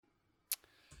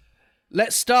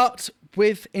Let's start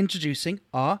with introducing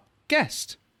our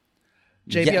guest.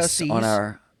 JBRC's on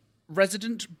our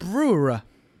resident brewer.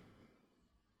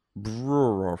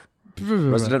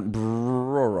 Resident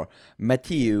brewer,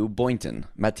 Matthew Boynton.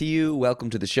 Matthew, welcome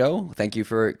to the show. Thank you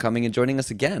for coming and joining us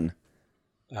again.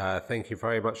 Thank you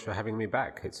very much for having me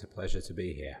back. It's a pleasure to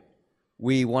be here.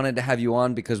 We wanted to have you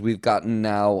on because we've gotten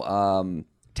now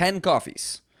 10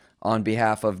 coffees on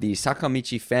behalf of the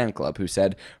Sakamichi fan club who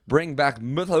said, bring back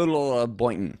Matthew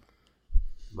Boynton.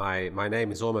 My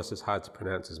name is almost as hard to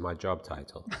pronounce as my job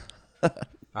title.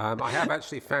 I have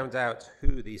actually found out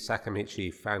who the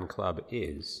Sakamichi fan club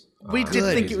is. We did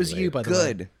think it was you, by the way.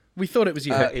 Good. We thought it was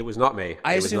you. It was not me.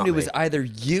 I assumed it was either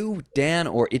you, Dan,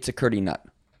 or It's a Curdy Nut.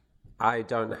 I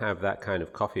don't have that kind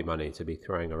of coffee money to be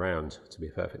throwing around, to be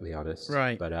perfectly honest.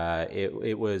 Right. But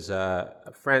it was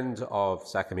a friend of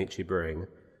Sakamichi Brewing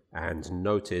and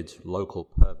noted local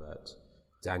pervert,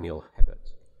 Daniel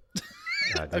Hebert.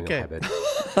 Okay.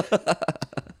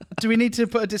 Do we need to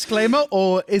put a disclaimer,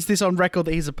 or is this on record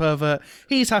that he's a pervert?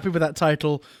 He's happy with that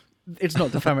title. It's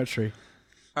not defamatory.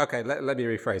 Okay, let me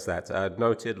rephrase that.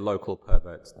 Noted local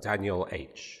pervert, Daniel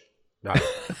H. No,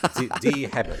 D.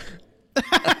 Hebert.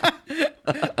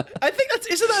 I think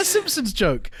isn't that a Simpsons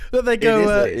joke that they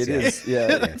go? It is.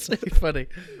 Yeah. That's really funny.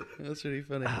 That's really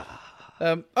funny.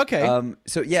 Okay.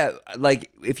 So yeah,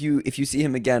 like if you see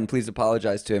him again, please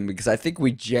apologize to him because I think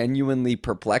we genuinely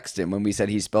perplexed him when we said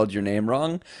he spelled your name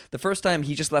wrong. The first time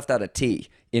he just left out a T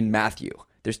in Matthew.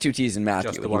 There's two T's in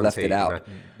Matthew, and he left it out.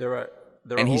 There are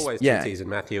always two T's in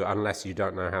Matthew unless you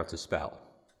don't know how to spell.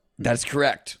 That's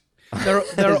correct.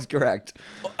 That is correct.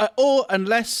 Or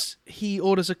unless he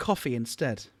orders a coffee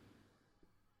instead.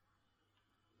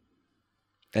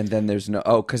 And then there's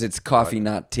because it's coffee,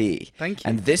 not tea. Thank you.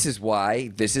 And this is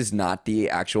why this is not the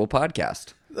actual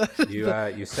podcast.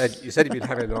 You said you'd been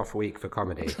having an off week for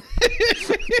comedy.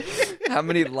 How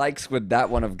many likes would that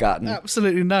one have gotten?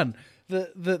 Absolutely none.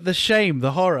 The shame,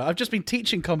 the horror. I've just been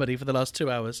teaching comedy for the last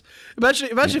 2 hours.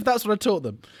 Imagine if that's what I taught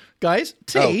them. Guys,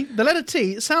 tea, the letter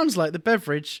T, it sounds like the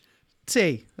beverage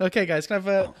tea. Okay, guys, can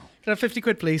I have 50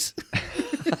 quid, please?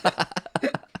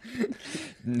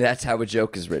 That's how a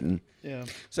joke is written. Yeah.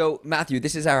 So, Matthew,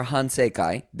 this is our Hansei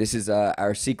Kai. This is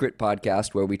our secret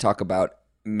podcast where we talk about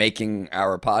making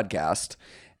our podcast.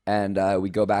 And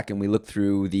we go back and we look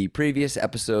through the previous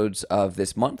episodes of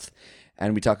this month.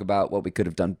 And we talk about what we could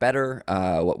have done better,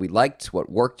 what we liked, what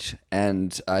worked.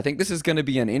 And I think this is going to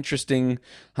be an interesting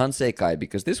Hansei Kai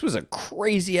because this was a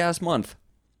crazy-ass month.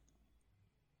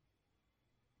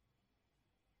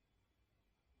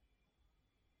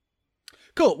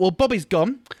 Cool. Well, Bobby's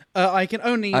gone. I can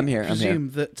only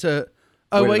presume that...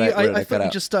 I thought you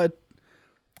just started...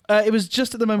 it was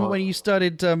just at the moment when you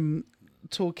started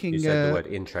talking... You said the word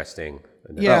interesting.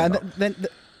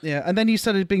 And then you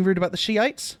started being rude about the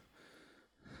Shiites.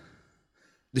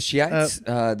 The Shiites,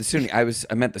 the Sunni. I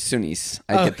meant the Sunnis.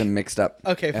 I get them mixed up.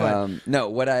 Okay, fine. No,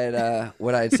 what I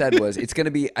had said was it's going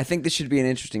to be. I think this should be an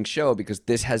interesting show because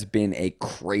this has been a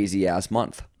crazy ass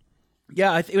month.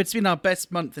 Yeah, it's been our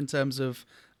best month in terms of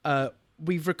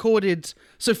we've recorded.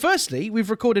 So, firstly, we've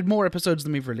recorded more episodes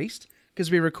than we've released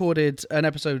because we recorded an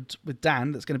episode with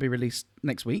Dan that's going to be released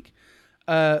next week.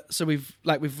 So we've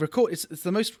recorded. It's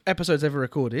the most episodes ever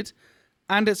recorded,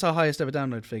 and it's our highest ever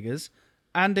download figures,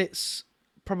 and it's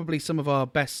probably some of our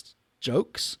best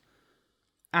jokes,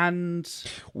 and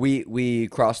we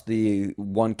crossed the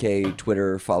 1K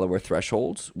Twitter follower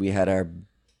thresholds. We had our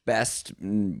best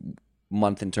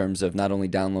month in terms of not only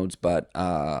downloads but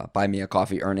buy me a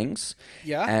coffee earnings.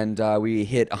 Yeah, and we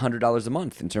hit $100 a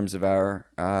month in terms of our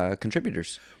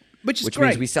contributors. Which great.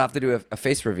 Means we still have to do a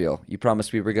face reveal. You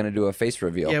promised we were going to do a face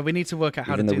reveal. Yeah, we need to work out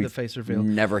how to do the face reveal.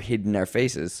 Never hidden our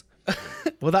faces.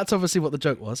 Well, that's obviously what the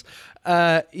joke was.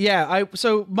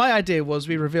 So my idea was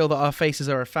we reveal that our faces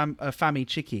are a fammy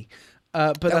chicky.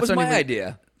 But that was my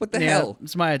idea. What the hell?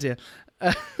 It's my idea.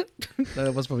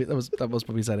 That was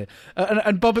Bobby's idea.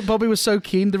 And Bobby was so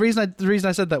keen. The reason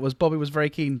I said that was Bobby was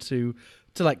very keen to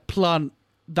like plant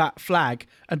that flag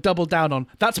and double down on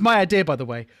that's my idea, by the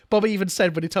way. Bobby even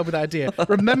said when he told me that idea,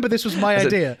 remember this was my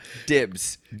idea.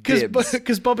 Dibs.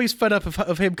 Because Bobby's fed up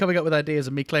of him coming up with ideas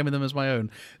and me claiming them as my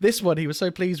own. This one he was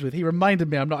so pleased with. He reminded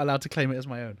me I'm not allowed to claim it as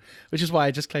my own, which is why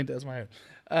I just claimed it as my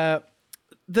own.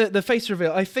 The face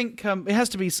reveal, I think it has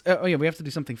to be... we have to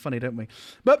do something funny, don't we?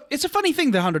 But it's a funny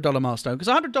thing, the $100 milestone,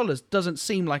 because $100 doesn't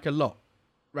seem like a lot.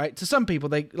 Right? To some people,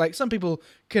 some people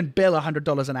can bill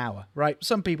 $100 an hour, right?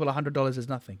 Some people, $100 is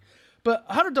nothing. But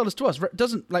 $100 to us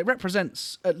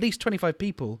represents at least 25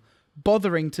 people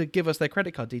bothering to give us their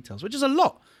credit card details, which is a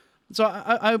lot. So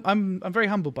I'm very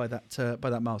humbled by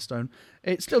that milestone.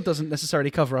 It still doesn't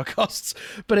necessarily cover our costs,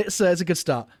 but it's a good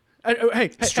start. Hey,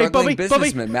 Struggling Bobby,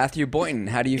 businessman Matthew Boynton.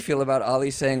 How do you feel about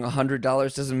Ollie saying $100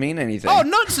 doesn't mean anything? Oh,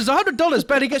 nonsense! $100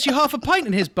 barely gets you half a pint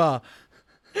in his bar.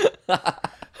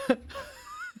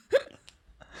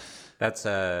 That's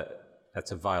a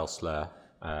vile slur.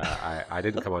 I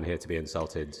didn't come on here to be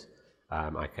insulted.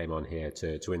 I came on here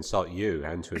to insult you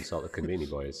and to insult the Conveni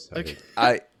Boys. Okay.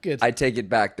 I take it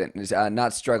back then.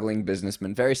 Not struggling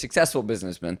businessman, very successful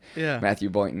businessman. Yeah. Matthew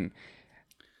Boynton.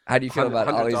 How do you feel about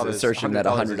Ollie's assertion that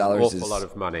 $100 is an awful lot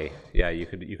of money? Yeah, you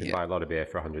could buy a lot of beer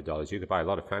for $100. You could buy a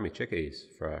lot of family chickies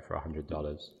for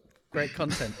 $100. Great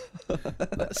content.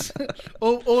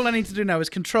 All I need to do now is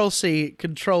Control-C,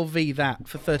 Control-V that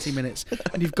for 30 minutes,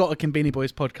 and you've got a Conveni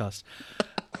Boys podcast.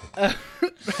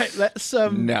 Right, let's.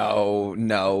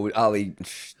 No, Ollie,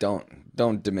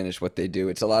 don't diminish what they do.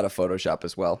 It's a lot of Photoshop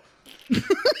as well.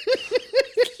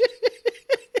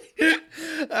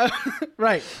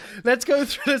 Right, let's go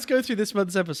through this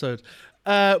month's episode.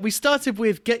 We started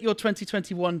with get your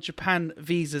 2021 Japan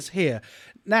visas here.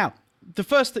 Now, the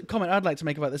first comment I'd like to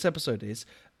make about this episode is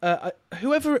I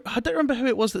don't remember who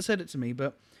it was that said it to me,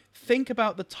 but think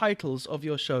about the titles of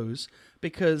your shows,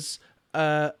 because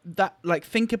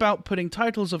think about putting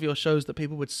titles of your shows that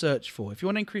people would search for. If you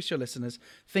want to increase your listeners,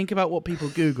 think about what people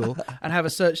Google and have a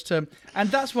search term. And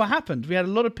that's what happened. We had a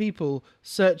lot of people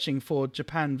searching for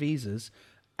Japan visas.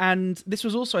 And this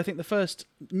was also, I think, the first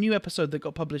new episode that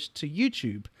got published to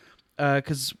YouTube,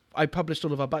 because I published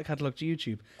all of our back catalogue to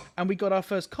YouTube, and we got our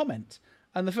first comment.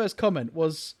 And the first comment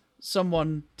was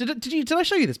someone. Did I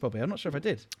show you this, Bobby? I'm not sure if I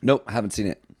did. Nope, haven't seen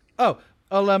it. Oh,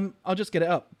 I'll just get it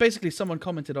up. Basically, someone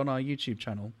commented on our YouTube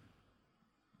channel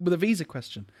with a visa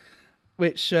question,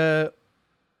 which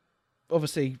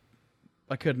obviously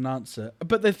I couldn't answer.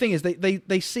 But the thing is,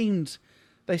 they seemed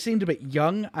a bit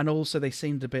young, and also they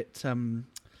seemed a bit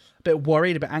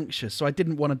worried, a bit anxious. So I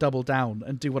didn't want to double down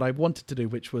and do what I wanted to do,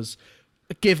 which was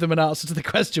give them an answer to the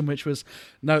question, which was,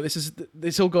 no,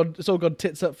 it's all gone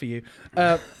tits up for you.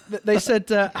 They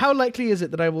said, how likely is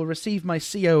it that I will receive my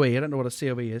COE? I don't know what a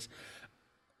COE is.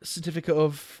 Certificate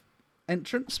of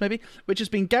entrance, maybe, which has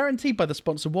been guaranteed by the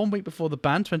sponsor 1 week before the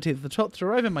ban, 20th of the 12th, to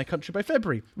arrive in my country by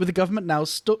February, with the government now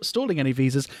stalling any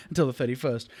visas until the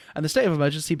 31st, and the state of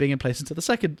emergency being in place until the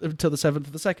 7th of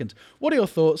the 2nd. What are your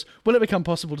thoughts? Will it become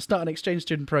possible to start an exchange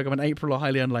student program in April, or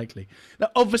highly unlikely? Now,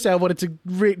 obviously, I wanted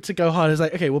to go hard. It's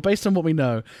like, okay, well, based on what we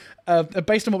know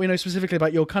specifically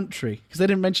about your country, because they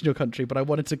didn't mention your country, but I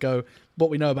wanted to go what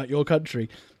we know about your country.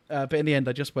 But in the end,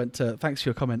 I just went to, thanks for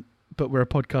your comment, but we're a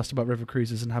podcast about river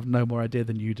cruises and have no more idea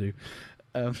than you do.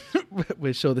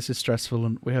 We're sure this is stressful,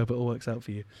 and we hope it all works out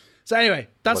for you. So anyway,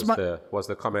 was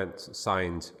the comment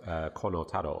signed Kono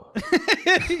Taro?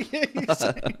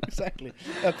 Exactly.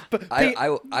 But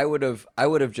I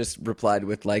would have just replied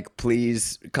with, like,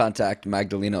 please contact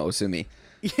Magdalena Osumi.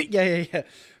 Yeah.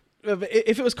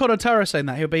 If it was Kono Taro saying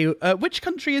that, he'll be, which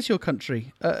country is your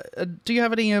country? Do you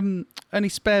have any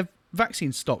spare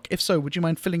vaccine stock? If so, would you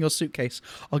mind filling your suitcase?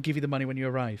 I'll give you the money when you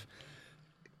arrive.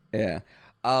 Yeah.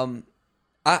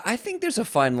 I think there's a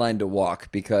fine line to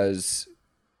walk, because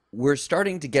we're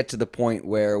starting to get to the point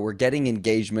where we're getting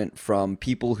engagement from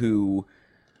people who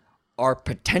are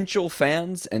potential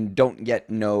fans and don't yet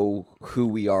know who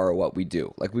we are or what we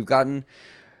do. Like, we've gotten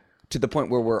to the point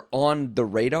where we're on the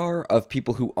radar of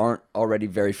people who aren't already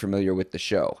very familiar with the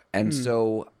show. And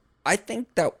so I think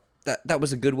that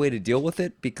was a good way to deal with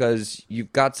it, because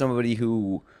you've got somebody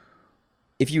who,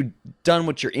 if you'd done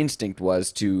what your instinct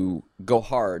was to go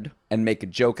hard and make a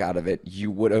joke out of it,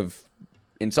 you would have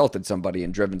insulted somebody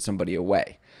and driven somebody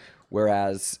away.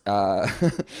 Whereas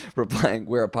replying,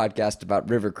 we're a podcast about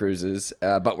river cruises,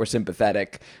 but we're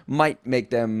sympathetic, might make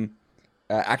them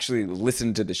actually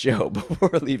listen to the show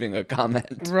before leaving a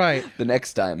comment right the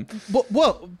next time.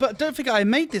 Well, but don't forget, I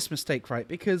made this mistake, right?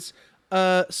 Because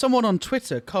someone on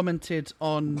Twitter commented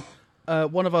on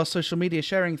one of our social media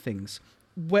sharing things,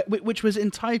 which was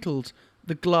entitled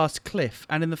 "The Glass Cliff,"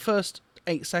 and in the first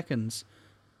 8 seconds,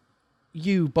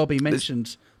 you, Bobby,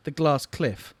 mentioned the Glass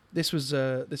Cliff. This was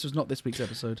not this week's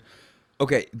episode.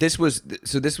 Okay, this was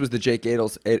the Jake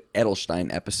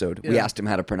Edelstein episode. Yeah. We asked him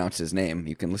how to pronounce his name.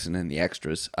 You can listen in the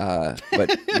extras.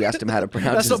 But we asked him how to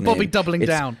pronounce his name. That's not Bobby doubling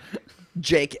down.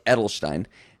 Jake Edelstein.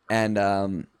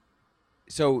 And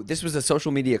so this was a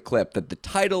social media clip that the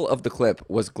title of the clip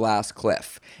was Glass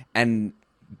Cliff. And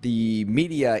the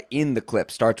media in the clip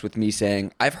starts with me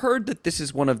saying, I've heard that this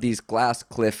is one of these glass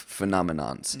cliff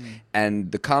phenomenons.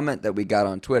 And the comment that we got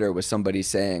on Twitter was somebody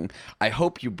saying, I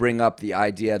hope you bring up the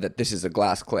idea that this is a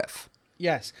glass cliff.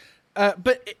 Yes.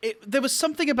 But there was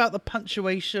something about the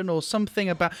punctuation or something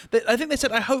about... I think they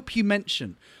said, I hope you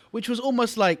mention, which was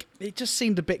almost like... It just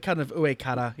seemed a bit kind of ue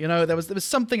kara, you know? There was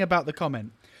something about the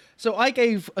comment. So I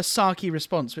gave a sarky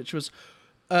response, which was...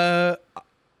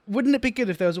 wouldn't it be good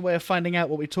if there was a way of finding out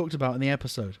what we talked about in the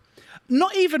episode?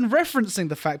 Not even referencing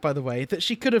the fact, by the way, that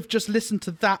she could have just listened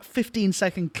to that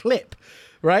 15-second clip,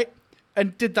 right?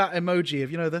 And did that emoji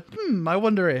of, you know, the, I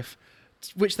wonder if...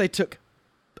 Which they took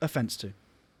offense to.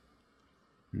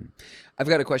 I've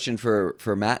got a question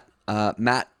for Matt.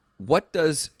 Matt, what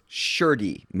does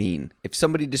shirty mean? If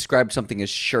somebody described something as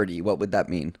shirty, what would that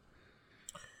mean?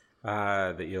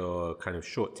 That you're kind of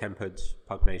short-tempered,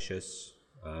 pugnacious,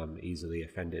 easily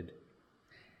offended.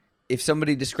 If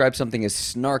somebody described something as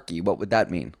snarky, what would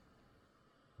that mean?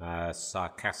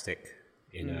 Sarcastic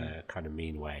in a kind of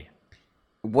mean way.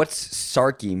 What's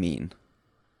sarky mean?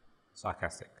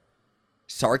 Sarcastic.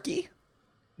 Sarky?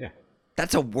 Yeah.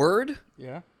 That's a word?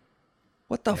 Yeah.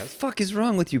 What the fuck is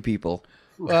wrong with you people?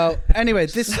 Well, anyway,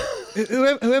 this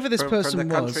whoever this person from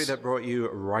the was... country that brought you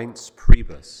Reince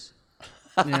Priebus.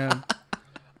 Yeah.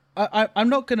 I'm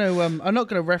not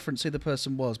gonna reference who the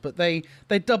person was, but they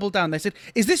doubled down. They said,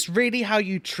 "Is this really how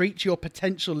you treat your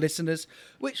potential listeners?"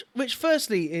 Which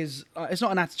firstly is it's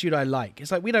not an attitude I like.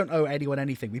 It's like we don't owe anyone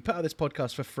anything. We put out this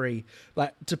podcast for free,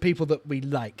 like to people that we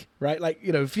like, right? Like,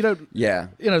 you know, if you don't, yeah,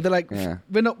 you know, they're like, we're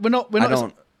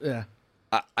not. Yeah.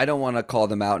 I don't want to call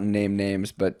them out and name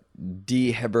names, but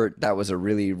D. Hebert, that was a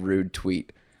really rude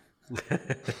tweet.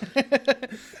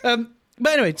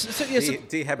 But anyway, so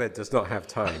D. Hebert does not have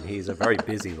time. He's a very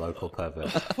busy local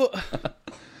pervert. But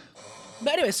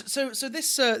anyway, so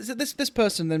this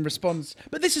person then responds.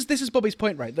 But this is Bobby's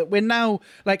point, right? That we're now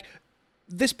like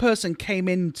this person came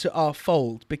into our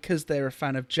fold because they're a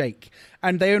fan of Jake,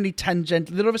 and they only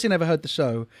tangentially. They'd obviously never heard the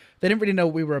show. They didn't really know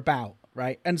what we were about,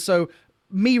 right? And so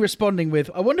me responding with,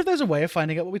 I wonder if there's a way of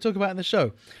finding out what we talk about in the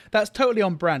show. That's totally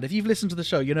on brand. If you've listened to the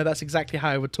show, you know that's exactly how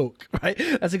I would talk, right?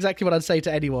 That's exactly what I'd say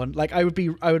to anyone. Like I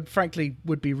would frankly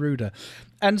be ruder.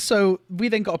 And so we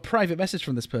then got a private message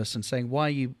from this person saying, why are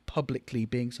you publicly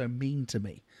being so mean to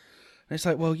me? And it's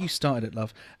like, well, you started it,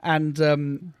 love. And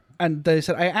they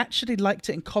said, I actually liked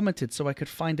it and commented so I could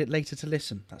find it later to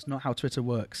listen. That's not how Twitter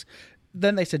works.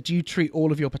 Then they said, do you treat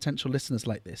all of your potential listeners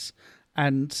like this?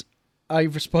 And I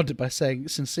responded by saying,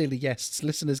 sincerely, yes,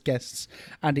 listeners, guests,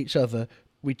 and each other,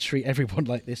 we treat everyone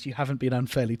like this. You haven't been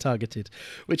unfairly targeted,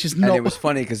 which is not... And it was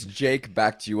funny because Jake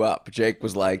backed you up. Jake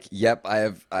was like, yep,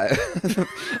 I've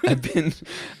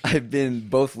been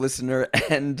both listener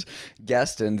and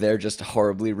guest, and they're just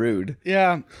horribly rude.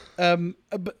 Yeah.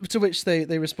 To which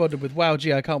they responded with, wow,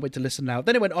 gee, I can't wait to listen now.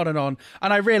 Then it went on, and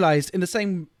I realized in the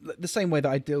same way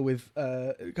that I deal with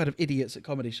kind of idiots at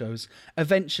comedy shows,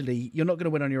 eventually you're not going to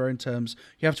win on your own terms.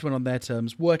 You have to win on their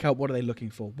terms. Work out what are they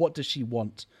looking for. What does she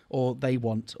want? Or they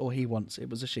want, or he wants. It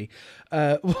was a she.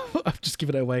 I've just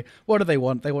given it away. What do they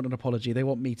want? They want an apology. They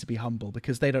want me to be humble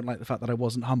because they don't like the fact that I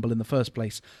wasn't humble in the first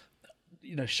place.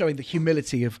 You know, showing the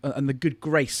humility of and the good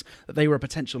grace that they were a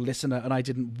potential listener and I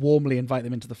didn't warmly invite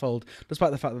them into the fold,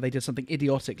 despite the fact that they did something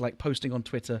idiotic like posting on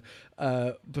Twitter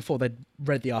before they'd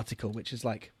read the article, which is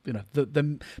like, you know,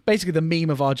 the basically the meme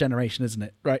of our generation, isn't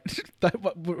it? Right?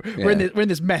 We're in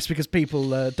this mess because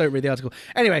people don't read the article.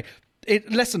 Anyway.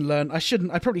 Lesson learned. I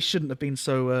probably shouldn't have been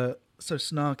so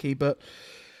snarky, but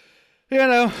you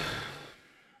know.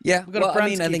 Yeah, well, I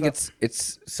mean, I think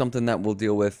it's something that we'll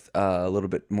deal with a little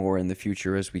bit more in the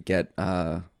future as we get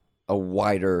a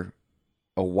wider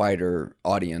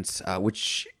audience,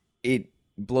 which it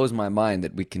blows my mind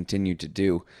that we continue to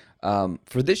do.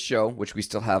 For this show, which we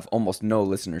still have almost no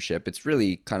listenership, it's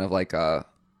really kind of like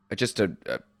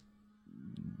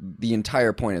the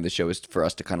entire point of the show is for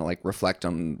us to kind of like reflect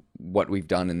on what we've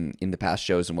done in the past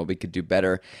shows and what we could do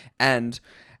better. And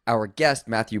our guest,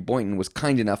 Matthew Boynton, was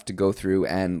kind enough to go through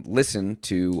and listen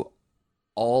to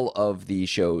all of the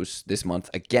shows this month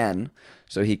again,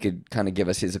 so he could kind of give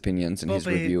us his opinions and his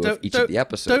review of each of the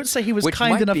episodes. Don't say he was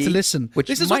kind enough to listen.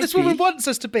 This is what this woman wants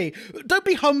us to be. Don't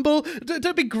be humble.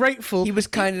 Don't be grateful. He was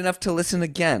kind enough to listen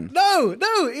again. No,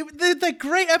 they're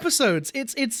great episodes.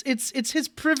 It's his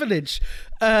privilege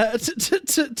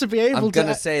to be able to.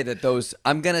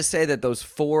 I'm gonna say that those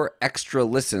 4 extra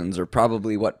listens are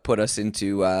probably what put us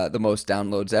into the most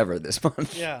downloads ever this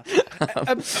month. Yeah,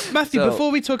 Matthew.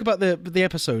 Before we talk about the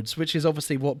episodes, which is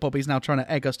obviously what Bobby's now trying to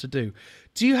egg us to do.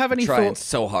 Do you have any thoughts?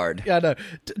 So hard. Yeah, no.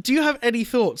 Do you have any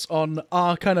thoughts on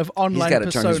our kind of online persona?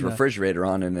 He's got to turn his refrigerator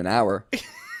on in an hour.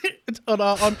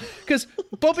 Because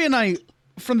Bobby and I,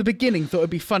 from the beginning, thought it'd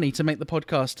be funny to make the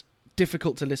podcast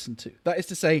difficult to listen to. That is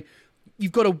to say,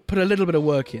 you've got to put a little bit of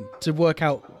work in to work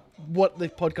out what the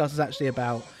podcast is actually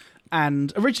about.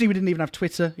 And originally we didn't even have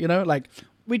Twitter, like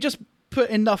we just put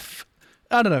enough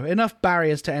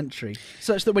barriers to entry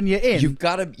such that when you're in, you've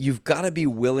got to be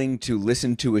willing to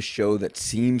listen to a show that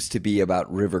seems to be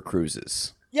about river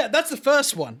cruises. Yeah, that's the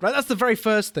first one, right? That's the very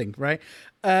first thing, right?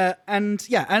 And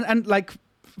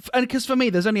because for me,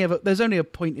 there's only a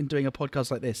point in doing a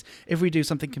podcast like this if we do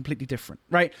something completely different,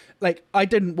 right? Like, I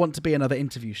didn't want to be another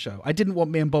interview show. I didn't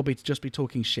want me and Bobby to just be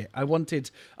talking shit. I wanted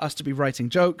us to be writing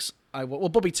jokes. Well,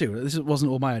 Bobby too. This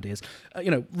wasn't all my ideas.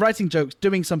 Writing jokes,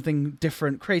 doing something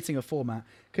different, creating a format.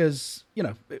 Because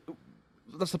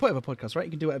that's the point of a podcast, right?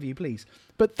 You can do whatever you please.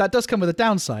 But that does come with a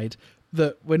downside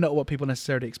that we're not what people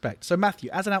necessarily expect. So, Matthew,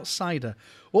 as an outsider,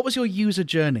 what was your user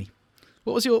journey?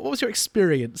 What was your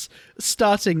experience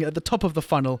starting at the top of the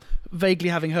funnel, vaguely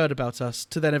having heard about us,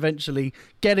 to then eventually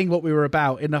getting what we were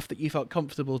about enough that you felt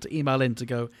comfortable to email in to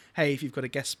go, hey, if you've got a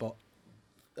guest spot.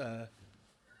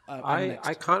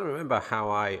 I can't remember how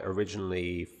I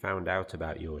originally found out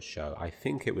about your show. I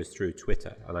think it was through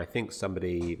Twitter, and I think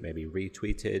somebody maybe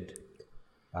retweeted,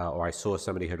 or I saw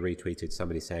somebody had retweeted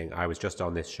somebody saying, I was just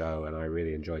on this show and I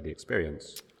really enjoyed the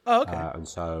experience. Oh, okay. And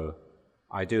so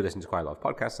I do listen to quite a lot of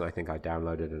podcasts, and I think I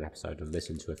downloaded an episode and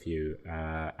listened to a few,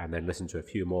 and then listened to a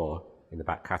few more in the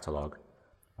back catalogue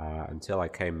until I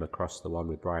came across the one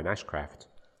with Brian Ashcraft,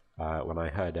 when I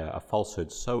heard a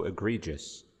falsehood so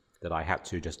egregious that I had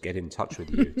to just get in touch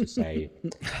with you to say,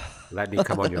 let me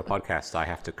come on your podcast. I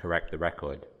have to correct the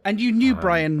record. And you knew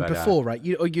Brian before, right?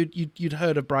 You'd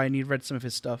heard of Brian, you'd read some of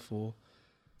his stuff, or?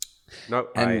 No,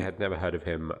 I had never heard of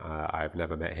him. I've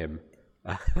never met him.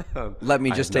 Let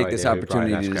me just take this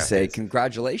opportunity to say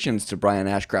congratulations to Brian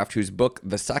Ashcraft, whose book,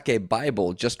 The Sake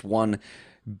Bible, just won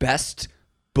Best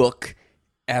Book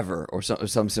Ever, or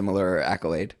some similar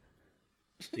accolade.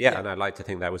 Yeah, and I'd like to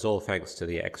think that was all thanks to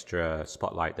the extra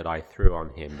spotlight that I threw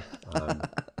on him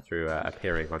through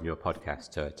appearing on your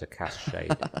podcast to cast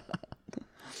shade.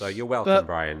 So you're welcome,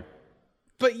 Brian.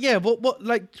 But yeah,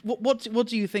 what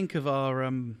do you think of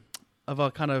our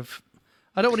kind of?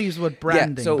 I don't want to use the word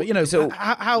branding, but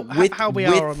how we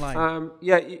are online.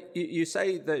 You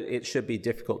say that it should be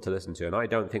difficult to listen to, and I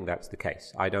don't think that's the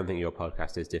case. I don't think your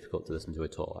podcast is difficult to listen to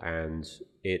at all, and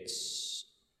it's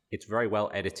very well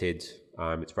edited.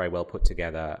 It's very well put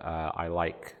together. I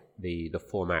like the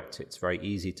format. It's very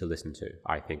easy to listen to,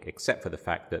 I think, except for the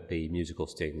fact that the musical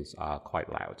stings are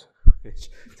quite loud,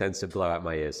 which tends to blow out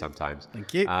my ears sometimes.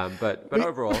 Thank you. But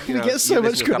overall, we get so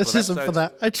much criticism for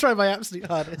that. I try my absolute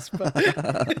hardest, but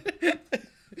yeah.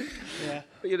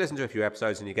 But you listen to a few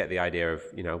episodes and you get the idea of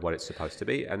what it's supposed to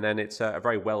be, and then it's a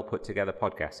very well put together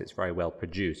podcast. It's very well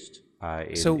produced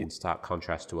in stark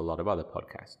contrast to a lot of other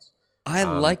podcasts. I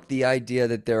like the idea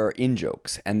that there are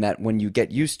in-jokes, and that when you get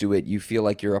used to it, you feel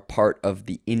like you're a part of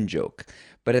the in-joke.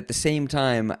 But at the same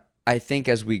time, I think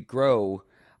as we grow,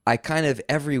 I kind of,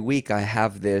 every week I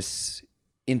have this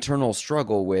internal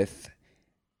struggle with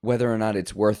whether or not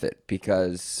it's worth it,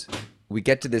 because we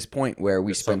get to this point where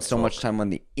we spend so much time on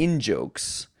the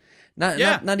in-jokes.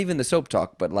 Not even the soap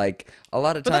talk, but like a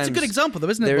lot of times. But that's a good example, though,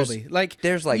 isn't it, Bobby? Like,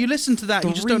 there's like you listen to that,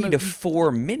 you just don't know. 3 to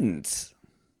 4 minutes.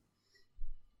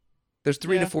 There's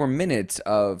 3 to 4 minutes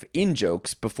of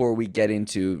in-jokes before we get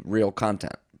into real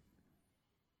content.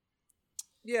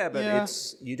 Yeah, but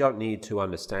you don't need to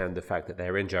understand the fact that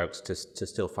they're in-jokes to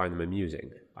still find them amusing,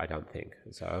 I don't think.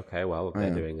 So, okay, well, they're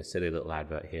doing a silly little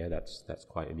advert here. That's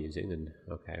quite amusing. And,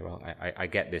 okay, well, I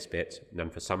get this bit.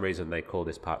 And for some reason, they call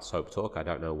this part soap talk. I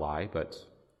don't know why, but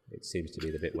it seems to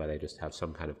be the bit where they just have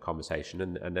some kind of conversation.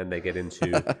 And then they get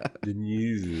into the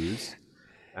news.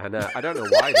 And I don't know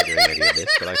why they're doing any of this,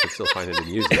 but I can still find it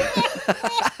amusing.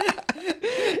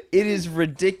 It is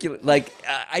ridiculous. Like,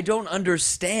 I don't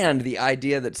understand the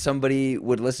idea that somebody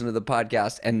would listen to the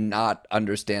podcast and not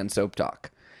understand soap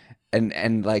talk.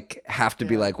 And like, have to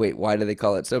be like, wait, why do they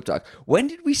call it soap talk? When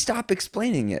did we stop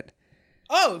explaining it?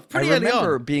 Oh, pretty early on. I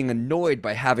remember being annoyed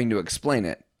by having to explain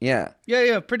it. Yeah.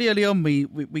 Pretty early on,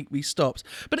 we stopped.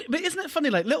 But isn't it funny?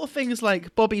 Like little things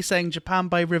like Bobby saying Japan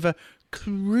by river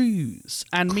cruise,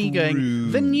 and me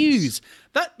going the news.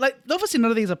 That obviously none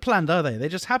of these are planned, are they? They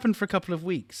just happen for a couple of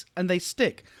weeks and they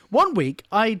stick. One week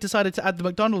I decided to add the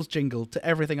McDonald's jingle to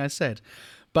everything I said.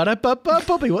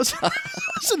 Bobby, what's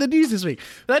in the news this week?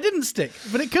 That didn't stick,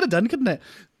 but it could have done, couldn't it?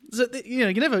 So,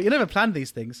 you never plan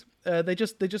these things. They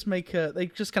just make they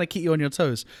just kind of keep you on your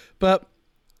toes. But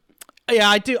yeah,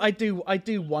 I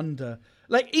do wonder.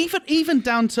 Like even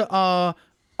down to our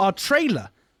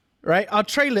trailer, right? Our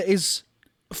trailer is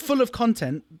full of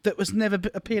content that was never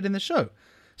appeared in the show.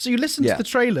 So you listen to the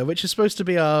trailer, which is supposed to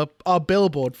be our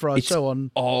billboard for our show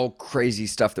on... all crazy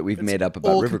stuff that we've made up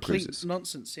about river cruises.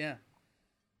 Nonsense, yeah.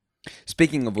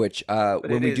 Speaking of which,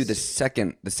 when we do the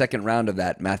second round of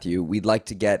that, Matthew, we'd like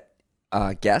to get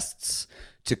guests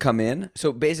to come in.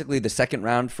 So basically the second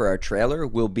round for our trailer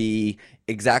will be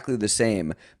exactly the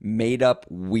same. Made up,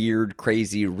 weird,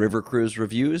 crazy river cruise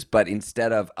reviews, but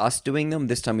instead of us doing them,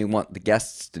 this time we want the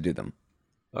guests to do them.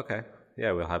 Okay.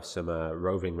 Yeah, we'll have some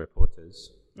roving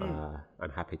reporters.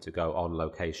 I'm happy to go on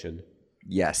location.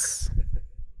 Yes.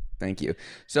 Thank you.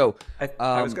 So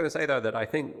I was going to say, though, that I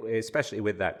think, especially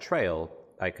with that trail,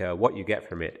 like what you get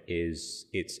from it is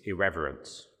it's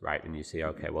irreverence, right? And you see,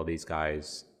 okay, well, these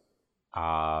guys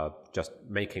are just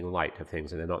making light of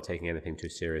things and they're not taking anything too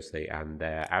seriously, and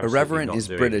they're absolutely irreverent not is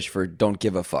doing... British for don't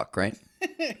give a fuck, right?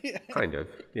 Kind of,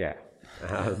 yeah.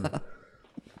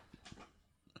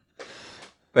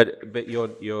 But you're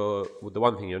the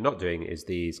one thing you're not doing is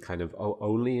these kind of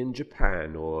only in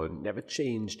Japan or never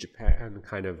change Japan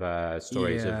kind of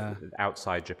stories of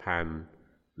outside Japan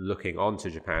looking onto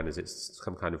Japan as it's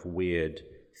some kind of weird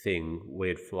thing,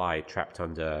 weird fly trapped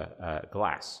under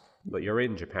glass. But you're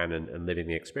in Japan and living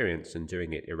the experience and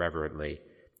doing it irreverently,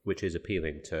 which is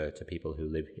appealing to people who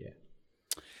live here.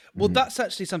 Well, that's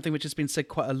actually something which has been said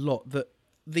quite a lot, that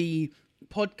the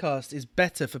podcast is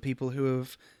better for people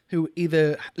who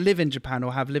either live in Japan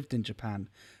or have lived in Japan,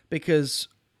 because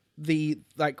we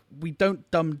don't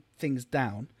dumb things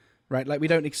down, right? Like we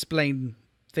don't explain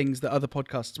things that other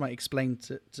podcasts might explain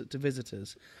to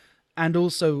visitors. And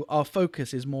also our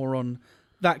focus is more on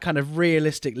that kind of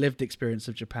realistic lived experience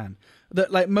of Japan.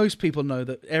 That like most people know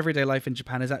that everyday life in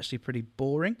Japan is actually pretty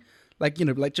boring. Like, you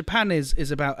know, like Japan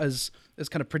is about as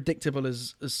kind of predictable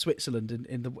as Switzerland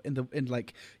in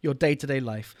like your day-to-day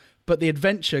life. But the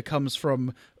adventure comes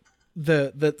from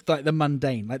the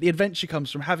mundane. Like the adventure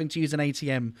comes from having to use an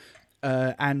ATM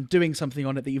and doing something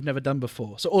on it that you've never done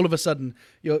before. So all of a sudden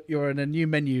you're in a new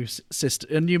menu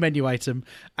system, a new menu item,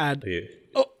 and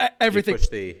everything. You push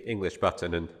the English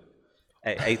button and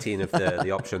 18 of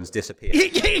the options disappear.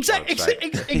 Exactly.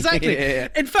 Yeah.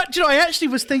 In fact, you know, I actually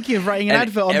was thinking of writing an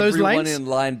advert on those lines. Everyone in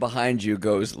line behind you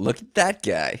goes, "Look at that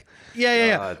guy."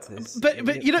 Yeah.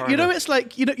 But you know, it's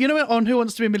like you know on Who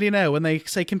Wants to Be a Millionaire when they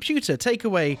say, "Computer, take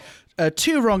away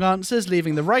 2 wrong answers,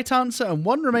 leaving the right answer and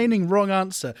 1 remaining wrong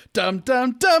answer." Dum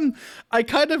dum dum. I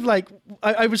kind of like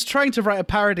I was trying to write a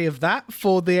parody of that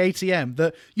for the ATM,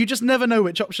 that you just never know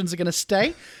which options are going to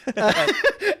stay.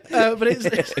 But it's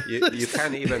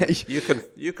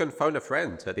you can phone a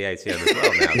friend at the ATM as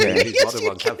well now. These modern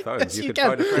ones have phones. Yes, you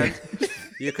can phone a friend.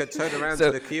 You could turn around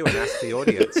to the queue and ask the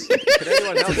audience, "Can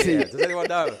anyone help me here? Does anyone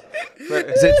know?"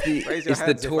 Raise your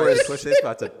hands if I push this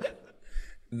button.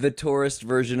 The tourist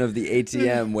version of the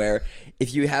ATM, where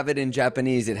if you have it in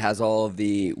Japanese, it has all of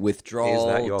the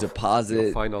withdrawal,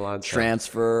 deposit,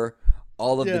 transfer,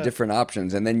 all of the different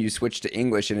options. And then you switch to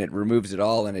English and it removes it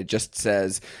all, and it just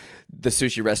says, "The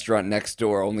sushi restaurant next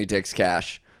door only takes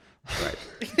cash." Right.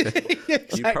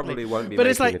 Exactly. You probably won't be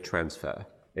making a transfer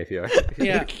if you're...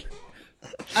 Yeah.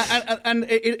 And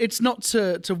it's not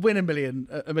to win a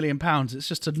million pounds. It's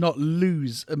just to not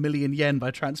lose $1 million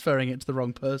by transferring it to the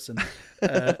wrong person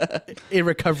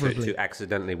irrecoverably. To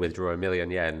accidentally withdraw $1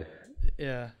 million.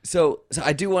 Yeah. So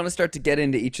I do want to start to get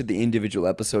into each of the individual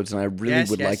episodes, and I really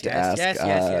would like to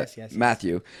ask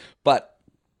Matthew. But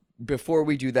before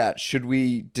we do that, should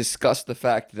we discuss the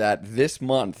fact that this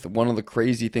month, one of the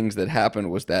crazy things that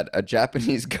happened was that a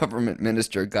Japanese government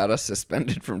minister got us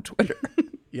suspended from Twitter?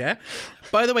 Yeah.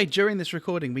 By the way, during this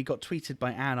recording, we got tweeted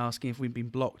by Anne asking if we'd been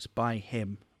blocked by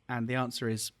him. And the answer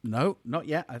is no, not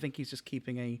yet. I think he's just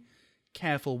keeping a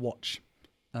careful watch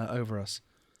over us.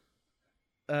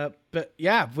 But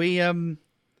yeah, we...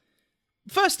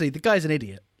 Firstly, the guy's an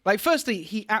idiot. Like, firstly,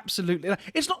 he absolutely...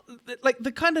 It's not... Like,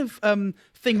 the kind of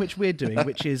thing which we're doing,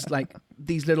 which is, like,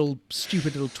 these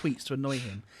stupid little tweets to annoy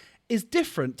him, is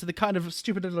different to the kind of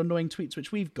stupid little annoying tweets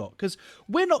which we've got. Because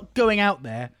we're not going out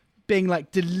there being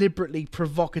like deliberately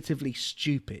provocatively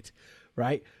stupid,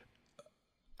 right?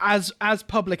 As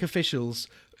public officials,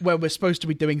 where we're supposed to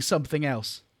be doing something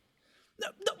else. No,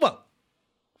 well,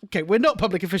 okay, we're not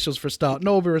public officials for a start,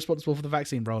 nor are we responsible for the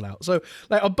vaccine rollout. So,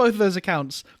 like on both of those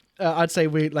accounts, I'd say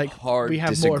we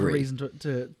have more of a reason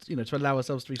to allow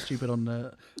ourselves to be stupid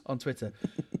on Twitter.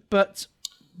 But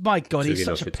my God, he's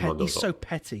so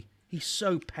petty. He's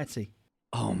so petty.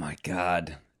 Oh my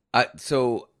God. I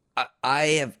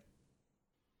have.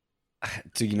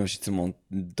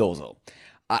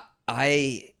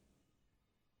 I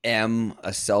am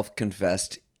a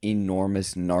self-confessed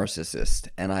enormous narcissist,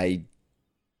 and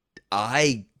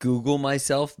I Google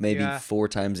myself maybe Yeah. 4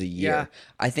 times a year. Yeah.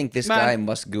 I think this Man, guy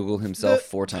must Google himself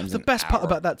 4 times The an best part hour.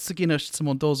 about that Tsugino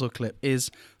Shitsumondozo clip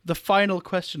is the final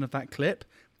question of that clip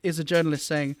is a journalist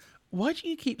saying, "Why do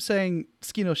you keep saying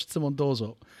Tsugino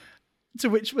Shitsumondozo?" To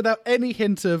which, without any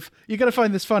hint of, you're going to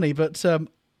find this funny, but Tsugino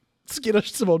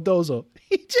Shitsumondozo,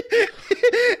 he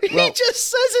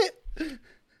just says it.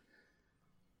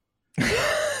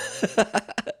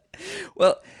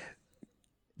 Well,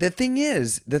 the thing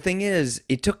is,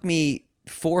 it took me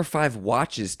 4 or 5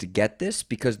 watches to get this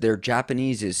because their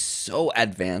Japanese is so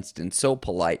advanced and so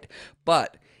polite.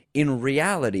 But in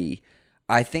reality,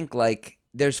 I think like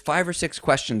there's 5 or 6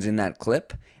 questions in that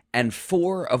clip, and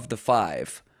 4 of the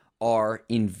 5 are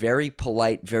in very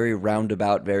polite, very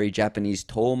roundabout, very Japanese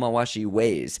tomawashi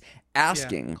ways,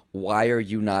 asking, why are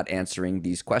you not answering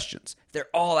these questions? They're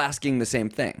all asking the same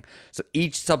thing. So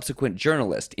each subsequent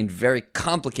journalist, in very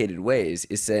complicated ways,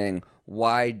 is saying,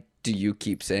 why do you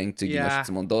keep saying to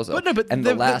Shitsumondozo? But no, but and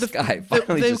the last guy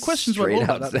finally the just questions were all straight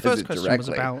about out that. says The first it question directly.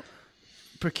 was about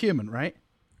procurement, right?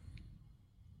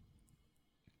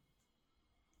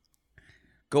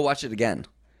 Go watch it again.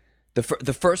 The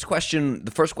first question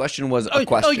was a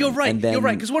question. Oh, you're right. And then You're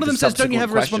right. Because one of them says, "Don't you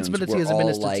have a subsequent responsibility questions as a were all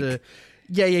minister like, to?"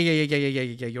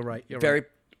 Yeah. You're right. Very.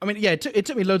 I mean, yeah, it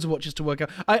took me loads of watches to work out.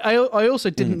 I also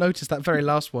didn't notice that very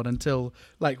last one until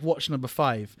like watch number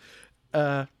 5.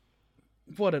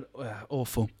 What an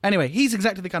awful. Anyway, he's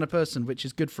exactly the kind of person which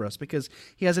is good for us because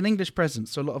he has an English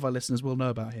presence, so a lot of our listeners will know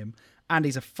about him, and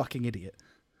he's a fucking idiot.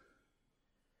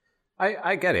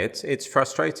 I get it. It's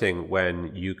frustrating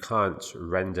when you can't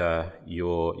render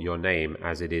your name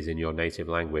as it is in your native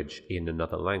language in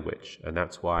another language. And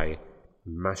that's why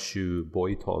Mashu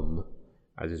Boiton,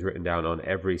 as is written down on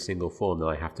every single form that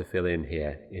I have to fill in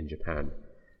here in Japan,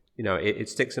 you know, it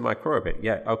sticks in my craw a bit.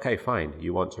 Yeah, okay, fine.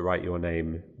 You want to write your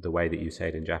name the way that you say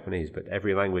it in Japanese, but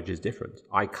every language is different.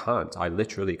 I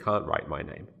literally can't write my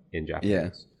name in Japanese. Yeah.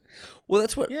 Well,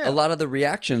 that's what a lot of the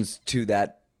reactions to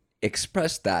that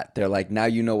express that. They're like, now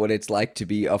you know what it's like to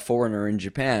be a foreigner in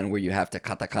Japan where you have to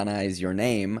katakanize your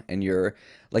name and you're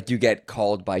like, you get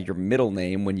called by your middle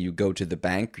name when you go to the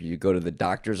bank or you go to the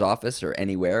doctor's office or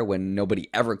anywhere when nobody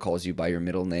ever calls you by your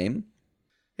middle name.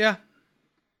 Yeah.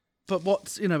 But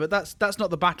but that's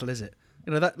not the battle, is it?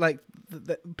 You know, that like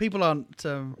the people aren't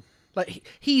like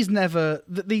he's never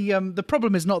the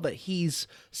problem is not that he's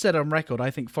said on record,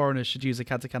 I think foreigners should use a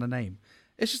katakana name.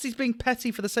 It's just he's being petty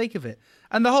for the sake of it.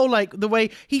 And the whole, like, the way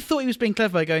he thought he was being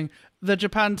clever by going, the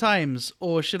Japan Times,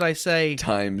 or should I say...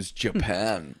 Times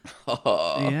Japan.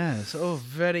 Yes. Oh,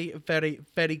 very, very,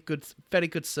 very good,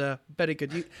 sir. Very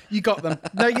good. You got them.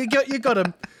 No, you got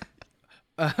them.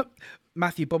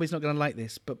 Matthew, Bobby's not going to like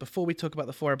this, but before we talk about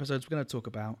the 4 episodes we're going to talk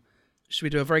about, should we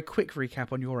do a very quick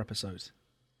recap on your episode?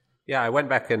 Yeah, I went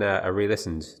back and I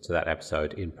re-listened to that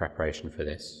episode in preparation for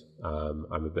this.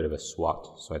 I'm a bit of a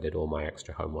SWAT, so I did all my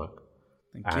extra homework.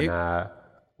 Thank you.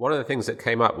 One of the things that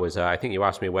came up was, I think you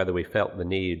asked me whether we felt the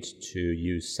need to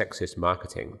use sexist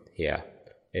marketing here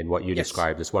in what you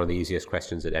described as one of the easiest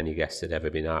questions that any guest had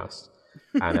ever been asked.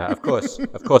 And of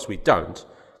course we don't.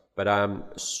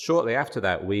 But shortly after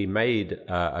that, we made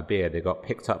a beer that got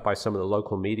picked up by some of the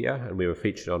local media, and we were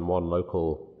featured on one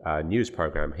local news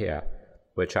program here,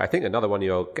 which I think another one of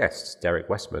your guests, Derek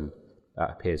Westman,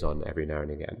 appears on every now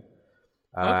and again.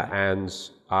 And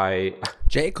I...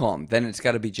 JCOM, then it's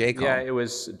got to be JCOM. Yeah, it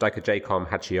was like a JCOM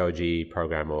Hachioji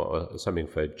program or something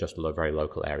for just very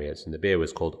local areas. And the beer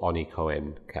was called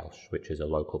Onikoen Kelsh, which is a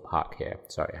local park here.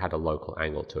 So it had a local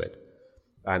angle to it.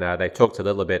 And they talked a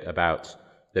little bit about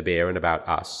the beer and about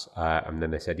us. And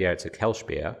then they said, yeah, it's a Kelsh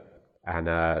beer. And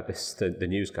the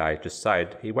news guy just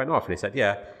sighed. He went off and he said,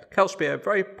 yeah, Kelsh beer,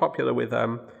 very popular with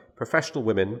professional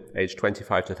women aged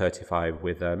 25 to 35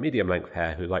 with medium-length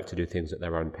hair who like to do things at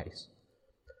their own pace.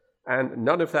 And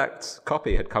none of that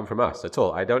copy had come from us at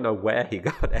all. I don't know where he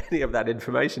got any of that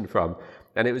information from.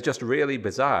 And it was just really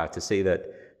bizarre to see that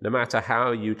no matter how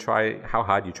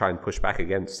hard you try and push back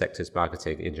against sexist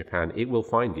marketing in Japan, it will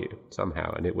find you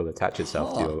somehow and it will attach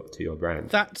itself to your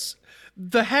brand. That's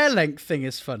the hair length thing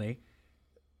is funny.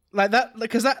 Like that,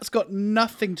 because that's got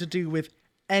nothing to do with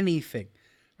anything.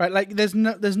 Right, like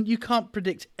you can't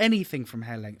predict anything from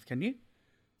hair length, can you?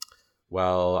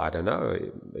 Well, I don't know.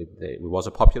 It was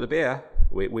a popular beer.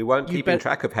 We weren't keeping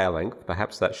track of hair length.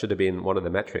 Perhaps that should have been one of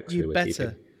the metrics we were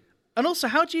keeping. And also,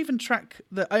 how do you even track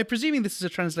I'm presuming this is a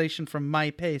translation from my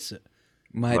pace.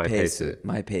 My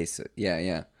pace.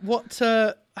 Yeah. What?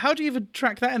 How do you even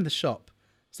track that in the shop?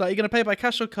 It's like, you're going to pay by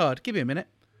cash or card? Give me a minute.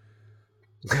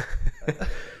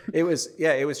 It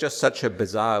was just such a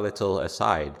bizarre little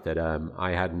aside that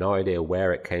I had no idea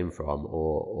where it came from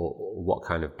or what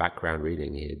kind of background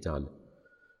reading he had done.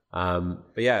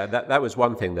 But yeah, that was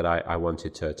one thing that I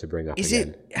wanted to bring up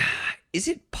again. Is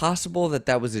it possible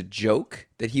that was a joke,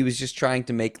 that he was just trying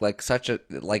to make such a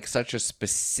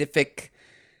specific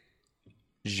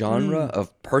genre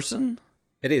of person?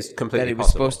 It is completely that it was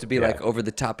possible. Supposed to be over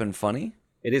the top and funny.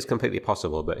 It is completely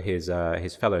possible, but his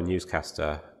fellow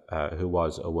newscaster, who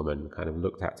was a woman, kind of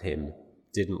looked at him,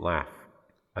 didn't laugh,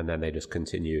 and then they just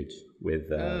continued with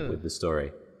the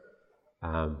story.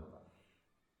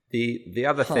 The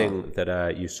other thing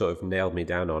that you sort of nailed me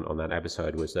down on that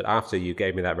episode was that after you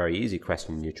gave me that very easy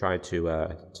question, you tried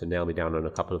to nail me down on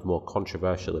a couple of more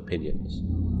controversial opinions,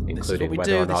 including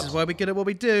whether or not this is why we're good at what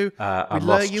we do. We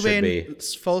lure you in,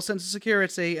 false sense of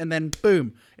security, and then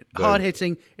boom,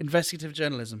 hard-hitting investigative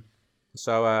journalism.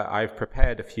 So I've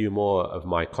prepared a few more of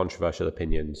my controversial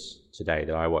opinions today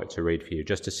that I want to read for you,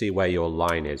 just to see where your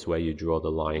line is, where you draw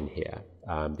the line here.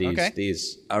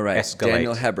 These all right, escalate.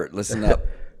 Daniel Hebert, listen up.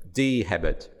 D.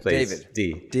 Hebert, please.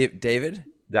 David?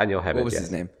 Daniel Hebert. What was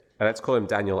his name? Let's call him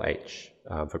Daniel H.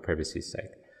 For privacy's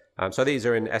sake. So these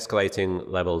are in escalating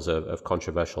levels of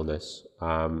controversialness.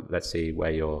 Let's see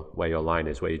where your line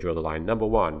is, where you draw the line. Number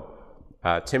 1,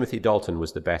 Timothy Dalton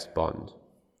was the best Bond.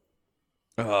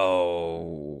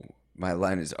 Oh, my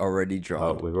line is already drawn.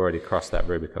 Oh, we've already crossed that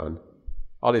Rubicon.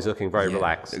 Ollie's looking very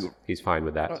relaxed. He's fine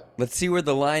with that. Let's see where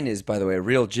the line is, by the way.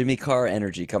 Real Jimmy Carr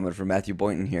energy coming from Matthew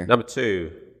Boynton here. Number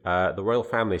 2, the royal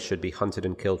family should be hunted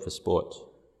and killed for sport.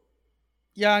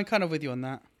 Yeah, I'm kind of with you on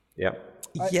that. Yep.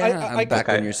 I'm back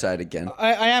on your side again.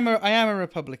 I am a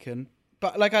Republican,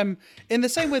 but I'm in the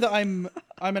same way that I'm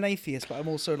an atheist, but I'm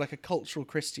also a cultural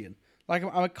Christian. I'm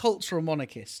a cultural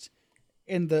monarchist.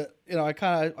 In the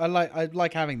I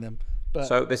like having them. But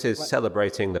so this is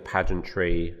celebrating the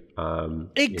pageantry.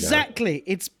 Exactly,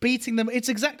 it's beating them. It's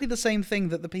exactly the same thing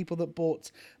that the people that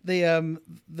bought the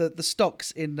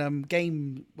stocks in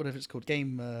whatever it's called,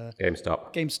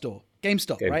 GameStop,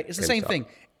 right? It's the same thing.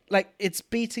 It's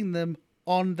beating them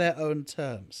on their own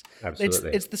terms.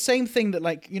 Absolutely, it's the same thing that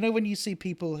when you see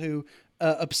people who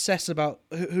obsess about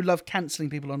who love cancelling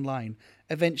people online.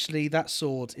 Eventually, that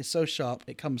sword is so sharp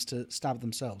it comes to stab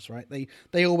themselves. Right?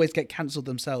 They always get cancelled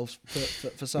themselves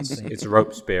for something. It's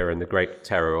Robespierre and the Great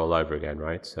Terror all over again,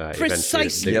 right?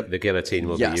 Precisely. Eventually, the guillotine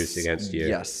will be used against you.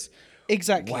 Yes.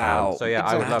 Exactly. Wow. So yeah,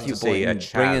 I would love to see a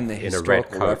chav bring in the in a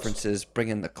red coat. References, bring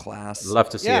in the class. Love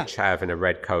to see a chav in a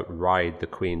red coat ride the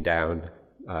queen down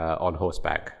on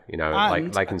horseback.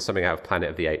 Like in something out of Planet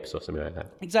of the Apes or something like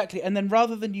that. Exactly. And then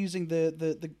rather than using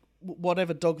the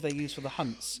whatever dog they use for the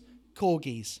hunts.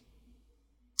 Corgis.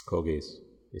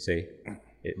 You see,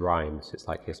 it rhymes. It's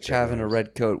like history. Chav in a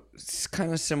red coat. It's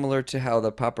kind of similar to how the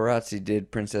paparazzi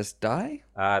did Princess Di.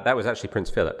 That was actually Prince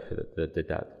Philip that did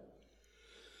that.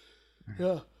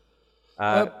 Yeah.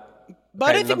 But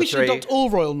I don't think we should adopt all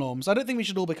royal norms. I don't think we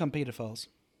should all become paedophiles.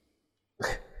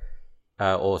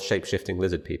 Or shape-shifting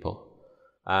lizard people.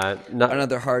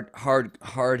 Another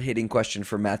hard hitting question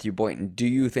for Matthew Boynton. Do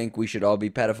you think we should all be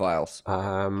pedophiles?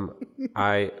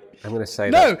 I'm going to say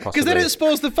no, because then it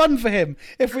spoils the fun for him.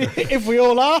 If we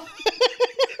all are.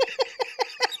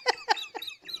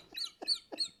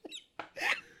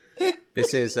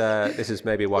 This is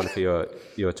maybe one for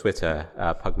your Twitter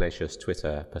pugnacious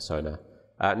Twitter persona.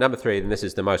 Number 3, and this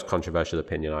is the most controversial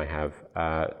opinion I have.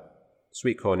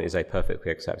 Sweet corn is a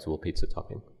perfectly acceptable pizza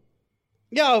topping.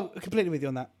 Yeah, I'm completely with you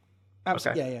on that.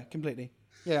 Absolutely. Okay. Yeah, completely.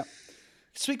 Yeah.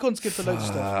 Sweet corn's good for loads of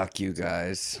stuff. Fuck you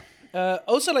guys.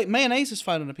 Also, mayonnaise is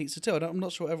fine on a pizza too. I'm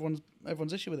not sure what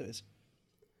everyone's issue with it is.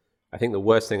 I think the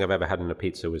worst thing I've ever had on a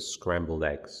pizza was scrambled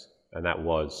eggs, and that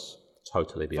was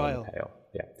totally beyond the pale.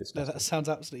 Yeah, disgusting. No, that sounds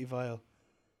absolutely vile.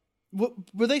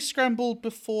 Were they scrambled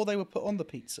before they were put on the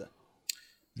pizza?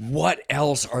 What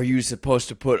else are you supposed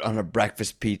to put on a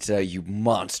breakfast pizza, you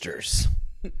monsters?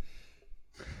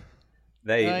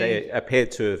 They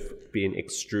appeared to have been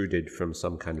extruded from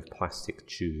some kind of plastic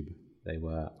tube. They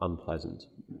were unpleasant.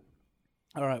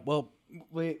 All right. Well,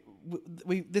 we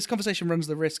this conversation runs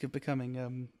the risk of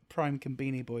becoming Prime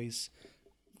Combini Boys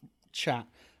chat.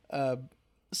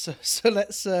 So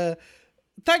let's.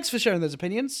 Thanks for sharing those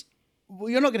opinions. Well,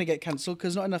 you're not going to get cancelled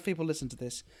because not enough people listen to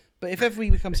this. But if ever we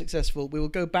become successful, we will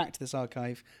go back to this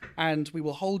archive and we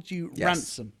will hold you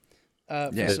ransom.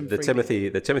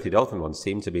 The Timothy Dalton one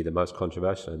seemed to be the most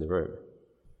controversial in the room.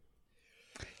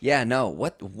 Yeah, no.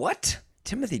 What?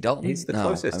 Timothy Dalton? He's the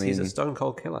closest. He's a stone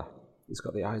cold killer. He's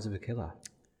got the eyes of a killer.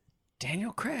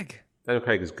 Daniel Craig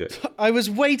is good. I was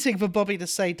waiting for Bobby to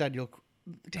say Daniel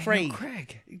Craig.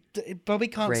 Bobby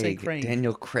can't say Craig.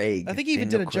 Daniel Craig. I think he even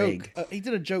Daniel did a Craig. joke. He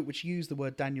did a joke which used the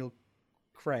word Daniel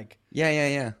Craig.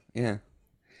 Yeah.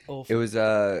 Awful. It was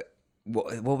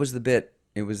what was the bit?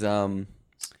 It was something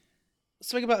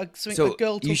about a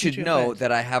girl talking you should to know your bed.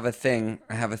 that I have a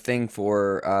thing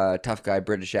for tough guy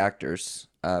British actors,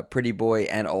 Pretty Boy,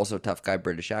 and also tough guy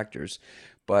British actors.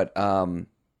 But no,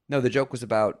 the joke was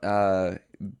about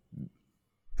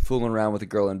fooling around with a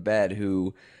girl in bed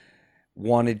who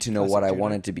wanted to know what I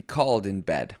wanted to be called in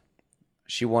bed.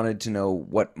 She wanted to know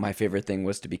what my favorite thing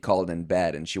was to be called in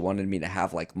bed, and she wanted me to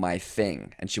have like my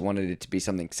thing, and she wanted it to be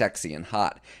something sexy and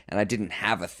hot, and I didn't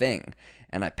have a thing,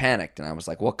 and I panicked, and I was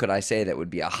like, what could I say that would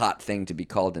be a hot thing to be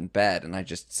called in bed? And I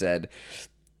just said,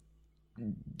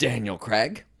 Daniel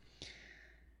Craig.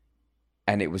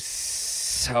 And it was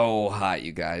so hot,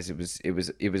 you guys. It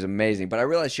was amazing. But I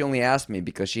realized she only asked me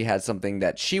because she had something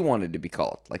that she wanted to be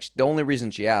called. Like, the only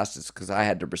reason she asked is because I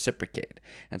had to reciprocate.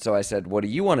 And so I said, what do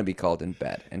you want to be called in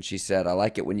bed? And she said, I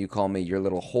like it when you call me your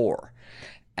little whore.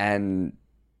 And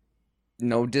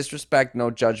no disrespect,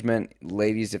 no judgment.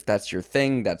 Ladies, if that's your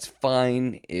thing, that's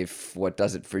fine. If what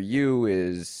does it for you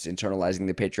is internalizing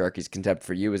the patriarchy's contempt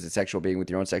for you as a sexual being with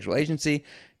your own sexual agency,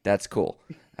 that's cool.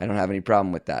 I don't have any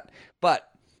problem with that. But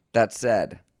that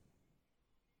said,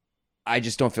 I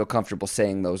just don't feel comfortable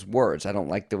saying those words. I don't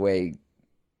like the way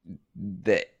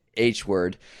the H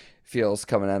word feels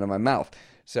coming out of my mouth.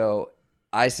 So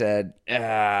I said,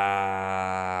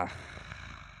 I'm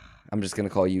just going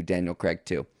to call you Daniel Craig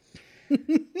too.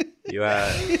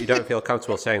 You don't feel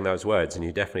comfortable saying those words, and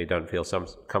you definitely don't feel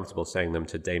comfortable saying them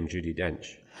to Dame Judi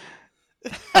Dench.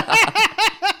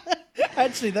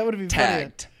 Actually, that would have been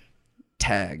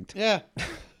Tagged. Yeah.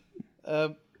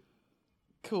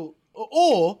 Cool.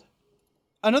 Or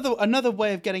another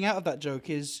way of getting out of that joke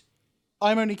is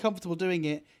I'm only comfortable doing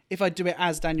it if I do it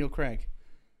as Daniel Craig.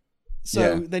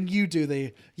 So then you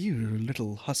do you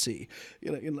little hussy.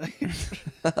 You're like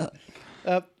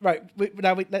right.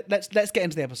 Let's get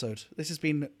into the episode. This has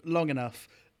been long enough.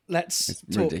 Let's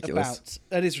talk about.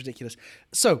 That is ridiculous.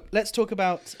 So let's talk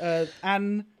about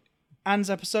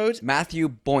Anne's episode. Matthew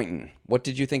Boynton, what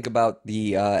did you think about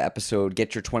the episode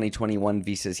Get Your 2021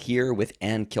 Visas Here with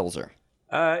Ann Kilzer?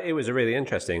 It was a really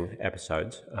interesting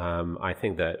episode. I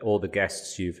think that all the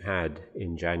guests you've had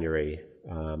in January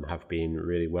have been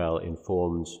really well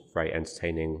informed, very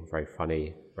entertaining, very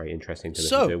funny, very interesting to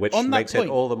listen to, which makes it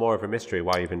all the more of a mystery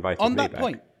why you've invited me back. On that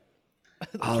point,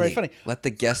 Ollie, very funny. Let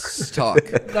the guests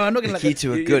talk. No, I'm not going to let the key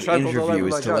to a good interview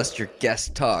is to joke. let your guests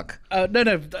talk. No,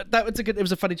 that was it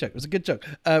was a funny joke. It was a good joke.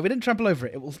 We didn't trample over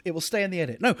it. It will stay in the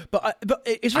edit. No, but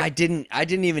it's I didn't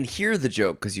even hear the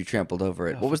joke because you trampled over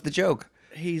it. What was the joke?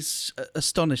 He's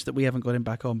astonished that we haven't got him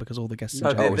back on because all the guests.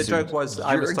 No, the joke was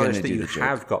I'm astonished that you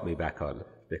have got me back on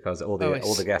because all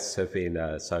the guests have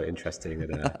been so interesting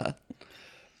and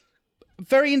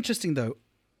very interesting though.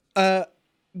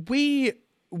 We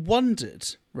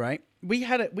wondered, right? We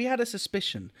had a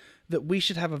suspicion that we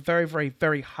should have a very, very,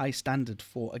 very high standard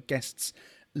for a guest's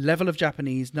level of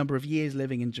Japanese, number of years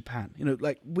living in Japan.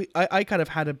 Like I kind of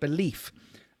had a belief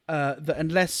that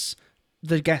unless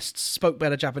the guests spoke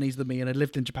better Japanese than me and had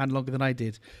lived in Japan longer than I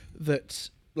did, that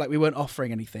like we weren't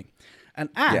offering anything. And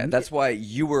Anne, yeah, that's why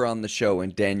you were on the show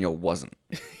and Daniel wasn't.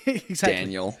 Exactly.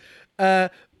 Daniel.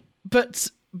 But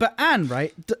Anne,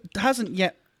 right, hasn't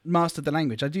yet mastered the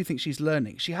language. I do think she's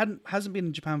learning. She hasn't been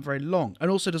in Japan very long, and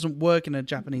also doesn't work in a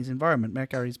Japanese environment.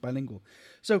 Mercari is bilingual.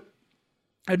 So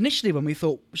initially, when we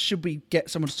thought, should we get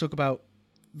someone to talk about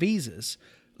visas?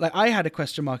 Like I had a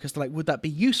question mark as to like, would that be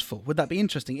useful? Would that be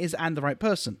interesting? Is Anne the right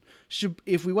person?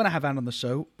 If we want to have Anne on the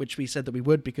show, which we said that we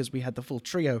would because we had the full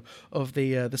trio of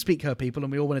the Speak Her people,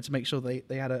 and we all wanted to make sure they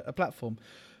had a platform.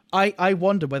 I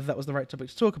wonder whether that was the right topic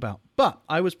to talk about, but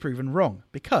I was proven wrong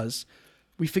because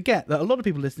we forget that a lot of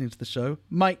people listening to the show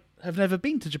might have never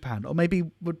been to Japan, or maybe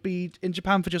would be in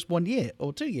Japan for just 1 year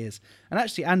or 2 years. And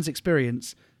actually, Anne's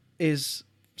experience is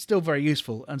still very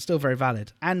useful and still very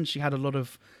valid. And she had a lot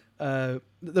of there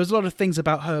was a lot of things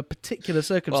about her particular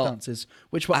circumstances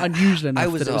which were unusual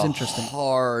enough that it was interesting. I was a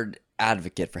hard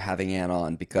advocate for having Anne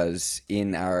on because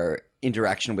in our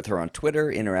interaction with her on Twitter,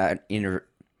 in our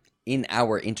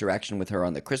interaction with her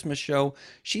on the Christmas show,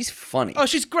 she's funny. Oh,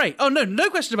 she's great. Oh, no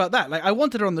question about that. Like, I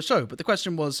wanted her on the show, but the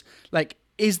question was, like,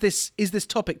 is this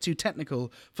topic too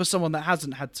technical for someone that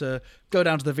hasn't had to go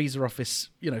down to the visa office,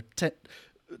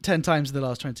 10 times in the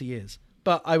last 20 years?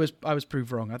 But I was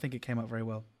proved wrong. I think it came out very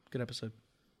well. Good episode.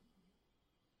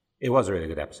 It was a really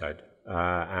good episode,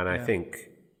 and I think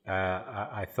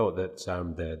I thought that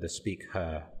the Speak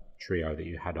Her trio that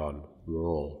you had on were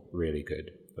all really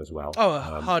good as well. Oh,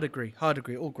 hard agree,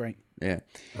 all great. Yeah.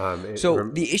 It So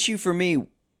the issue for me,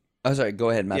 oh, sorry, go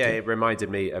ahead, Matthew. Yeah, it reminded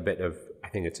me a bit of, I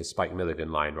think it's a Spike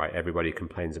Milligan line, right? Everybody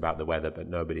complains about the weather, but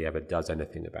nobody ever does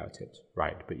anything about it,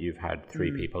 right? But you've had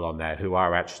three people on there who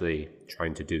are actually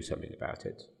trying to do something about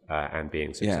it and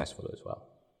being successful as well.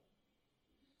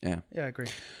 Yeah. Yeah, I agree.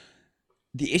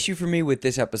 The issue for me with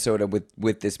this episode and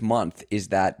with this month is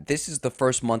that this is the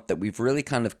first month that we've really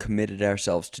kind of committed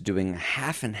ourselves to doing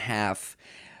half and half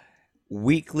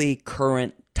weekly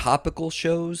current topical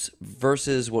shows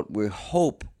versus what we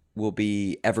hope will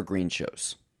be evergreen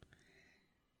shows.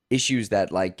 Issues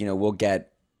that, like, you know, we'll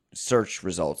get search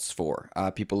results for.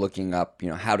 People looking up, you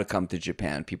know, how to come to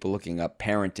Japan. People looking up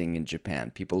parenting in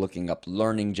Japan. People looking up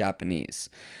learning Japanese.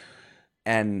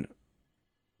 And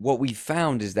what we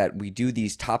found is that we do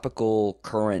these topical,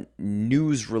 current,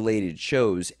 news-related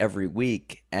shows every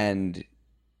week, and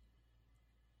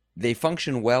they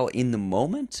function well in the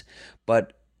moment,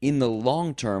 but in the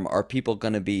long term, are people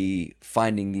going to be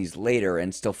finding these later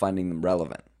and still finding them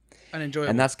relevant? And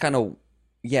enjoyable. And that's kind of,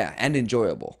 yeah, and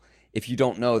enjoyable. If you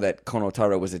don't know that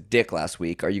Konotaro was a dick last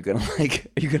week, are you gonna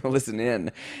listen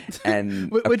in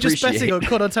and we're just betting on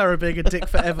Konotaro being a dick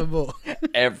forevermore.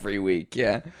 Every week,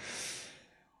 yeah.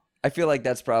 I feel like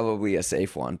that's probably a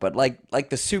safe one, but like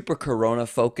the super Corona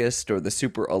focused or the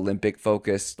super Olympic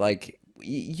focused, like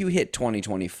you hit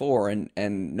 2024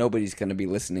 and nobody's going to be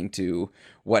listening to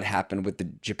what happened with the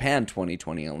Japan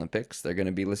 2020 Olympics. They're going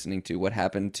to be listening to what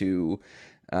happened to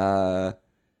the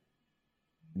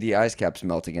ice caps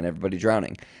melting and everybody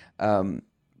drowning.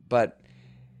 But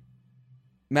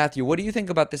Matthew, what do you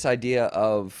think about this idea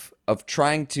of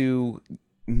trying to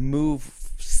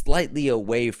move slightly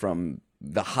away from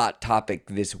the hot topic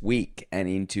this week and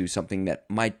into something that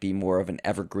might be more of an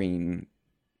evergreen,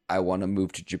 I want to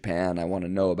move to Japan, I want to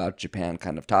know about Japan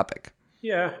kind of topic?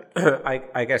 Yeah,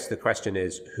 I guess the question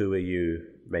is, who are you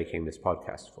making this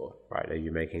podcast for, right? Are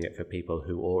you making it for people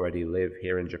who already live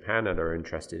here in Japan and are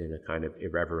interested in a kind of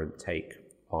irreverent take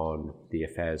on the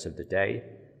affairs of the day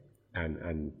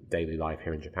and daily life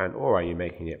here in Japan? Or are you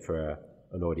making it for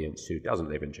an audience who doesn't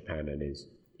live in Japan and is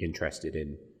interested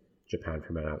in Japan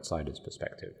from an outsider's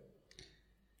perspective?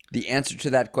 The answer to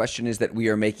that question is that we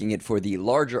are making it for the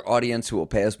larger audience who will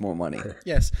pay us more money.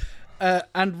 Yes.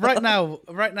 And right now,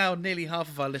 nearly half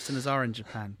of our listeners are in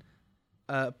Japan.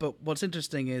 But what's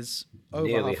interesting is over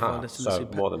nearly half of our half, listeners so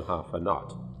more than half are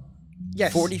not.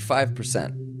 Yes.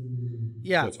 45%.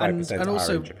 Yeah, So 5% and are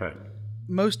also in Japan.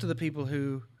 most of the people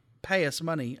who pay us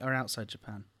money are outside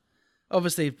Japan.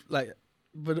 Obviously, like,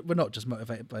 we're not just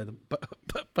motivated by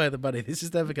the money. This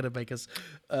is never going to make us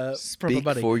proper Speak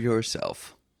money. for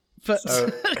yourself. But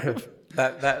So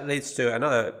that leads to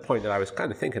another point that I was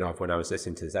kind of thinking of when I was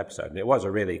listening to this episode. And it was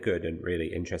a really good and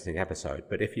really interesting episode.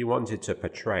 But if you wanted to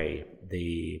portray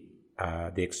the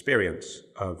experience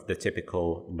of the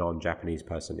typical non-Japanese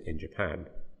person in Japan,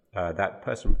 that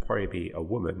person would probably be a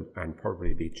woman and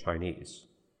probably be Chinese,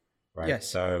 right? Yes.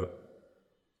 So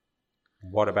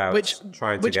what about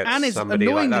trying to which get Anne is somebody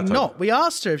like annoyingly that? not. We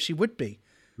asked her if she would be.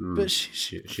 But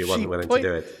She wasn't willing to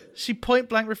do it. She point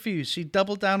blank refused. She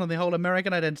doubled down on the whole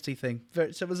American identity thing.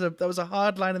 So that was a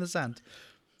hard line in the sand.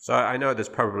 So I know there's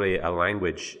probably a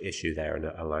language issue there and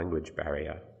a language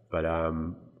barrier, but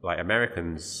like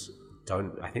Americans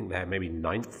don't. I think they're maybe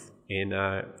 9th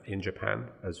in Japan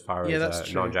as far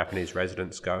as non-Japanese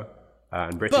residents go,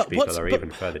 and British people are even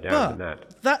further down than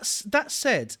that. That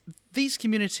said, these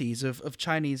communities of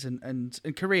Chinese and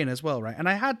Korean as well, right? And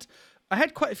I had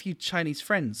quite a few Chinese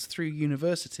friends through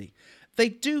university. They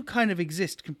do kind of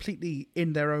exist completely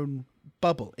in their own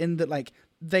bubble, in that, like,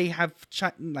 they have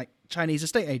Chinese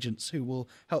estate agents who will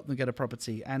help them get a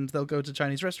property, and they'll go to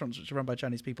Chinese restaurants which are run by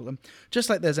Chinese people. And just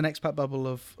like there's an expat bubble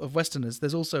of Westerners,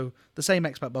 there's also the same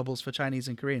expat bubbles for Chinese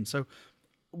and Korean. So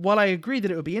while I agree that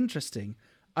it would be interesting,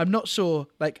 I'm not sure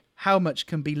like how much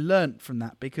can be learnt from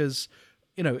that, because,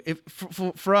 you know, if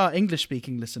for our English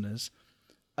speaking listeners,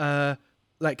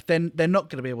 like then they're not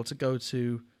going to be able to go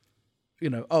to, you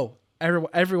know,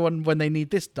 everyone when they need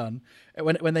this done,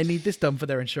 when they need this done for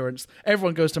their insurance,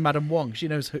 everyone goes to Madam Wong. She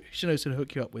knows who to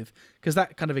hook you up with, because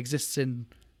that kind of exists in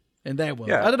their world.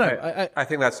 Yeah, I don't know. I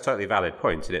think that's a totally valid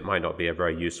point, and it might not be a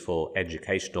very useful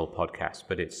educational podcast,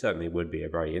 but it certainly would be a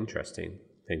very interesting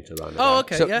thing to learn about. Oh,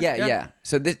 okay. So yeah.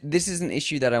 So this is an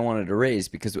issue that I wanted to raise,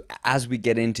 because as we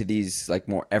get into these like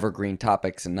more evergreen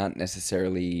topics and not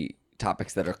necessarily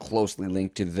topics that are closely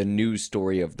linked to the news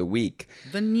story of the week,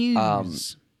 The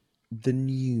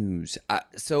news.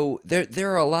 So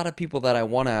there are a lot of people that I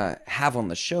want to have on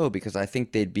the show because I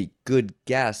think they'd be good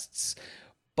guests,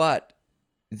 but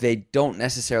they don't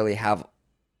necessarily have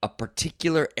a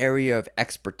particular area of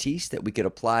expertise that we could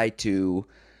apply to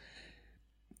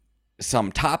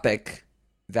some topic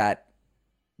that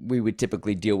we would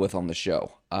typically deal with on the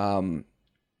show. And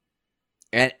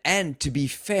to be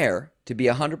fair, to be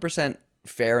 100%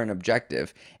 fair and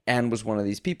objective, Anne was one of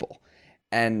these people.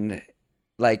 And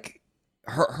like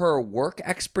her work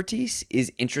expertise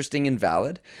is interesting and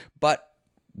valid, but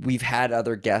we've had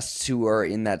other guests who are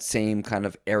in that same kind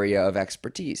of area of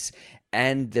expertise.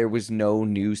 And there was no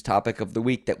news topic of the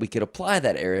week that we could apply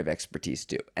that area of expertise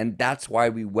to. And that's why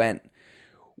we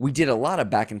did a lot of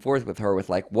back and forth with her with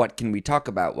like, what can we talk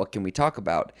about? What can we talk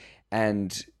about?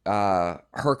 And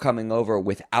her coming over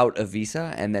without a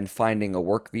visa and then finding a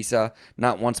work visa,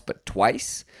 not once but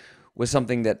twice, was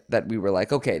something that we were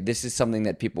like, okay, this is something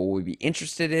that people will be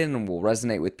interested in and will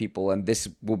resonate with people, and this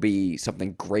will be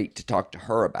something great to talk to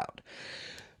her about.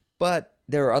 But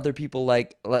there are other people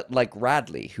like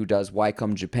Radley, who does Why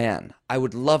Come Japan. I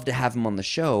would love to have him on the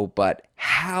show, but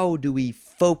how do we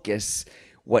focus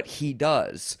what he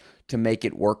does to make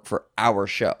it work for our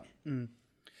show?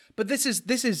 But this is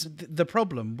the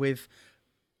problem with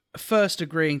first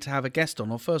agreeing to have a guest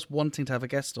on, or first wanting to have a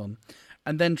guest on,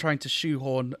 and then trying to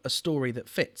shoehorn a story that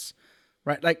fits,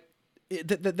 right? Like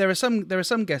there are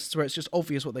some guests where it's just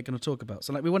obvious what they're going to talk about.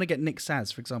 So like we want to get Nick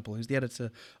Saz, for example, who's the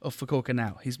editor of Fukuoka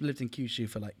Now. He's lived in Kyushu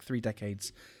for like 3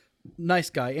 decades.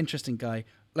 Nice guy, interesting guy.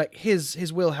 Like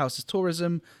his wheelhouse is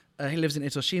tourism. He lives in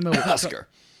Itoshima. Oscar,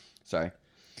 sorry.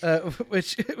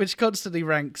 Which constantly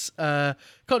ranks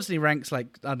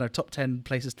like, I don't know, top 10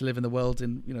 places to live in the world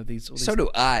in, you know, these. All these. So do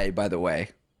I, by the way.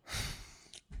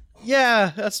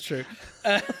 Yeah, that's true.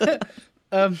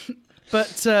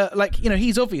 But like, you know,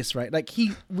 he's obvious, right? Like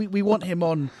we want him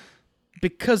on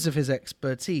because of his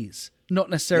expertise,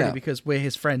 not necessarily because we're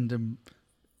his friend and,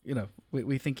 you know,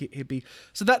 we think he'd be.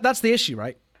 So that's the issue,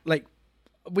 right? Like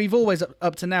we've always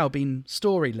up to now been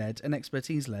story led and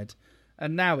expertise led.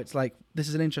 And now it's like, this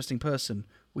is an interesting person.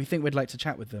 We think we'd like to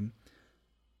chat with them.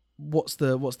 What's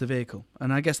the vehicle?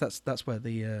 And I guess that's where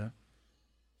the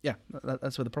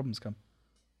that's where the problems come.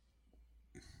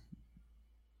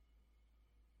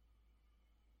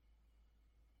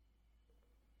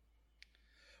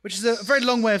 Which is a very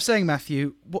long way of saying,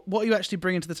 Matthew, what are you actually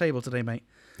bringing to the table today, mate?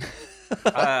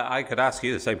 I could ask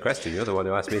you the same question. You're the one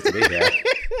who asked me to be here.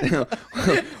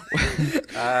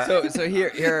 So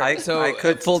here.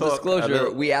 Full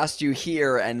disclosure, we asked you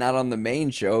here and not on the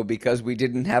main show because we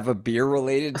didn't have a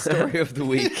beer-related story of the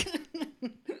week.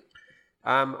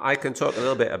 I can talk a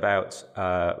little bit about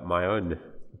my own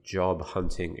job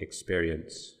hunting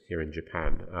experience here in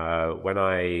Japan. When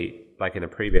in a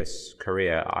previous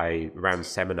career, I ran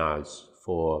seminars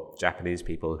for Japanese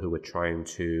people who were trying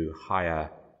to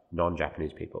hire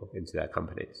non-Japanese people into their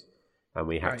companies. And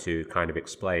we had to kind of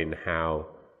explain how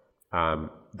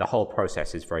the whole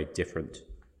process is very different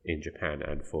in Japan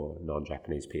and for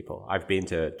non-Japanese people. I've been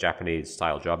to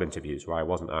Japanese-style job interviews where I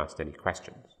wasn't asked any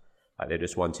questions. They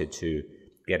just wanted to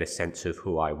get a sense of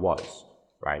who I was,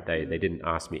 right? They didn't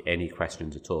ask me any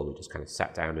questions at all. We just kind of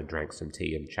sat down and drank some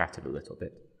tea and chatted a little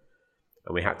bit.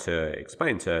 And we had to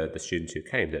explain to the students who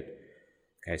came that,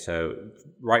 okay, so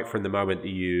right from the moment that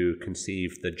you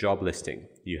conceive the job listing,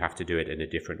 you have to do it in a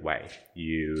different way.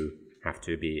 You have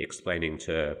to be explaining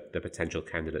to the potential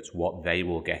candidates what they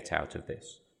will get out of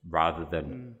this, rather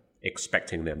than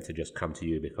expecting them to just come to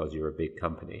you because you're a big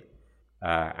company.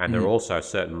 And there are also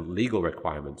certain legal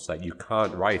requirements that you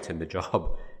can't write in the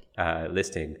job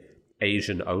listing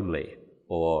Asian only,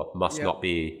 or must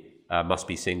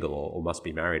be single, or must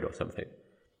be married or something.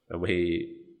 And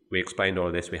we explained all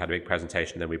of this. We had a big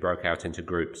presentation, then we broke out into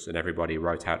groups and everybody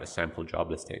wrote out a sample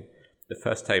job listing. The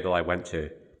first table I went to,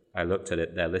 I looked at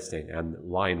it, their listing, and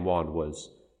line 1 was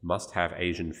must have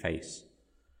Asian face.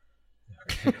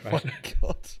 Oh my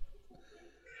God.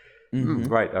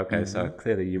 Right, okay, so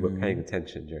clearly you were paying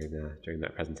attention during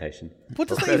that presentation. What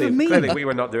does that even mean? Clearly we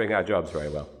were not doing our jobs very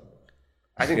well.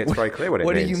 I think it's very clear what it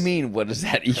means. What do you mean? What does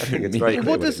that even mean? I think it's very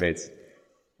clear what it means.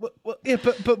 Yeah,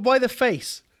 but why the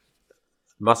face?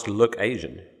 Must look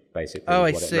Asian, basically. Oh,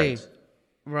 I see.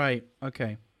 Right,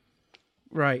 okay.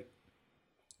 Right.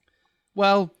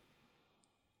 Well...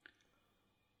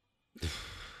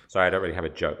 Sorry, I don't really have a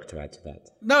joke to add to that.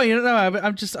 No, you know,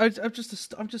 I'm just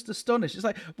astonished. It's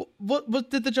like, what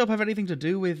did the job have anything to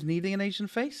do with needing an Asian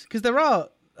face? Because there are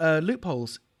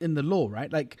loopholes in the law, right?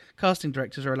 Like casting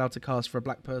directors are allowed to cast for a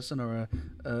black person or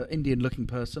a Indian-looking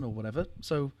person or whatever.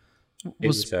 So,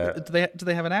 do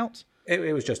they have an out?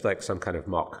 It was just like some kind of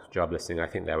mock job listing. I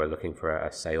think they were looking for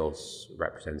a sales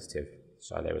representative.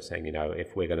 So they were saying, you know,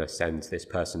 if we're going to send this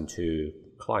person to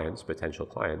clients, potential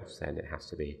clients, then it has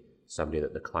to be somebody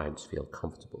that the clients feel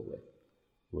comfortable with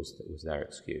was their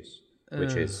excuse,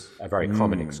 which is a very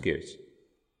common excuse.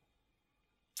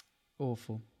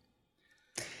 Awful.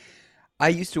 I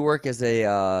used to work as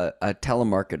a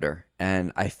telemarketer,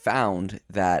 and I found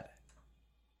that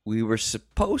we were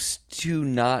supposed to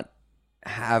not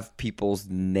have people's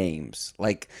names.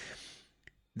 Like,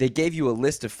 they gave you a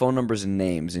list of phone numbers and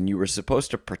names, and you were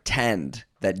supposed to pretend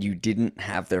that you didn't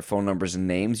have their phone numbers and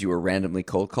names. You were randomly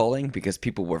cold calling because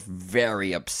people were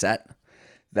very upset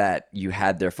that you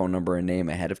had their phone number and name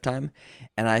ahead of time.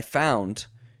 And I found,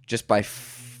 just by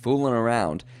fooling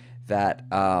around, that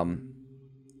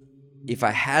if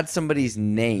I had somebody's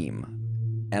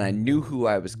name and I knew who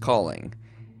I was calling,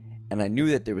 and I knew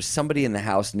that there was somebody in the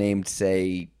house named,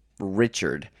 say,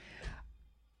 Richard,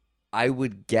 I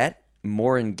would get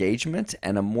more engagement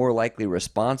and a more likely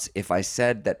response if I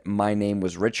said that my name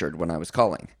was Richard when I was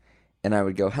calling. And I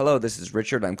would go, hello, this is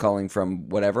Richard. I'm calling from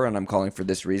whatever, and I'm calling for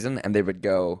this reason. And they would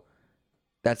go,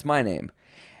 that's my name.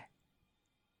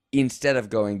 Instead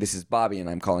of going, this is Bobby, and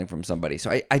I'm calling from somebody.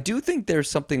 So I do think there's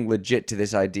something legit to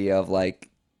this idea of, like,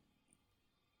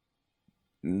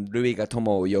 Rui ga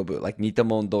tomo o yobu, like,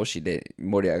 nitamon doshi de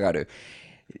moriagaru.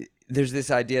 There's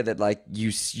this idea that, like,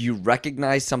 you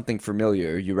recognize something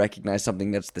familiar, you recognize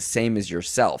something that's the same as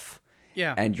yourself,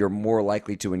 and you're more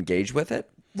likely to engage with it.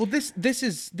 Well, this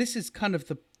is kind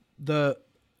of the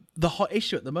hot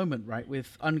issue at the moment, right?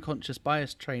 With unconscious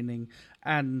bias training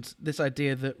and this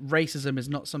idea that racism is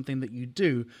not something that you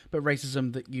do, but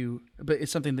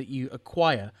it's something that you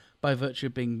acquire by virtue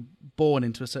of being born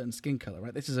into a certain skin color,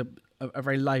 right? This is a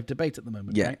very live debate at the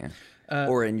moment, right? Yeah.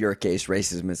 Or in your case,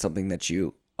 racism is something that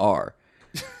you are.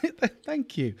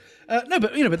 Thank you. No,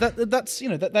 but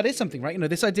that is something, right?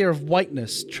 This idea of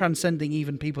whiteness transcending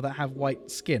even people that have white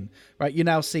skin, right? You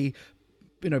now see,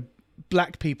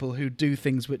 black people who do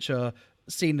things which are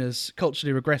seen as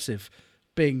culturally regressive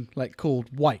being, like,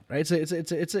 called white, right? So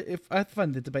I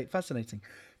find the debate fascinating,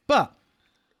 but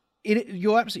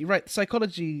you're absolutely right.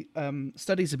 Psychology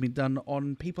studies have been done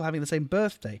on people having the same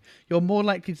birthday. You're more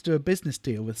likely to do a business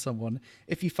deal with someone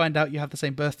if you find out you have the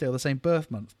same birthday or the same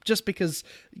birth month, just because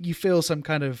you feel some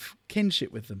kind of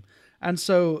kinship with them. And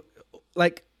so,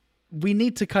 like, we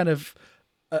need to kind of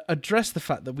address the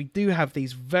fact that we do have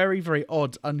these very, very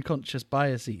odd unconscious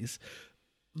biases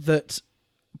that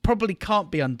probably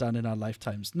can't be undone in our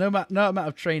lifetimes. No amount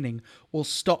of training will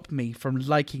stop me from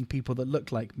liking people that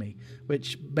look like me.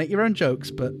 Which, make your own jokes,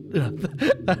 but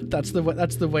that's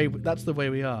the way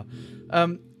we are.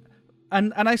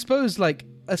 And I suppose, like,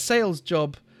 a sales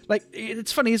job, like,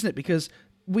 it's funny, isn't it? Because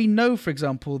we know, for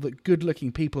example, that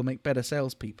good-looking people make better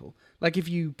salespeople. Like, if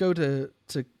you go to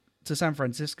San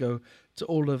Francisco, to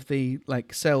all of the,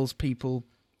 like, salespeople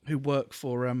who work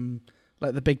for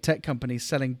like the big tech companies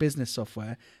selling business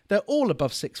software, they're all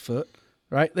above 6 foot,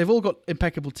 right? They've all got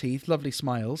impeccable teeth, lovely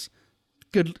smiles,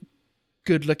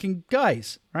 good-looking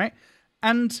guys, right?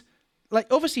 And, like,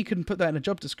 obviously you couldn't put that in a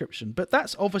job description, but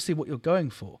that's obviously what you're going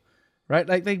for, right?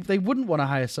 Like, they wouldn't want to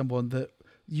hire someone that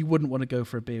you wouldn't want to go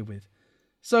for a beer with.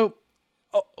 So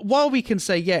while we can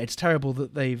say, yeah, it's terrible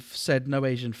that they've said no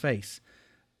Asian face,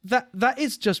 that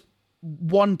is just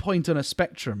one point on a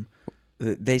spectrum.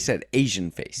 They said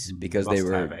Asian face because they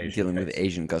were dealing with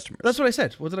Asian customers. That's what I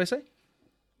said. What did I say?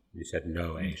 You said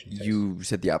no Asian face. You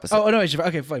said the opposite. Oh, no Asian face.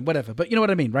 Okay, fine, whatever. But you know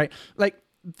what I mean, right? Like,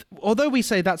 although we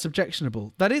say that's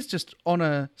objectionable, that is just on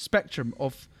a spectrum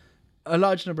of a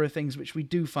large number of things which we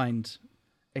do find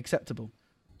acceptable.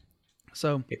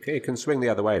 So it can swing the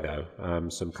other way, though.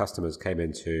 Some customers came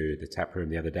into the tap room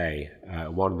the other day.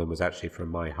 One of them was actually from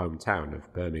my hometown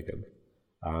of Birmingham.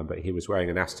 But he was wearing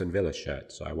an Aston Villa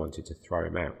shirt, so I wanted to throw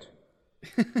him out.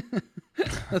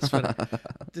 That's funny.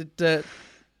 Did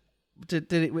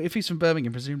if he's from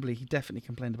Birmingham, presumably he definitely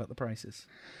complained about the prices.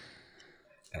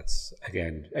 That's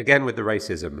again with the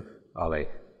racism, Ollie.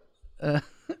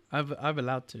 I'm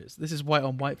allowed to. This is white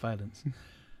on white violence.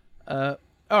 All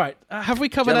right, have we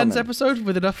covered Anne's episode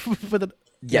with enough?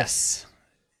 Yes.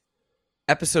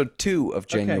 Episode 2 of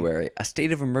January, A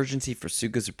State of Emergency for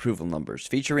Suga's Approval Numbers,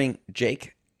 featuring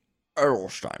Jake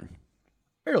Earlstein.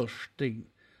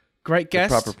 Great guest.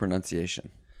 The proper pronunciation.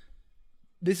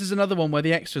 This is another one where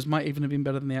the extras might even have been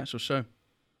better than the actual show.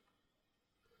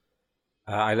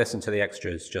 I listened to the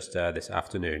extras just this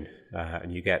afternoon,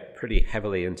 and you get pretty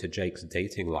heavily into Jake's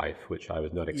dating life, which I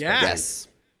was not expecting. Yes.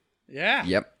 Yeah.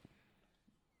 Yep.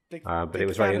 But it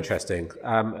was very interesting.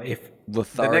 If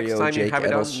Lothario,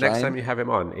 next time you have him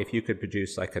on, if you could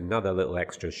produce, like, another little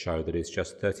extra show that is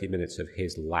just 30 minutes of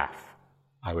his laugh,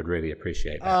 I would really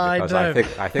appreciate that, because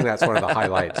I think that's one of the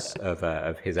highlights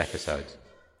of his episodes.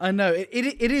 I know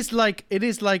it is like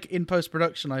in post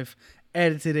production I've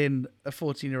edited in a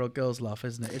 14-year-old girl's laugh,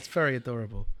 isn't it? It's very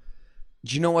adorable.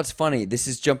 Do you know what's funny? This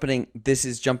is jumping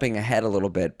ahead a little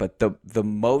bit, but the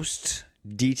most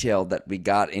detail that we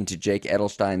got into Jake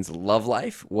Edelstein's love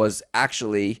life was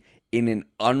actually in an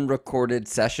unrecorded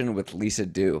session with Lisa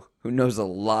Du, who knows a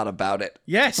lot about it.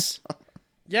 Yes.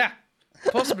 Yeah.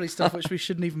 Possibly stuff which we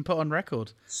shouldn't even put on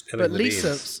record. Spilling But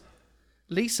the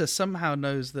Lisa somehow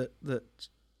knows that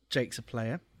Jake's a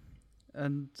player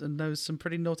and knows some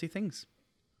pretty naughty things.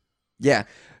 Yeah.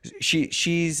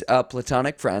 She's a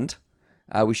platonic friend.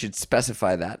 We should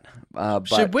specify that. But,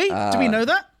 should we? Do we know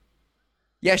that?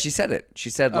 Yeah, she said it. She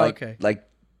said like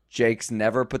Jake's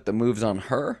never put the moves on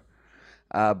her,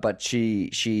 but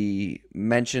she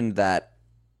mentioned that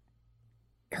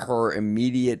her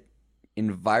immediate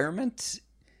environment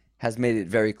has made it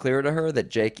very clear to her that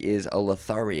Jake is a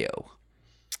Lothario.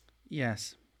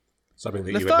 Yes. Something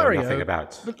that you would know nothing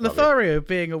about. Lothario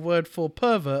being a word for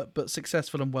pervert, but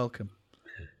successful and welcome.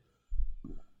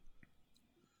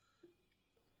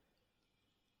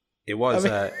 It was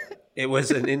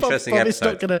an interesting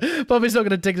episode. Bobby's not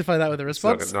gonna dignify that with a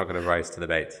response. It's not going to rise to the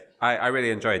bait. I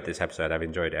really enjoyed this episode. I've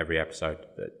enjoyed every episode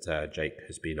that Jake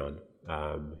has been on.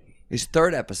 His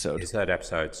third episode.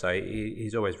 So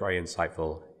he's always very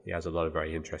insightful. He has a lot of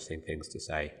very interesting things to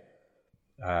say.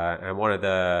 And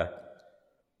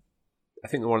I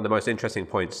think one of the most interesting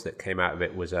points that came out of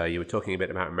it was you were talking a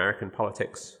bit about American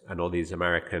politics and all these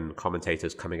American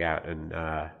commentators coming out. And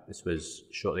this was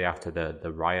shortly after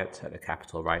the riot at the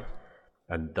Capitol, right?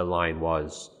 And the line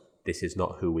was, "This is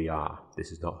not who we are.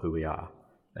 This is not who we are."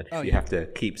 And if you have to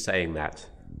keep saying that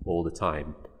all the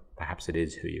time, perhaps it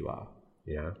is who you are,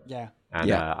 you know? Yeah.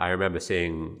 And I remember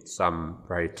seeing some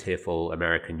very tearful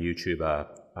American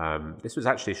YouTuber. This was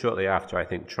actually shortly after I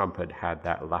think Trump had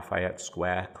that Lafayette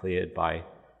Square cleared by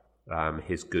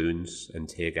his goons and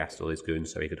tear gassed all his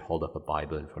goons so he could hold up a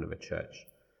Bible in front of a church.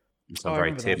 And some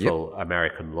very tearful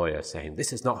American lawyer saying,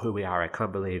 "This is not who we are. I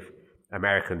can't believe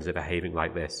Americans are behaving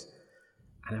like this."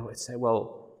 And I would say,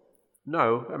 well,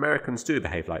 no, Americans do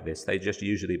behave like this. They just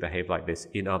usually behave like this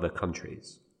in other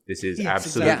countries. This is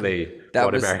absolutely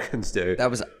what Americans do. That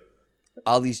was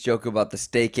Ali's joke about the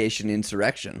staycation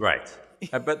insurrection. Right.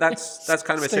 But that's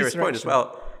kind of a serious point as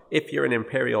well. If you're an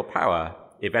imperial power,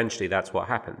 eventually that's what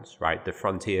happens, right? The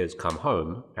frontiers come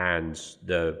home and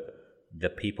the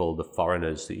people, the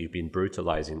foreigners that you've been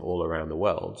brutalizing all around the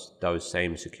world, those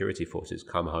same security forces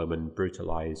come home and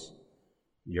brutalize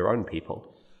your own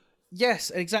people.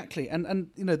 Yes, exactly,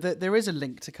 and you know there is a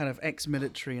link to kind of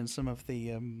ex-military and some of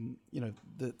the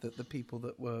the people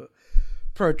that were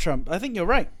pro-Trump. I think you're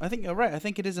right. I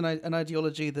think it is an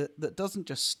ideology that doesn't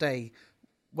just stay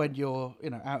when you're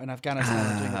out in Afghanistan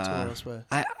and doing a tour elsewhere.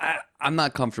 I'm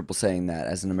not comfortable saying that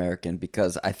as an American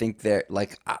because I think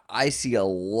I see a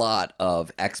lot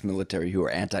of ex-military who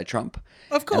are anti-Trump.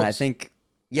 Of course, and I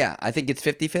think it's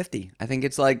 50-50. I think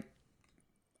it's like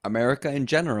America in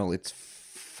general. It's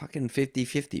fucking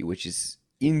 50-50, which is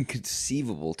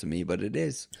inconceivable to me, but it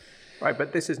is. Right,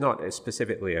 but this is not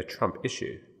specifically a Trump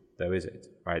issue, though, is it?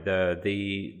 Right,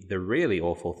 the really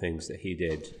awful things that he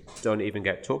did don't even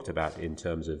get talked about in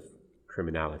terms of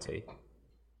criminality.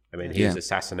 I mean, he's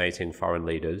assassinating foreign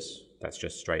leaders. That's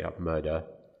just straight up murder.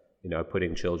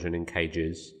 Putting children in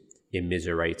cages,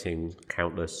 immiserating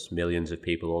countless millions of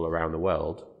people all around the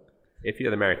world. If you're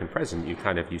the American president,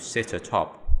 you sit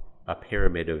atop a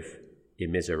pyramid of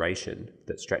immiseration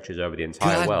that stretches over the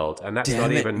entire world, and that's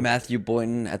not even Matthew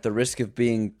Boynton. At the risk of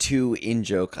being too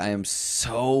in-joke, I am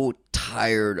so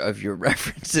tired of your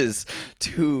references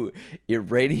to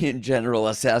Iranian general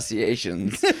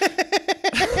assassinations.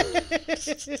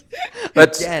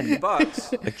 But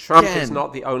Trump is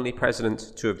not the only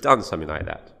president to have done something like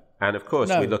that. And of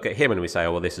course, we look at him and we say,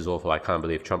 "Oh, well, this is awful. I can't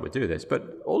believe Trump would do this."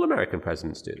 But all American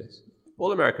presidents do this.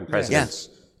 All American presidents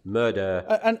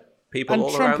murder people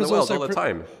all around the world all the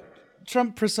time.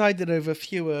 Trump presided over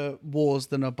fewer wars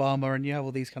than Obama, and you have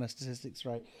all these kind of statistics,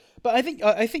 right? But I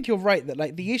think you're right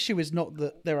that the issue is not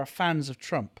that there are fans of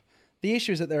Trump. The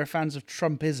issue is that there are fans of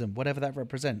Trumpism, whatever that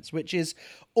represents, which is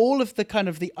all of the kind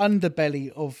of the underbelly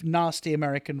of nasty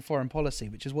American foreign policy,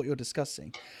 which is what you're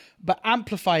discussing, but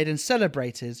amplified and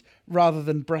celebrated rather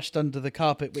than brushed under the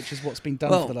carpet, which is what's been done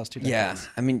for the last 2 decades.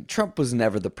 Yeah, I mean, Trump was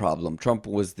never the problem. Trump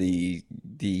was the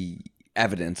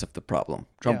evidence of the problem.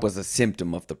 Trump was a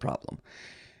symptom of the problem.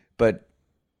 But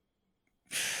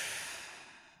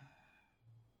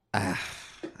I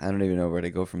don't even know where to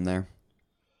go from there.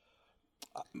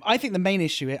 I think the main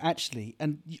issue actually,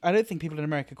 and I don't think people in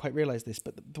America quite realize this,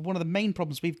 but one of the main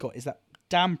problems we've got is that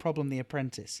damn problem, The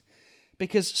Apprentice.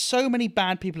 because so many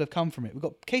bad people have come from it. We've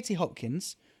got Katie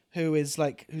Hopkins, who's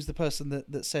the person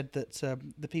that said that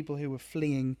the people who were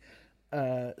fleeing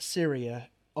Syria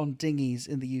on dinghies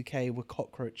in the UK were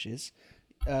cockroaches,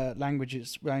 language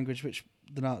which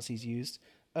the Nazis used.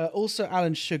 Also,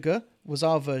 Alan Sugar was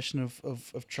our version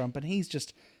of Trump, and he's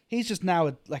just now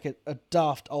a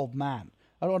daft old man.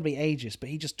 I don't want to be ageist, but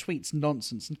he just tweets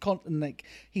nonsense and like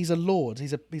he's a lord.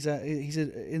 He's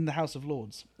in the House of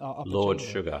Lords. Lord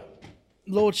Sugar.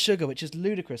 Lord Sugar, which is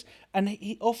ludicrous, and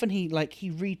he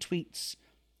retweets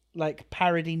like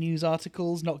parody news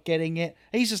articles, not getting it.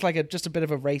 He's just like a bit of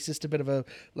a racist, a bit of a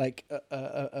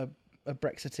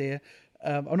Brexiteer.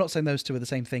 I'm not saying those two are the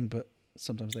same thing, but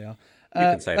sometimes they are. You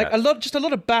can say that. a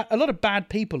lot of bad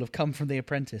people have come from The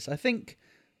Apprentice. I think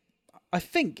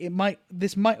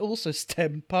this might also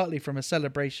stem partly from a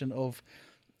celebration of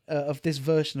this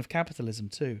version of capitalism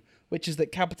too, which is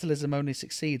that capitalism only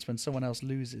succeeds when someone else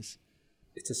loses.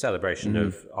 It's a celebration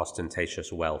of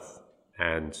ostentatious wealth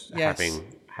and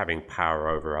having power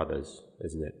over others,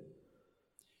 isn't it?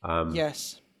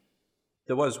 Yes.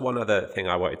 There was one other thing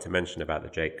I wanted to mention about the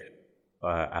Jake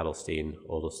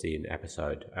Alderstein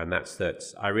episode, and that's that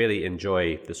I really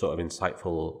enjoy the sort of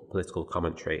insightful political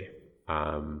commentary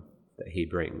that he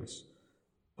brings.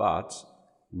 But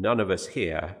none of us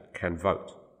here can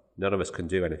vote. None of us can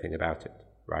do anything about it,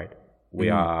 right? We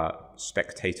are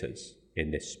spectators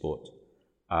in this sport.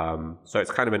 So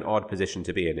it's kind of an odd position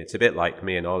to be in. It's a bit like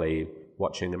me and Ollie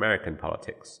watching American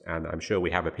politics, and I'm sure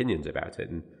we have opinions about it.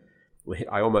 And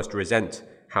I almost resent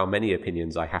how many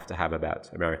opinions I have to have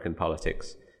about American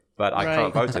politics, but I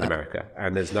can't vote in America,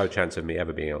 and there's no chance of me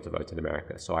ever being able to vote in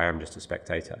America, so I am just a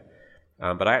spectator.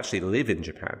 But I actually live in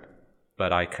Japan,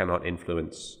 but I cannot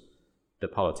influence the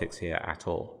politics here at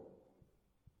all.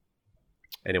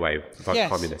 Anyway, vote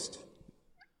communist.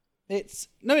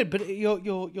 But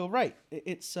you're right.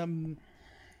 It's something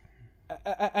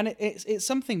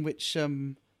which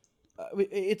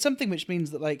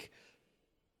means that, like,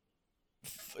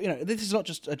 this is not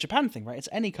just a Japan thing, right? It's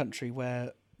any country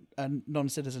where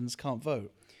non-citizens can't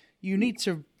vote. You need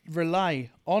to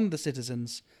rely on the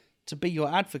citizens to be your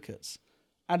advocates,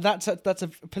 and that's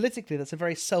politically that's a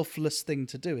very selfless thing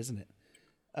to do, isn't it?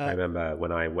 I remember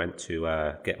when I went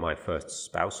to get my first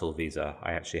spousal visa,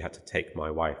 I actually had to take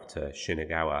my wife to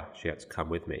Shinagawa. She had to come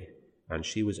with me, and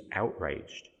she was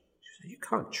outraged. She said, "You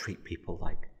can't treat people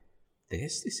like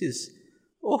this. This is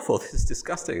awful. This is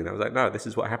disgusting." And I was like, "No, this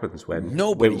is what happens when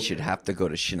nobody should have to go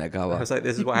to Shinagawa." I was like,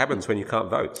 "This is what happens when you can't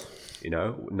vote.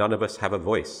 None of us have a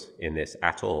voice in this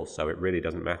at all. So it really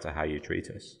doesn't matter how you treat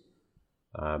us.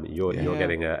 You're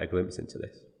getting a glimpse into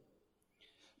this."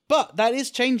 But that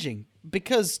is changing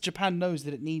because Japan knows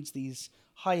that it needs these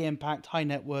high-impact,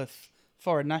 high-net-worth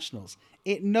foreign nationals.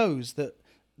 It knows that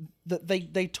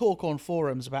they talk on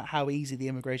forums about how easy the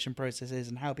immigration process is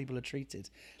and how people are treated.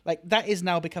 Like, that is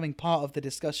now becoming part of the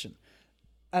discussion.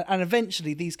 And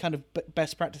eventually these kind of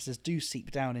best practices do seep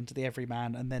down into the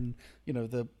everyman, and then,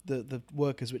 the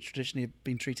workers which traditionally have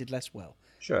been treated less well.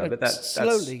 Sure, but that's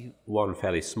one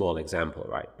fairly small example,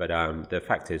 right? But the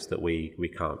fact is that we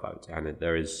can't vote, and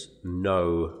there is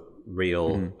no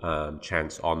real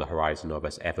chance on the horizon of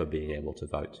us ever being able to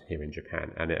vote here in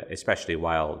Japan, and especially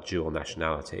while dual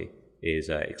nationality is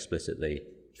explicitly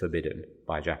forbidden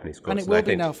by Japanese courts. And it will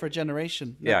be now for a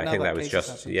generation. I think that was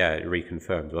just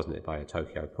reconfirmed, wasn't it, by a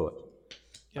Tokyo court.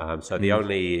 Yep. So the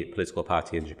only political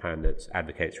party in Japan that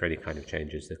advocates for any kind of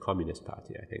change is the Communist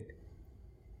Party, I think.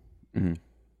 Mm-hmm.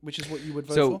 Which is what you would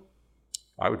vote for?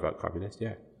 I would vote Communist,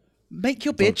 yeah. Make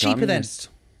your beer cheaper then.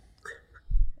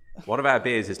 One of our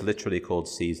beers is literally called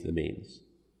Seize the Means.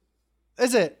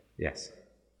 Is it? Yes.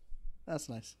 That's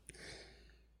nice.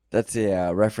 That's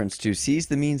a reference to Seize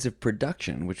the Means of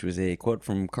Production, which was a quote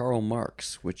from Karl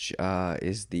Marx, which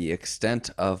is the extent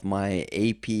of my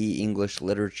AP English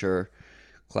Literature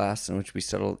class in which we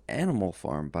studied Animal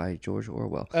Farm by George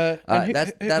Orwell. Who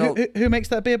makes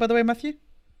that beer, by the way, Matthew?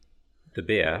 The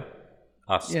beer,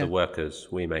 us, the workers,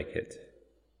 we make it.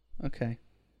 Okay,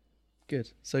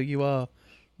 good. So the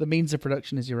means of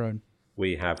production is your own.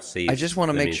 We have seized. I just want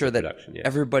to make sure that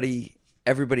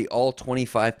everybody, all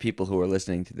 25 people who are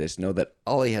listening to this know that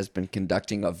Ollie has been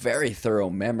conducting a very thorough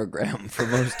mammogram for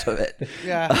most of it.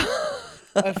 Yeah.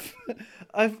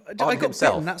 I got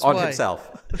bitten. That's on why.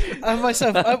 Himself.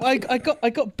 Myself. I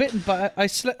got bitten, but I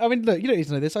slept. I mean, look, you don't need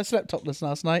to know this. I slept topless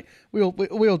last night. We all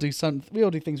do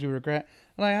things we regret.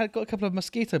 And I got a couple of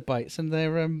mosquito bites, and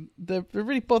they're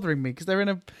really bothering me because they're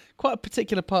in quite a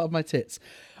particular part of my tits.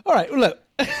 All right, well, look,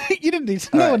 you didn't need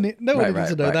to. No one needs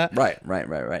to know that. Right.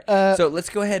 So let's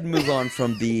go ahead and move on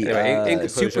from the anyway, in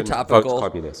super conclusion, topical.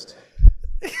 Vote Communist.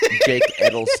 Jake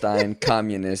Edelstein,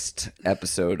 communist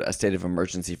episode, A State of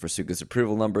Emergency for Suga's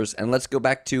Approval Numbers. And let's go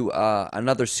back to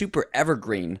another super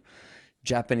evergreen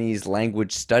Japanese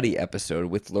language study episode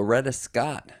with Loretta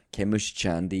Scott,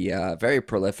 Kemushi-chan, the very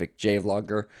prolific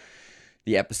J-vlogger.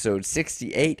 The episode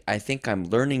 68, I Think I'm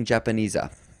Learning Japanese.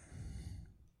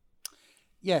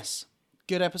 Yes.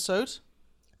 Good episode.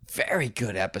 Very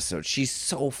good episode. She's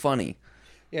so funny.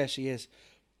 Yeah, she is.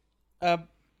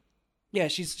 Yeah,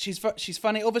 she's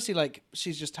funny. Obviously, like,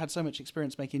 she's just had so much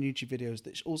experience making YouTube videos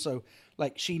that she also,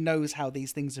 like, she knows how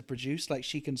these things are produced. Like,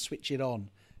 she can switch it on.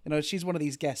 You know, she's one of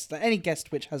these guests, like any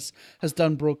guest which has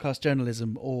done broadcast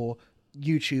journalism or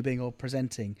YouTubing or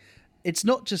presenting. It's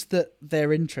not just that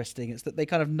they're interesting, it's that they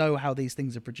kind of know how these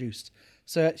things are produced.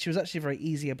 So she was actually a very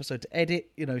easy episode to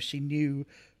edit. You know, she knew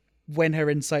when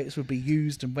her insights would be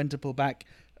used and when to pull back.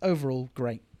 Overall,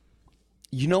 great.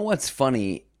 You know what's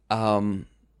funny? I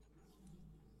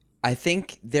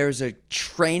think there's a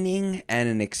training and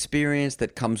an experience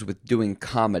that comes with doing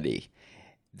comedy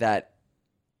that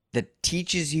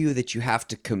teaches you that you have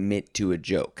to commit to a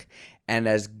joke. And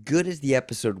as good as the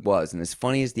episode was, and as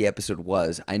funny as the episode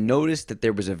was, I noticed that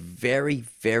there was a very,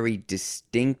 very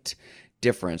distinct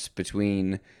difference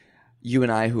between you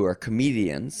and I, who are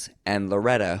comedians, and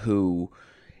Loretta, who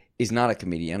is not a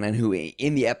comedian, and who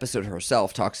in the episode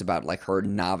herself talks about like her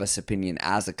novice opinion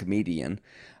as a comedian,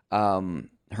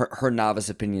 her novice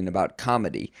opinion about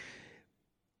comedy.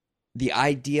 The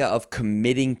idea of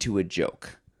committing to a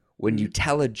joke. When you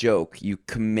tell a joke, you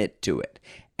commit to it.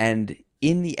 And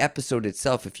in the episode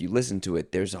itself, if you listen to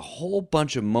it, there's a whole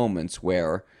bunch of moments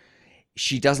where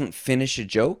she doesn't finish a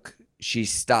joke. She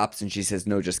stops and she says,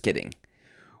 "No, just kidding,"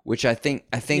 which I think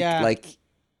like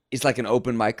is like an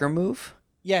open micer move.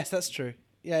 Yes, that's true.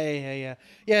 Yeah.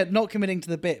 Not committing to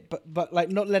the bit, but like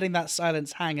not letting that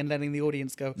silence hang and letting the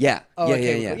audience go. Yeah. Yeah.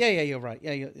 You're right.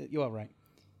 Yeah, you are right.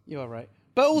 You are right.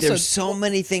 But also, there's so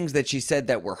many things that she said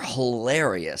that were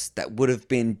hilarious that would have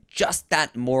been just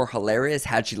that more hilarious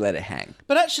had she let it hang.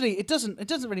 But actually, it doesn't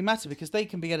really matter because they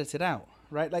can be edited out,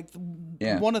 right? Like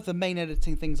one of the main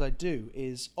editing things I do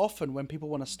is often when people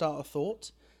want to start a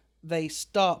thought, they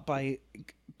start by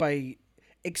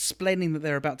explaining that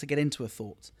they're about to get into a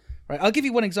thought. Right? I'll give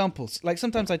you one example. Like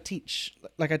sometimes I teach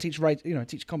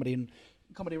comedy and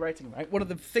comedy writing. Right? One of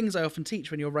the things I often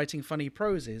teach when you're writing funny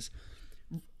prose is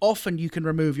often you can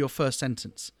remove your first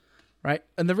sentence, right?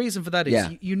 And the reason for that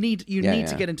is you need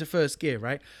to get into first gear,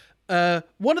 right?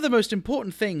 One of the most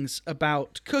important things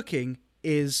about cooking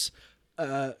is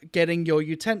getting your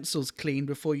utensils clean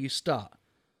before you start,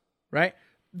 right?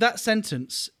 That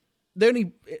sentence, the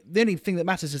only thing that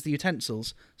matters is the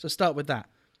utensils. So start with that.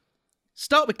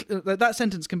 That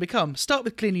sentence can become, start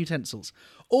with clean utensils.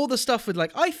 All the stuff with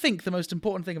like, I think the most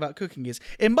important thing about cooking is,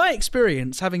 in my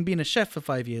experience, having been a chef for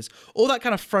 5 years, all that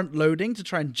kind of front loading to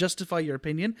try and justify your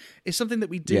opinion is something that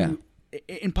we do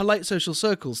in polite social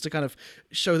circles to kind of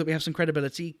show that we have some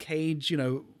credibility, cage,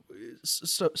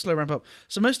 slow ramp up.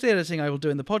 So most of the editing I will do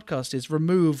in the podcast is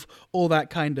remove all that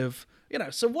kind of,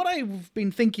 so what I've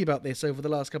been thinking about this over the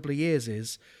last couple of years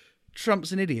is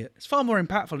Trump's an idiot. It's far more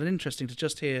impactful and interesting to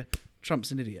just hear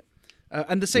Trump's an idiot.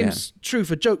 And the same is true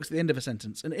for jokes at the end of a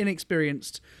sentence. An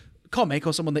inexperienced comic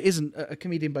or someone that isn't a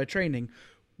comedian by training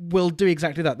will do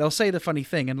exactly that. They'll say the funny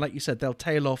thing, and like you said, they'll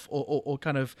tail off or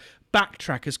kind of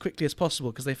backtrack as quickly as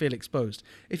possible because they feel exposed.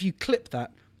 If you clip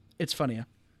that, it's funnier.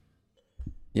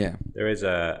 Yeah. There is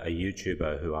a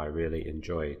YouTuber who I really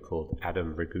enjoy called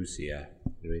Adam Ragusa.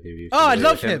 I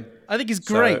love him. I think he's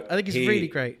great. I think he's really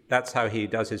great. That's how he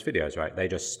does his videos, right? They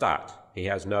just start. He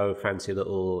has no fancy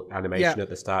little animation at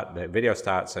the start. The video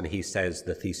starts and he says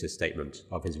the thesis statement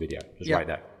of his video. Just right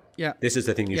there. Yeah. This is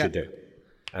the thing you should do.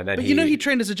 And then he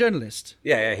trained as a journalist.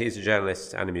 Yeah, he's a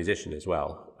journalist and a musician as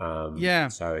well.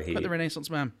 So like the Renaissance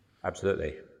man.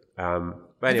 Absolutely. But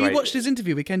anyway, have you watched his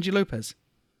interview with Kenji Lopez?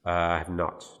 I have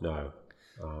not, no.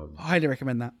 I highly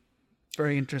recommend that.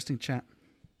 Very interesting chat.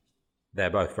 They're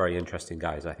both very interesting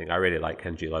guys, I think. I really like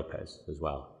Kenji Lopez as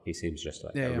well. He seems just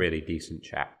like a really decent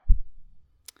chap.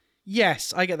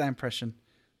 Yes, I get that impression.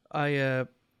 I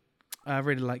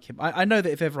really like him. I know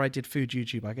that if ever I did food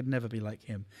YouTube, I could never be like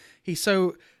him. He's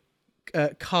so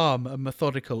calm and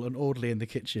methodical and orderly in the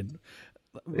kitchen.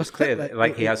 It's clear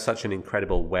that he has such an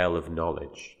incredible well of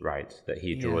knowledge, right, that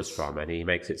he draws from, and he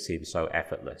makes it seem so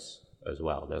effortless as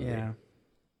well, doesn't he?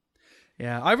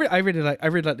 Yeah, I really like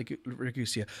the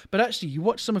Ragusa. But actually, you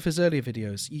watch some of his earlier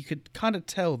videos, you could kind of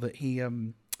tell that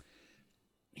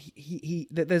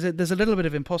there's a little bit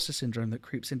of imposter syndrome that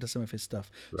creeps into some of his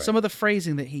stuff. Right. Some of the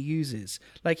phrasing that he uses,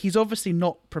 like he's obviously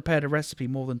not prepared a recipe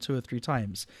more than 2 or 3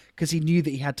 times because he knew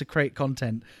that he had to create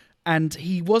content and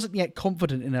he wasn't yet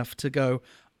confident enough to go,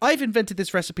 I've invented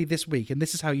this recipe this week, and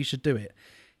this is how you should do it.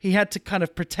 He had to kind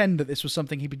of pretend that this was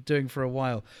something he'd been doing for a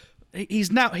while.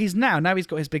 He's now he's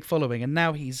got his big following, and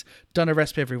now he's done a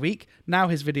recipe every week. Now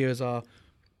his videos are,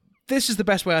 this is the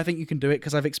best way I think you can do it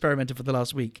because I've experimented for the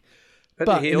last week.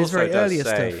 But he in his also very does earlier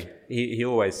say, stuff, he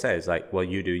always says, like, well,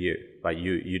 you do you. Like,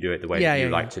 you do it the way that you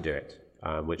like to do it,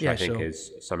 which I think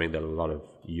is something that a lot of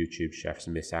YouTube chefs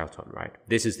miss out on, right?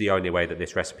 This is the only way that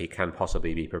this recipe can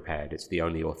possibly be prepared. It's the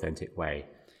only authentic way.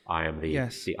 I am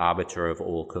the arbiter of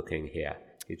all cooking here.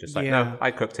 He's just like, no,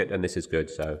 I cooked it and this is good,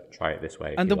 so try it this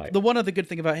way. And the one other good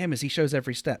thing about him is he shows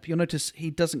every step. You'll notice he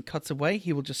doesn't cut away.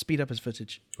 He will just speed up his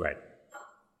footage. Right.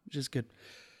 Which is good.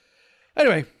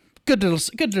 Anyway, good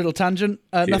little tangent.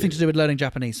 Nothing to do with learning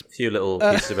Japanese. A few little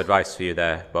pieces of advice for you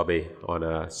there, Bobby, on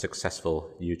a successful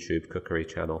YouTube cookery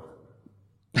channel.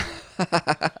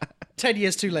 10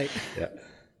 years too late. Yeah.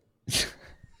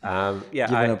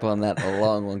 Given up on that a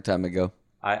long time ago.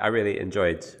 I really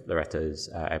enjoyed Loretta's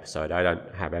episode. I don't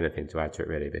have anything to add to it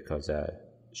really because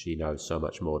she knows so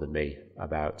much more than me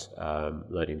about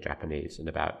learning Japanese and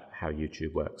about how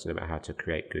YouTube works and about how to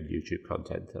create good YouTube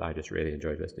content that I just really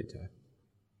enjoyed listening to her.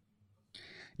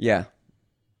 Yeah.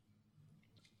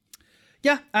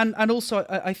 Yeah, and also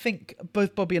I think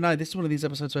both Bobby and I, this is one of these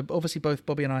episodes where obviously both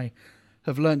Bobby and I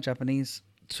have learned Japanese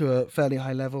to a fairly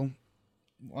high level.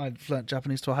 I've learnt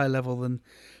Japanese to a higher level than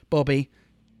Bobby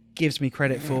gives me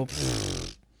credit for.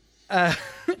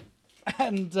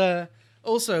 And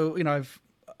also, you know,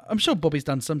 I'm sure Bobby's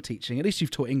done some teaching. At least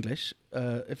you've taught English,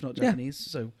 if not Japanese.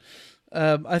 Yeah. So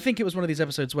I think it was one of these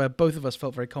episodes where both of us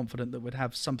felt very confident that we'd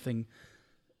have something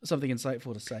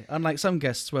insightful to say. Unlike some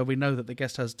guests where we know that the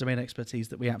guest has domain expertise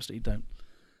that we absolutely don't.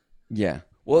 Yeah.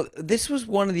 Well, this was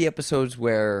one of the episodes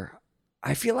where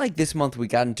I feel like this month we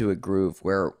got into a groove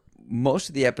where most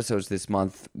of the episodes this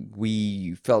month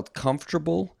we felt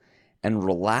comfortable and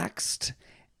relaxed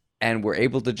and were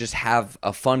able to just have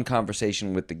a fun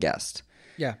conversation with the guest.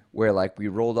 Yeah. Where like we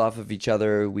rolled off of each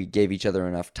other, we gave each other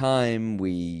enough time,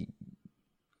 we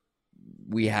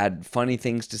had funny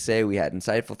things to say, we had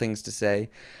insightful things to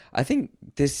say. I think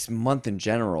this month in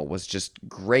general was just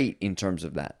great in terms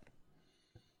of that.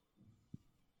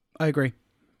 I agree.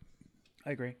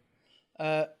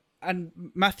 And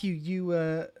Matthew, you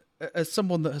as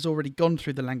someone that has already gone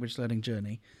through the language learning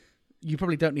journey, you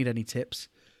probably don't need any tips.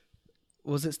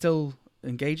 Was it still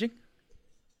engaging?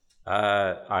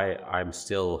 I'm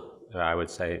still, I would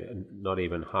say, not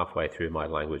even halfway through my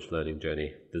language learning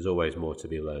journey. There's always more to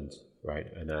be learned, right?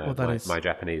 And my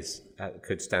Japanese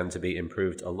could stand to be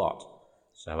improved a lot.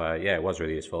 So it was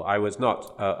really useful. I was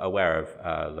not aware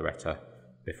of Loretta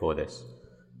before this,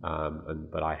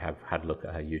 but I have had a look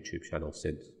at her YouTube channel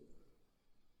since.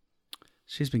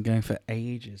 She's been going for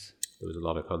ages. There was a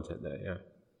lot of content there,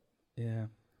 yeah.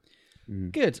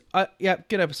 Good.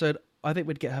 Good episode. I think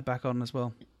we'd get her back on as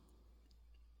well.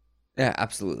 Yeah,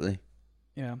 absolutely.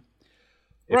 Yeah.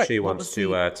 If she wants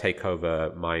to take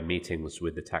over my meetings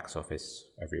with the tax office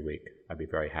every week, I'd be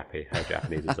very happy. Her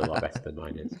Japanese is a lot better than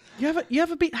mine is. You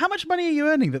have a beat. How much money are you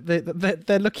earning that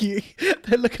they're looking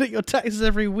at your taxes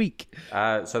every week?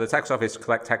 So the tax office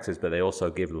collect taxes, but they also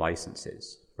give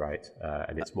licenses, right?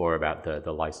 And it's more about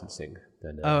the licensing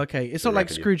than. Okay. It's not like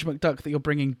Scrooge McDuck that you're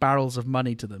bringing barrels of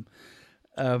money to them.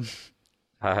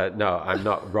 No, I'm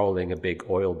not rolling a big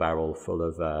oil barrel full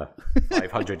of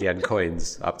 500 yen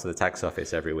coins up to the tax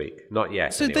office every week. Not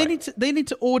yet. So anyway. they need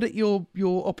to audit your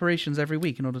operations every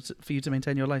week in order for you to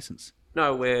maintain your license.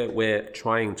 No, we're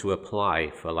trying to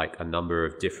apply for like a number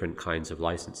of different kinds of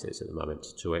licenses at the moment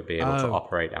to be able to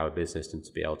operate our business and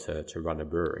to be able to run a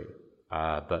brewery.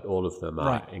 But all of them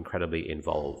are incredibly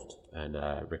involved and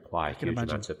require huge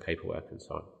amounts of paperwork and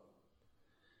so on.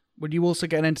 Would you also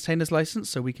get an entertainer's license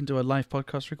so we can do a live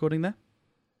podcast recording there?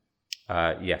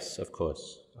 Yes, of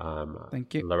course.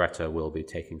 Thank you. Loretta will be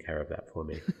taking care of that for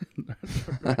me.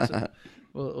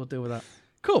 We'll deal with that.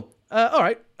 Cool. All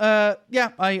right.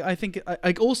 I think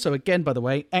I also, again, by the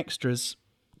way, extras,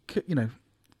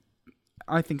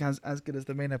 I think as good as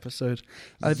the main episode.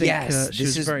 I think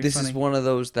this is one of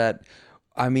those that,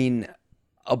 I mean,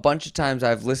 a bunch of times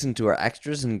I've listened to our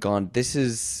extras and gone, this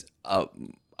is a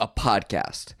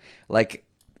podcast. Like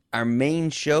our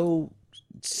main show,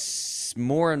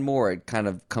 more and more it kind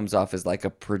of comes off as like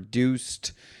a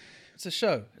produced. It's a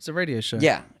show. It's a radio show.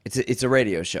 Yeah, it's a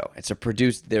radio show. It's a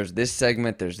produced. There's this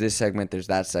segment. There's this segment. There's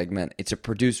that segment. It's a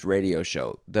produced radio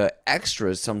show. The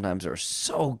extras sometimes are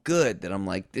so good that I'm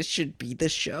like, this should be the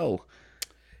show.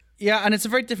 Yeah, and it's a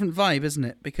very different vibe, isn't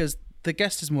it? Because the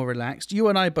guest is more relaxed. You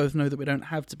and I both know that we don't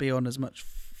have to be on as much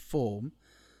form.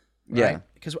 Yeah.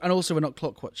 And also we're not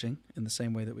clock watching in the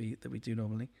same way that we do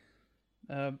normally.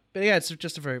 But yeah, it's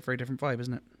just a very, very different vibe,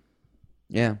 isn't it?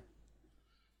 Yeah.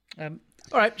 All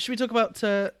right, should we talk about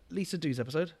Lisa Du's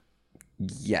episode?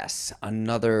 Yes,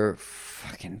 another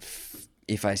fucking,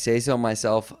 if I say so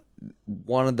myself,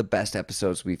 one of the best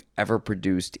episodes we've ever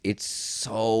produced. It's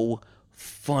so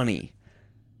funny.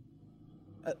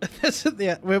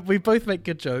 Yeah, we both make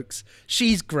good jokes.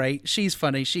 She's great. She's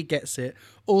funny. She gets it.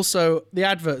 Also, the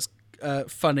advert's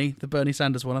funny. The Bernie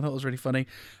Sanders one, I thought it was really funny.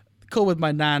 The call with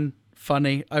my nan,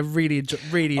 funny. I really enjoyed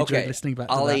listening back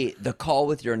to Ollie, that. the call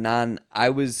with your nan, I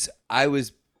was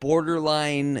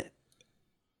borderline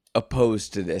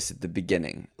opposed to this at the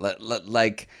beginning.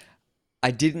 Like, I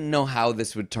didn't know how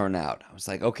this would turn out. I was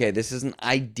like, okay, this is an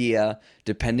idea.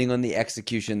 Depending on the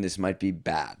execution, this might be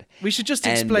bad. We should just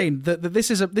explain that this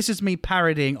is me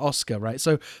parodying Oscar, right?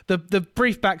 So the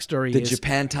brief backstory is... The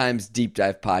Japan Times Deep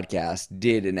Dive podcast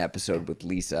did an episode with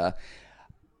Lisa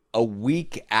a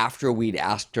week after we'd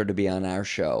asked her to be on our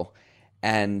show.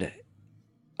 And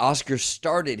Oscar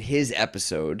started his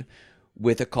episode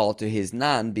with a call to his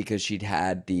nan because she'd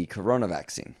had the corona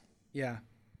vaccine. Yeah.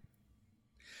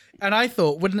 And I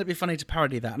thought, wouldn't it be funny to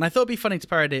parody that? And I thought it'd be funny to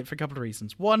parody it for a couple of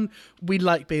reasons. One, we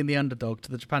like being the underdog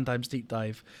to the Japan Times Deep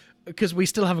Dive because we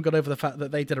still haven't got over the fact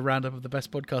that they did a roundup of the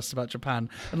best podcasts about Japan.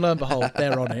 And lo and behold,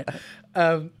 they're on it.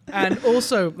 And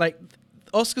also, like,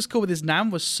 Oscar's call with his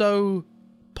nan was so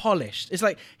polished. It's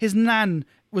like his nan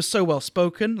was so well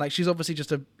spoken. Like, she's obviously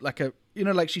just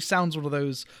she sounds one of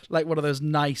those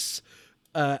nice,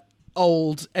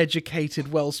 old,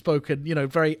 educated, well spoken,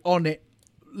 very on it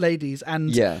ladies.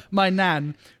 And my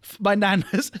nan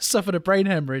has suffered a brain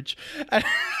hemorrhage,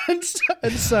 and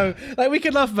so like we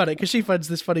can laugh about it because she finds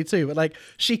this funny too, but like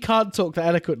she can't talk that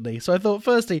eloquently. So I thought,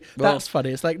 firstly, that's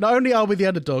funny. It's like, not only are we the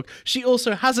underdog, she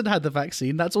also hasn't had the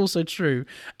vaccine. That's also true,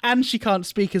 and she can't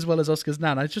speak as well as Oscar's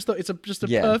nan. I just thought it's just a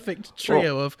perfect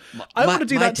trio of. I want to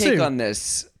do that too.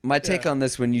 My take on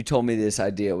this when you told me this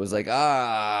idea was like,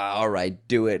 all right,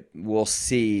 do it. We'll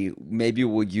see. Maybe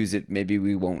we'll use it. Maybe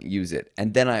we won't use it.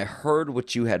 And then I heard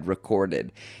what you had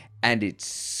recorded, and it's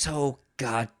so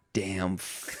goddamn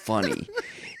funny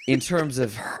in terms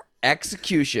of her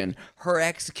execution,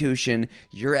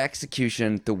 your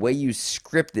execution, the way you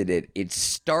scripted it. It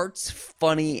starts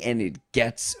funny and it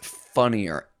gets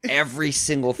funnier. Every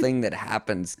single thing that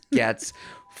happens gets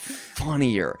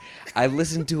funnier. I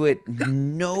listened to it,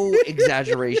 no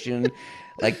exaggeration,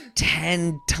 like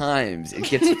 10 times. It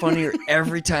gets funnier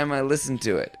every time I listen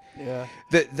to it. Yeah.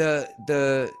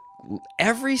 The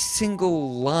every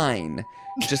single line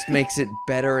just makes it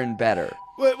better and better.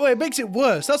 Well, it makes it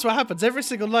worse. That's what happens. Every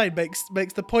single line makes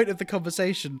the point of the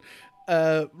conversation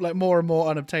like more and more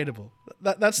unobtainable.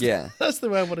 That's the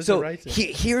way I wanted to write it.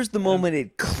 Here's the moment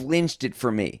it clinched it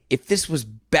for me. If this was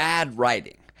bad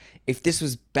writing,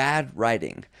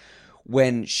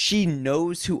 when she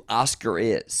knows who Oscar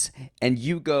is, and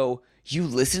you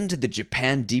listen to the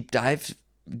Japan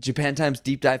Times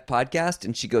Deep Dive podcast,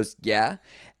 and she goes, yeah,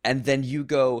 and then you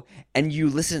go and you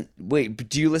listen. Wait, but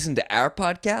do you listen to our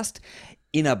podcast?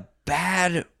 In a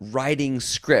bad writing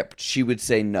script, she would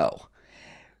say no.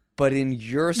 But in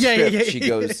your script, she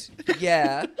goes,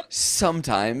 yeah,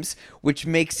 sometimes, which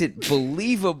makes it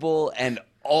believable and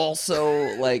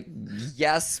also like,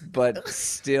 yes, but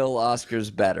still Oscar's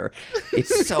better.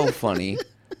 It's so funny.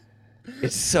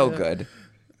 It's so good.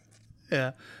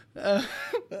 Yeah.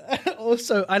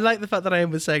 Also, I like the fact that I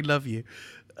am saying love you.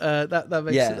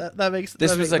 That makes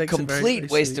this was a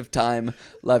complete waste of time.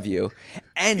 Love you.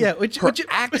 And her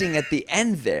acting at the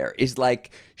end there is like,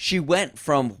 she went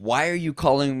from why are you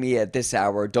calling me at this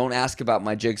hour? Don't ask about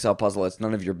my jigsaw puzzle. It's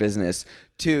none of your business.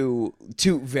 To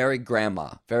very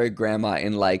grandma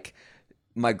in like,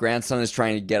 my grandson is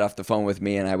trying to get off the phone with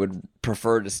me and I would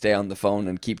prefer to stay on the phone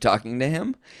and keep talking to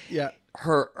him. Yeah.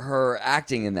 Her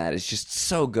acting in that is just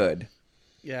so good.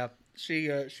 Yeah. She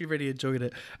really enjoyed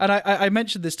it, and I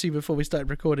mentioned this to you before we started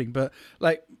recording. But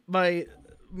like my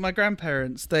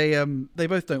grandparents, they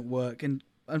both don't work, and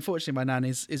unfortunately, my nan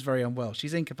is very unwell.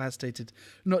 She's incapacitated,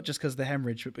 not just because of the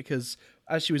hemorrhage, but because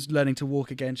as she was learning to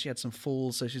walk again, she had some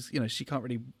falls, so she can't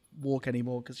really walk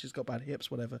anymore because she's got bad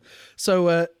hips, whatever.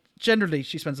 So generally,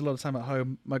 she spends a lot of time at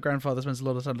home. My grandfather spends a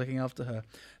lot of time looking after her.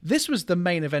 This was the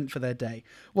main event for their day.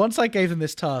 Once I gave them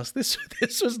this task, this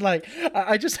was like,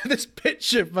 I just had this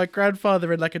picture of my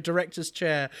grandfather in like a director's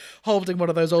chair holding one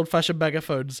of those old-fashioned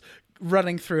megaphones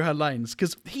running through her lines,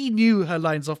 because he knew her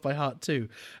lines off by heart too,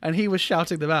 and he was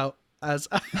shouting them out as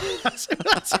that's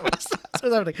what was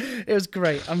happening. It was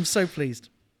great. I'm so pleased.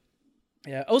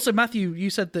 Yeah. Also, Matthew, you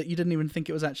said that you didn't even think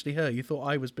it was actually her. You thought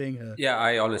I was being her. Yeah,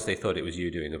 I honestly thought it was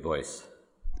you doing a voice.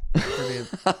 Brilliant.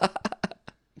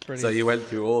 So you went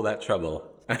through all that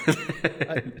trouble.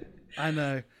 I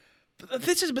know. But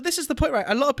this is the point, right?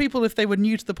 A lot of people, if they were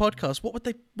new to the podcast, what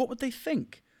would they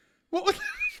think? What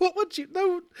would you?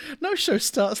 No show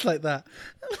starts like that.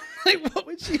 Like, what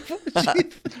would you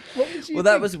think?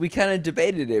 We kind of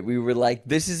debated it. We were like,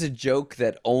 this is a joke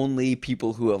that only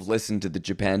people who have listened to the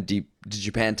Japan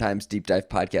Times Deep Dive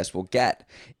podcast will get.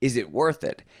 Is it worth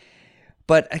it?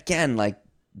 But again, like,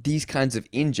 these kinds of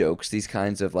in-jokes, these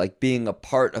kinds of, like, being a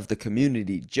part of the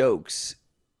community jokes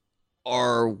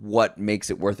are what makes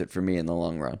it worth it for me in the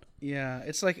long run. Yeah,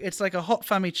 it's like a hot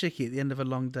fammy chickie at the end of a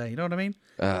long day. You know what I mean?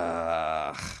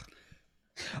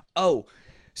 Oh,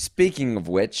 speaking of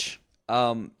which,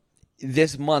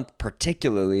 this month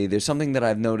particularly, there's something that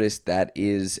I've noticed that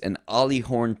is an Ollie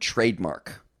Horn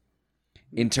trademark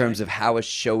in terms of how a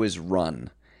show is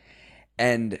run.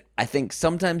 And I think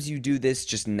sometimes you do this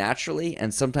just naturally,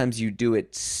 and sometimes you do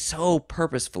it so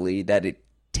purposefully that it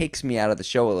takes me out of the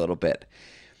show a little bit.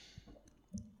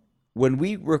 When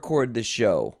we record the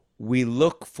show, we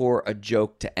look for a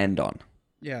joke to end on.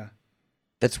 Yeah.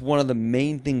 That's one of the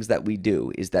main things that we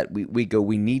do, is that we go,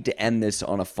 we need to end this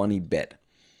on a funny bit.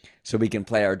 So we can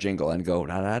play our jingle and go,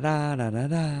 da da da da da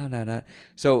da da da.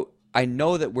 So I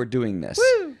know that we're doing this.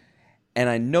 Woo! And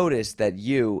I noticed that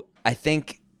I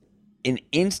think an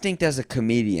instinct as a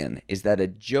comedian is that a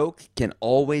joke can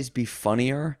always be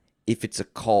funnier if it's a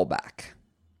callback.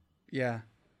 Yeah.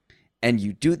 And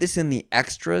you do this in the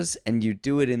extras and you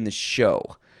do it in the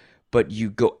show, but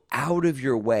you go out of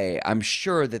your way. I'm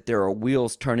sure that there are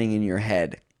wheels turning in your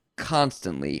head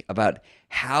constantly about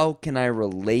how can I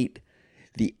relate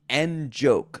the end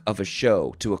joke of a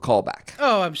show to a callback.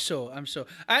 Oh, I'm sure.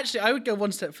 Actually, I would go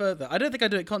one step further. I don't think I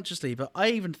do it consciously, but I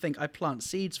even think I plant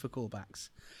seeds for callbacks.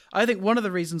 I think one of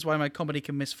the reasons why my comedy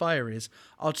can misfire is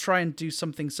I'll try and do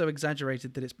something so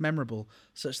exaggerated that it's memorable,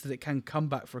 such that it can come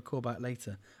back for a callback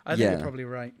later. I think you're probably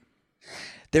right.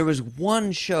 There was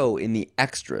one show in the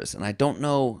extras, and I don't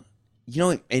know,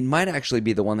 it might actually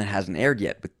be the one that hasn't aired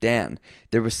yet with Dan.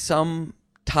 There was some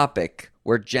topic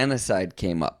where genocide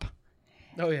came up.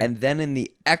 Oh, yeah. And then in the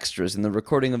extras, in the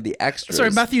recording of the extras...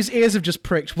 Sorry, Matthew's ears have just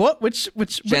pricked. What? Which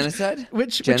genocide?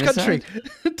 Which country?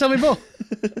 Tell me more.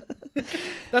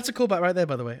 That's a callback right there,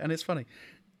 by the way, and it's funny.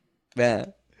 Yeah.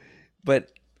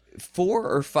 But 4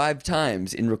 or 5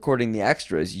 times in recording the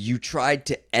extras, you tried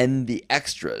to end the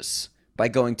extras by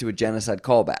going to a genocide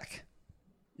callback.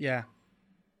 Yeah.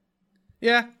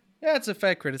 Yeah, it's a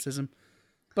fair criticism.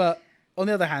 But on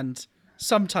the other hand,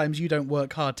 sometimes you don't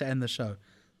work hard to end the show.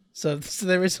 So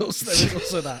there is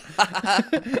also that.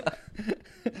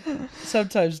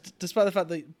 Sometimes, despite the fact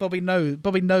that Bobby knows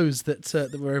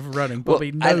that we're overrunning,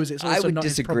 Bobby knows it's also not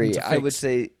his problem to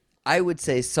fix. I would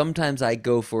say sometimes I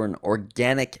go for an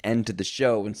organic end to the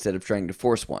show instead of trying to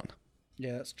force one.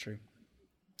 Yeah, that's true.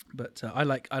 But I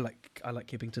like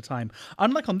keeping to time.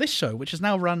 Unlike on this show, which has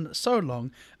now run so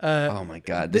long. Oh my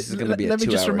God, this is going to be a 2-hour show. Let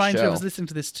me just remind you, I was listening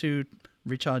to this to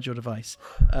recharge your device.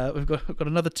 We've got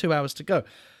another 2 hours to go.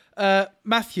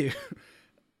 Matthew,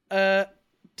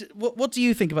 what do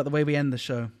you think about the way we end the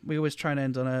show? We always try and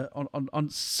end on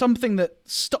something that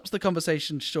stops the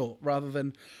conversation short, rather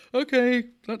than okay,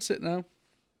 that's it now.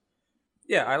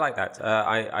 Yeah, I like that.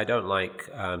 I don't like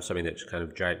something that kind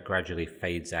of gradually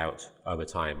fades out over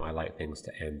time. I like things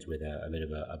to end with a bit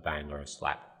of a bang or a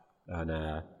slap,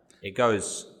 and it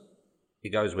goes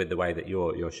with the way that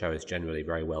your show is generally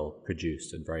very well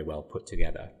produced and very well put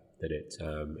together. That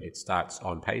it starts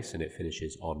on pace and it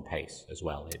finishes on pace as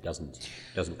well. It doesn't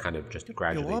kind of just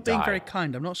gradually die. You are being very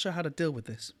kind. I'm not sure how to deal with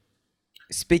this.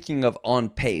 Speaking of on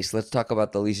pace, let's talk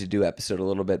about the Lisa Do episode a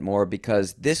little bit more,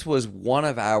 because this was one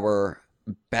of our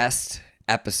best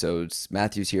episodes.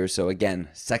 Matthew's here, so again,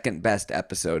 second best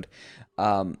episode.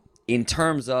 In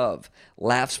terms of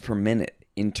laughs per minute,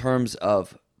 in terms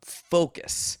of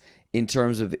focus, in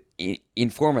terms of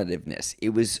informativeness, it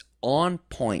was on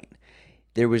point.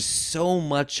 There was so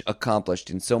much accomplished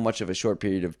in so much of a short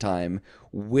period of time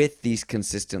with these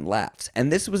consistent laughs.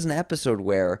 And this was an episode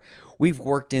where we've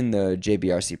worked in the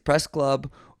JBRC Press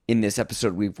Club. In this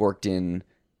episode, we've worked in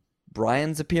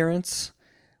Brian's appearance.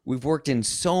 We've worked in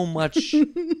so much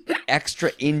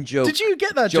extra in-joke. Did you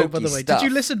get that joke, by the way? Stuff. Did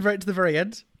you listen right to the very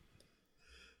end?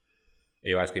 Are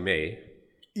you asking me?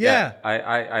 Yeah.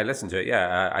 I listened to it,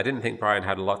 I didn't think Brian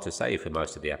had a lot to say for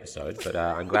most of the episode, but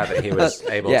I'm glad that he was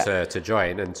able to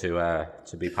join and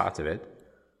to be part of it.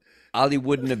 Ollie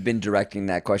wouldn't have been directing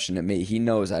that question at me. He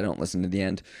knows I don't listen to the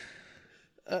end.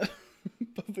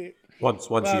 Once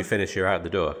you finish, you're out the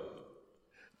door.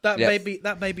 That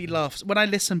made me laugh. When I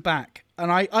listened back,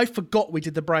 and I forgot we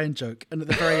did the Brian joke, and at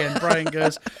the very end, Brian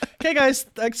goes, "Okay, guys,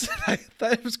 thanks.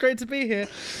 That was great to be here."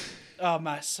 Oh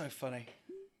man, it's so funny.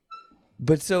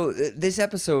 But so this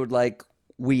episode, like,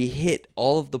 we hit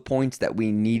all of the points that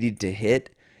we needed to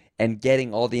hit, and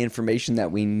getting all the information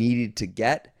that we needed to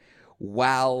get,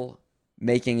 while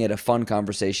making it a fun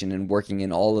conversation and working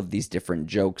in all of these different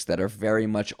jokes that are very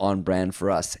much on brand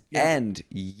for us. Yeah. And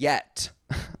yet,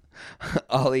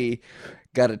 Ollie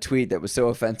got a tweet that was so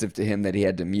offensive to him that he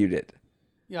had to mute it.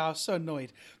 Yeah, I was so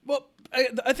annoyed. Well,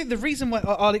 I think the reason why...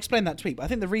 I'll explain that tweet, but I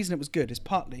think the reason it was good is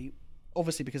partly,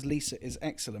 obviously, because Lisa is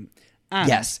excellent. And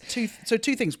yes. Two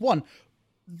things. One,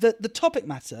 the topic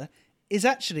matter is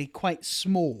actually quite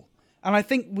small. And I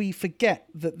think we forget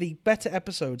that the better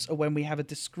episodes are when we have a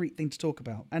discrete thing to talk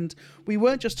about. And we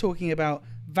weren't just talking about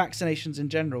vaccinations in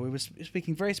general. We were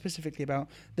speaking very specifically about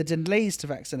the delays to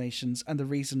vaccinations and the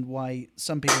reason why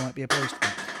some people might be opposed to them.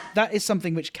 That is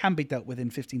something which can be dealt with in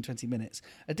 15, 20 minutes.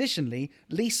 Additionally,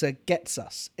 Lisa gets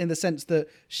us in the sense that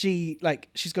she's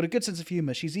got a good sense of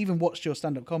humor. She's even watched your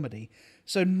stand-up comedy.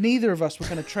 So neither of us were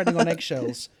kind of treading on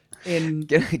eggshells. Can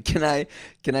I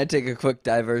take a quick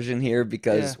diversion here?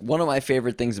 Because one of my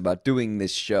favorite things about doing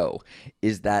this show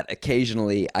is that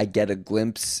occasionally I get a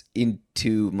glimpse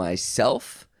into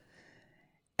myself.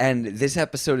 And this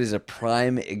episode is a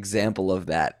prime example of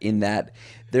that, in that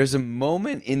there's a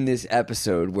moment in this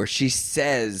episode where she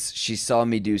says she saw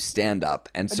me do stand-up.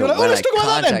 And so when I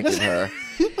contacted her...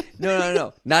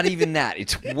 No. Not even that.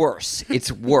 It's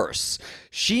worse.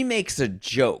 She makes a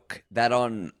joke that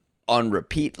on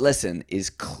repeat listen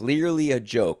is clearly a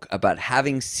joke about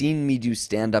having seen me do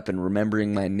stand-up and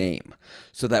remembering my name.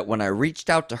 So that when I reached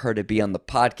out to her to be on the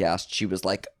podcast, she was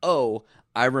like, "Oh,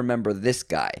 I remember this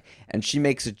guy." And she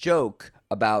makes a joke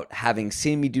about having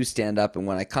seen me do stand-up, and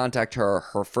when I contact her,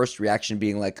 her first reaction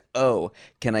being like, "Oh,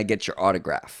 can I get your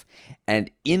autograph?" And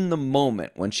in the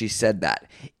moment when she said that,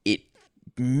 it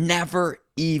never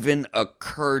even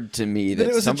occurred to me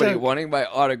that somebody wanting my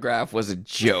autograph was a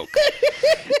joke.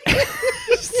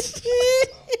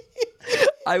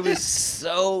 I was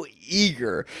so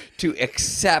eager to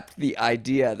accept the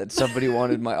idea that somebody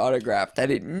wanted my autograph that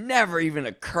it never even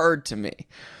occurred to me.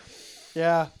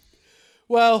 Yeah.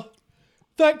 Well,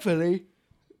 thankfully,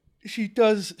 she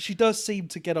does seem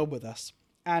to get on with us.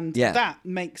 And that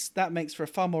makes for a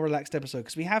far more relaxed episode,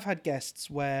 because we have had guests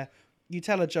where you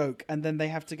tell a joke and then they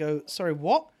have to go, "Sorry,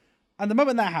 what?" And the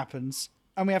moment that happens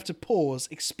and we have to pause,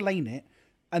 explain it,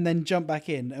 and then jump back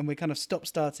in, and we kind of stop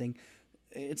starting,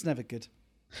 it's never good.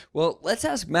 Well, let's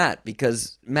ask Matt,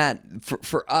 because Matt,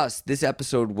 for us, this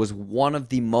episode was one of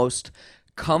the most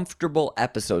comfortable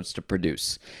episodes to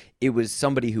produce. It was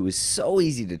somebody who was so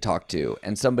easy to talk to,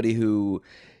 and somebody who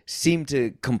seemed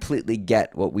to completely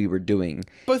get what we were doing.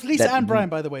 Both Lisa and Brian,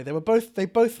 by the way, they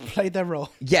both played their role.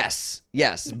 Yes,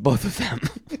 both of them.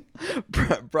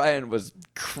 Brian was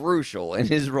crucial in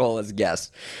his role as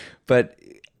guest, but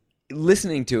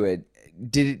listening to it,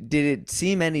 did it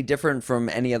seem any different from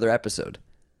any other episode?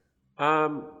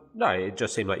 No, it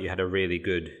just seemed like you had a really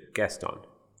good guest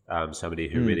on, somebody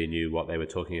who really knew what they were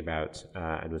talking about,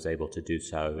 and was able to do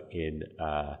so in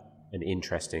an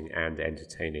interesting and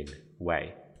entertaining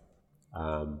way.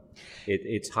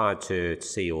 It's hard to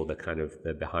see all the kind of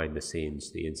the behind the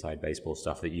scenes, the inside baseball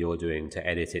stuff that you're doing to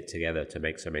edit it together to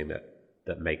make something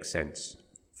that makes sense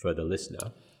for the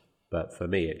listener. But for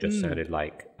me, it just sounded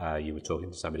like you were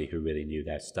talking to somebody who really knew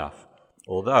their stuff.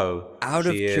 Although, out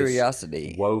of curiosity,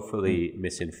 is woefully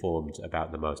misinformed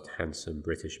about the most handsome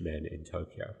British men in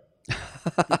Tokyo.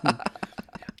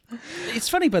 It's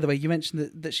funny, by the way, you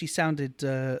mentioned that she sounded,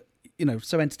 so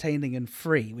entertaining and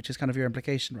free, which is kind of your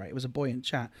implication, right? It was a buoyant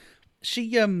chat. She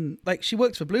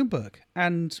worked for Bloomberg,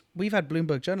 and we've had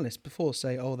Bloomberg journalists before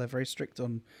say, "Oh, they're very strict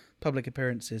on public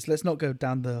appearances." Let's not go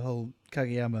down the whole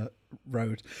Kageyama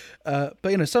road.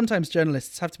 But sometimes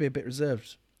journalists have to be a bit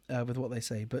reserved with what they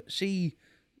say. But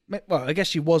I guess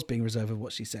she was being reserved with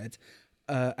what she said,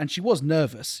 and she was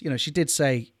nervous. She did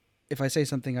say, "If I say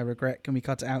something I regret, can we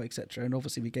cut it out, etc." And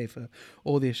obviously, we gave her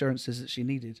all the assurances that she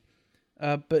needed.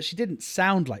 But she didn't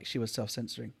sound like she was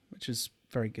self-censoring, which is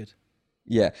very good.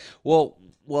 Yeah. Well,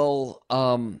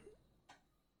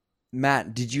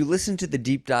 Matt, did you listen to the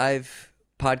Deep Dive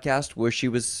podcast where she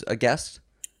was a guest?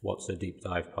 What's a Deep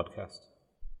Dive podcast?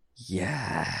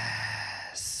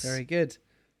 Yes. Very good.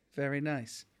 Very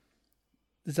nice.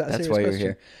 That's why you're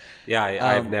here. Yeah,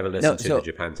 I've never listened to the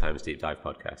Japan Times Deep Dive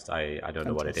podcast. I don't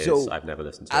know what it is. So, I've never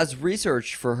listened to it. As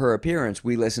research for her appearance,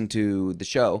 we listened to the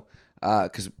show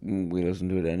because we listened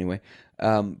to it anyway.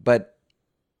 But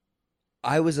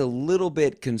I was a little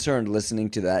bit concerned listening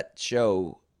to that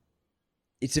show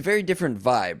it's a very different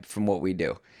vibe from what we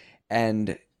do.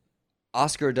 And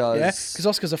Oscar does... Yeah, because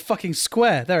Oscar's a fucking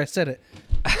square. There, I said it.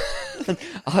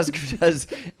 Oscar does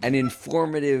an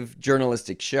informative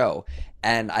journalistic show.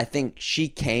 And I think she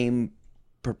came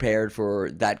prepared for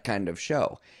that kind of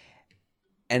show.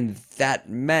 And that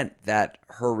meant that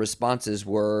her responses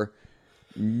were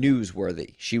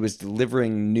newsworthy. She was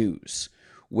delivering news,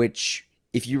 which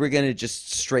if you were going to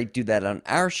just straight do that on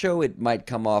our show, it might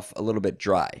come off a little bit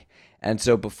dry. And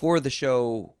so before the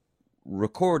show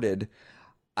recorded,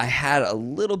 I had a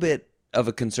little bit of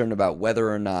a concern about whether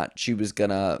or not she was going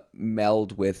to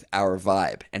meld with our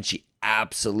vibe. And she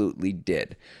absolutely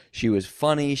did. She was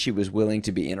funny. She was willing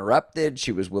to be interrupted.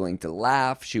 She was willing to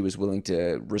laugh. She was willing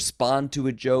to respond to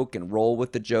a joke and roll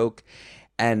with the joke.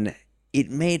 And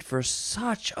it made for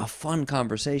such a fun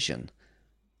conversation.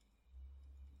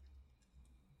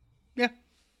 Yeah.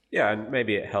 Yeah, and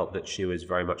maybe it helped that she was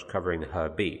very much covering her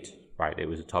beat, right? It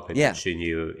was a topic that she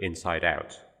knew inside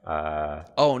out.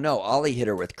 Oh, no, Ollie hit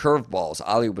her with curveballs.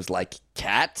 Ollie was like,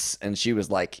 cats? And she was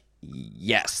like,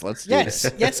 yes, let's do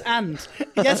this. Yes,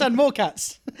 and more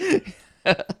cats.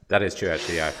 That is true,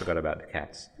 actually. I forgot about the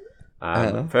cats.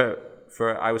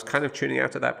 I was kind of tuning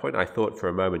out at that point. I thought for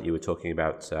a moment you were talking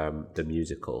about the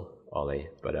musical, Ollie,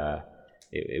 but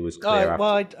it was clear.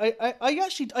 Well,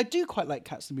 I do quite like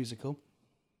Cats the musical.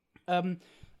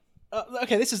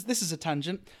 Okay, this is a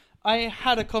tangent. I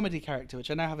had a comedy character,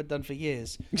 which I now haven't done for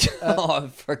years. I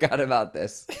forgot about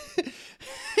this.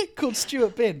 Called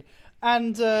Stuart Bin,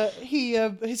 and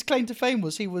his claim to fame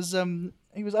was he was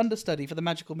understudy for the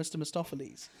magical Mr.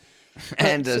 Mistopheles.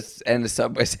 And a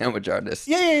Subway sandwich artist.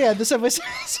 Yeah. The Subway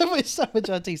sandwich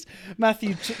artist,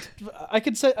 Matthew. I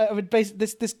could say I would base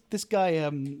this guy,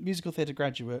 musical theatre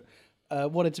graduate,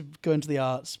 wanted to go into the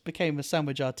arts, became a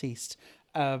sandwich artiste,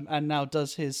 and now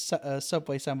does his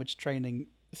Subway sandwich training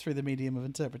through the medium of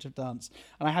interpretive dance.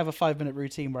 And I have a 5-minute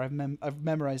routine where I've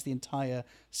memorized the entire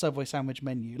Subway sandwich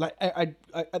menu. Like I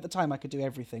at the time I could do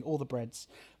everything, all the breads,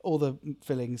 all the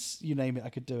fillings, you name it, I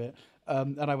could do it.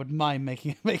 And I would mime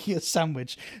making a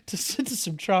sandwich to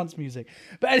some trance music.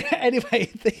 But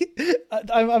anyway,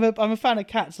 I'm a fan of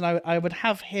Cats, and I would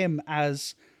have him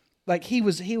as, like, he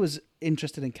was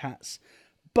interested in Cats,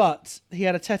 but he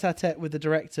had a tete-a-tete with the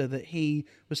director that he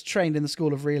was trained in the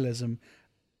School of Realism,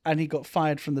 and he got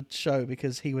fired from the show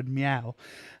because he would meow,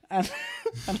 and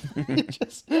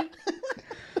just he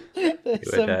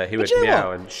would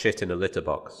meow and shit in a litter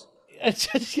box. I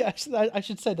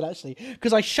should say that actually,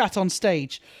 because I shat on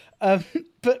stage. But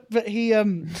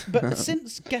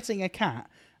since getting a cat,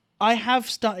 I have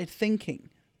started thinking,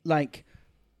 like,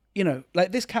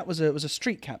 like this cat was a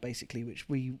street cat basically, which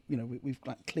we've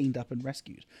like cleaned up and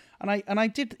rescued. And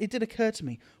it did occur to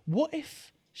me, what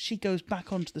if she goes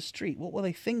back onto the street? What will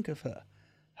they think of her?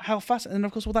 How fast? And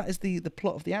of course, well, that is the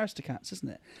plot of the Aristocats, isn't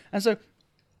it? And so,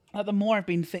 the more I've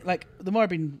been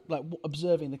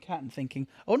observing the cat and thinking,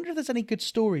 I wonder if there's any good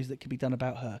stories that could be done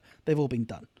about her. They've all been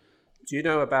done. Do you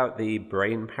know about the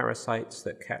brain parasites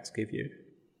that cats give you?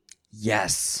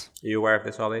 Yes. Are you aware of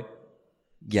this, Ollie?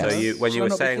 Yes. So when you were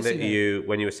saying that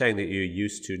you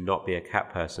used to not be a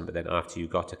cat person, but then after you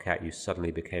got a cat, you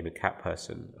suddenly became a cat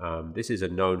person. This is a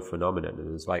known phenomenon, and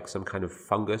there's like some kind of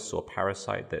fungus or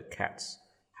parasite that cats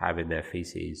have in their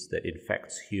feces that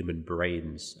infects human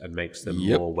brains and makes them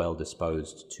more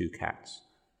well-disposed to cats.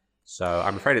 So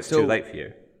I'm afraid it's too late for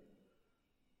you.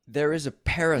 There is a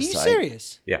parasite. Are you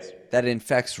serious? Yes. That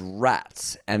infects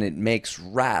rats, and it makes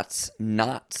rats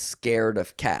not scared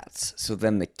of cats. So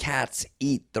then the cats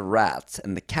eat the rats,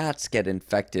 and the cats get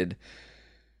infected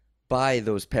by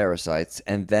those parasites.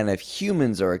 And then if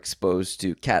humans are exposed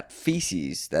to cat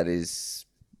feces that is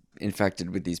infected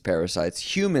with these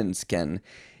parasites, humans can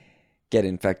get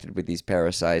infected with these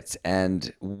parasites,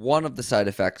 and one of the side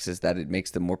effects is that it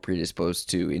makes them more predisposed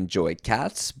to enjoy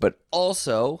cats, but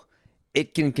also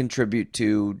it can contribute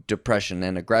to depression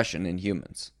and aggression in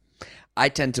humans. I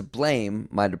tend to blame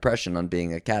my depression on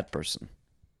being a cat person,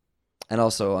 and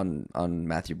also on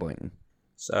Matthew Boynton.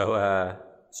 So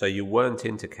you weren't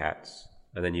into cats,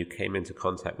 and then you came into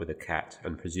contact with a cat,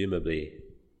 and presumably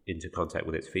into contact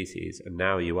with its feces, and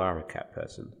now you are a cat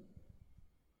person.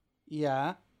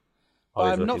 Yeah.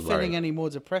 But I'm not feeling any more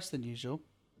depressed than usual.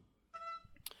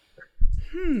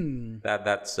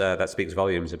 That speaks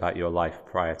volumes about your life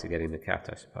prior to getting the cat,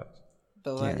 I suppose.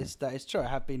 Though that is true. I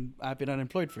have been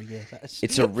unemployed for a year.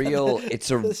 It's a real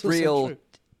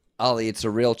Ollie, it's a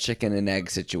real chicken and egg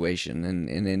situation, and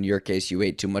in your case, you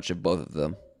ate too much of both of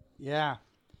them. Yeah.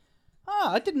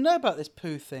 I didn't know about this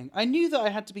poo thing. I knew that I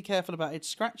had to be careful about it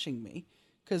scratching me,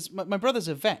 because my brother's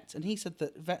a vet, and he said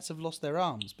that vets have lost their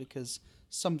arms because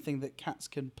something that cats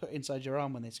can put inside your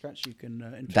arm when they scratch you can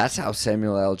infect. That's how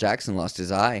Samuel L. Jackson lost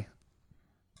his eye.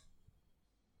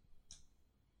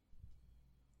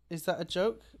 Is that a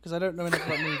joke? Because I don't know anything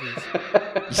about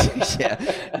movies.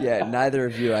 yeah. Neither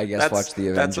of you, I guess, watched the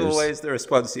Avengers. That's always the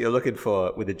response that you're looking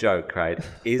for with a joke, right?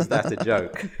 Is that a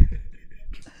joke?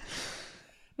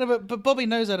 No, but Bobby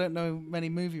knows I don't know many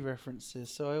movie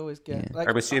references, so I always get. Like,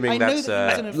 I'm assuming I know that's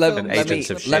that he's in a let film me Agents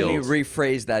of let me S.H.I.E.L.D.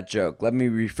 rephrase that joke. Let me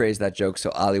rephrase that joke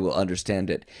so Ali will understand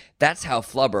it. That's how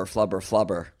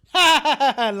flubber.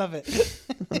 I love it.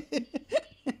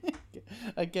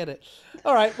 I get it.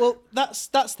 All right. Well, that's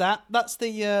that. That's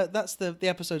the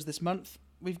episodes this month.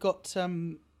 We've got.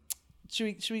 Should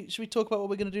we talk about what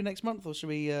we're going to do next month, or should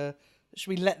we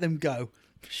let them go?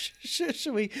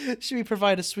 Should we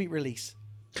provide a sweet release?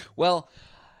 Well,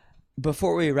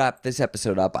 before we wrap this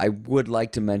episode up, I would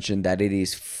like to mention that it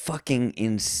is fucking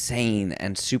insane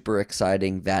and super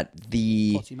exciting that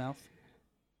Potty mouth.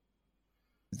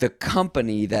 The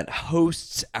company that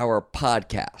hosts our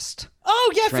podcast,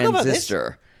 oh yeah, I forgot about this,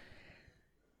 Transistor,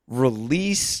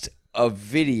 released a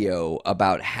video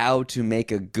about how to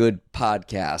make a good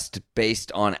podcast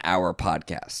based on our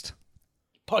podcast.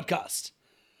 Podcast.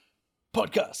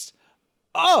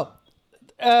 Oh,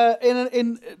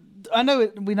 I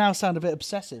know we now sound a bit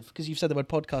obsessive because you've said the word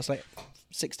podcast like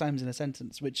 6 times in a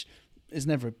sentence, which is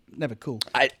never cool.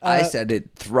 I said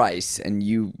it thrice, and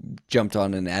you jumped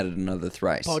on and added another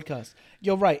thrice. Podcast.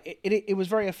 You're right. It was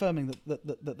very affirming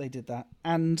that they did that,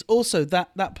 and also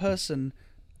that person,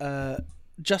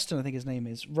 Justin, I think his name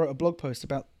is, wrote a blog post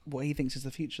about what he thinks is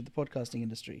the future of the podcasting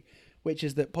industry, which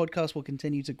is that podcasts will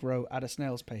continue to grow at a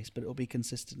snail's pace, but it will be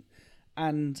consistent.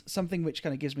 And something which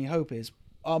kind of gives me hope is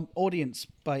our audience,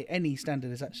 by any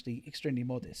standard, is actually extremely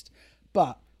modest,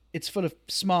 but it's full of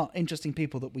smart, interesting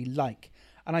people that we like.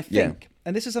 And I think,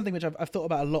 and this is something which I've thought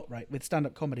about a lot, right, with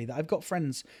stand-up comedy, that I've got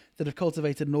friends that have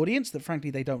cultivated an audience that, frankly,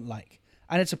 they don't like.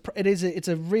 And it's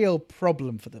a real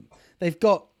problem for them. They've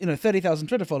got 30,000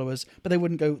 Twitter followers, but they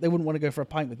wouldn't want to go for a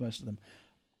pint with most of them.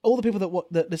 All the people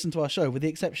that listen to our show, with the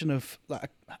exception of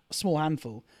like a small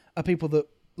handful, are people that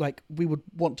like we would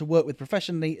want to work with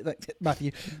professionally. Like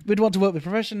Matthew, we'd want to work with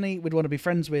professionally. We'd want to be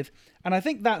friends with, and I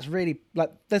think that's really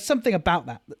like there's something about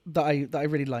that I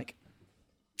really like.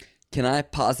 Can I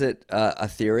posit a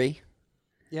theory?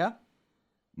 Yeah.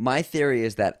 My theory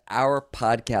is that our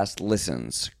podcast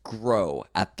listens grow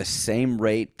at the same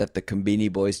rate that the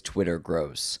Conbini Boys Twitter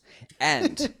grows.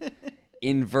 And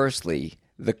inversely,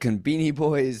 the Conbini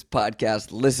Boys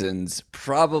podcast listens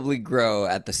probably grow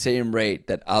at the same rate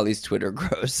that Ali's Twitter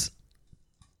grows.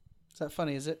 Is that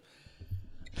funny, is it?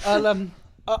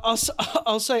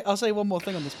 I'll say one more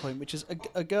thing on this point, which is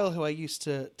a girl who I used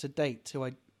to date, who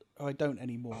I don't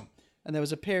anymore. And there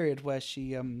was a period where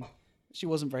she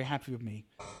wasn't very happy with me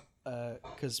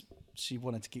because she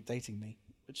wanted to keep dating me,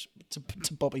 which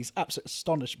to Bobby's absolute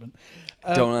astonishment.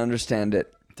 Don't understand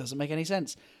it. Doesn't make any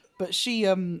sense. But she,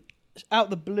 out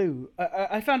the blue,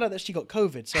 I found out that she got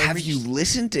COVID. So have you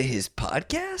listened to his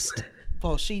podcast?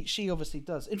 Well, she obviously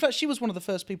does. In fact, she was one of the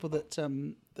first people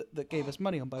that gave us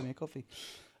money on Buy Me a Coffee.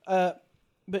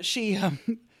 But she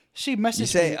messaged me. You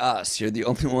say us. You're the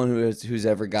only one who's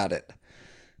ever got it.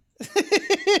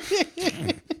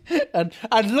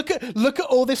 and look at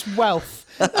all this wealth.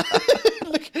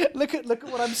 look at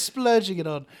what I'm splurging it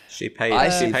on. She paid. I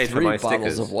she see paid 3 for my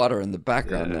bottles stickers. of water in the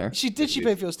background there. She did. She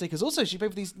paid for your stickers. Also, she paid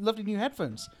for these lovely new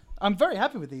headphones. I'm very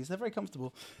happy with these. They're very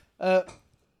comfortable.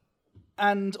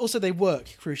 And also they work,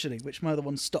 crucially, which my other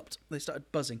ones stopped. They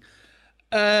started buzzing.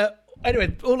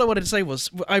 Anyway, all I wanted to say was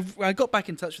I got back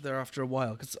in touch with her after a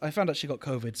while because I found out she got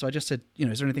COVID. So I just said,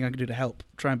 is there anything I can do to help?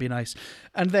 Try and be nice.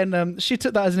 And then she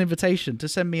took that as an invitation to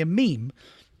send me a meme,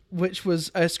 which was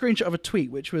a screenshot of a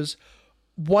tweet, which was,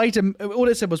 all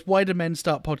it said was, why do men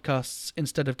start podcasts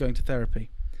instead of going to therapy?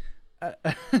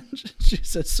 She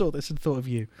said, saw this and thought of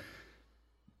you.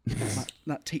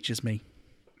 That teaches me.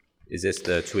 Is this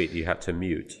the tweet you had to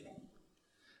mute?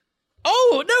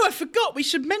 Oh, no, I forgot. We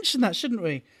should mention that, shouldn't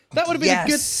we? That would have been a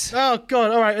good... Oh,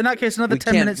 God. All right. In that case, another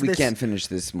 10 minutes. We can't finish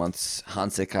this month's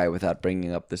Hansekai without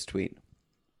bringing up this tweet.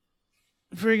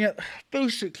 Bring it...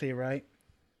 Basically, right,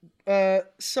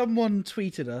 someone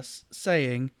tweeted us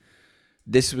saying...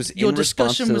 This was your in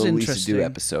response to discussion was the Lisa interesting. Do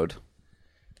episode.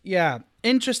 Yeah.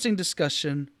 Interesting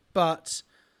discussion, but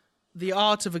the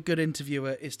art of a good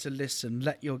interviewer is to listen,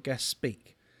 let your guest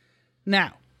speak.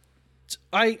 Now...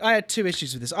 I had 2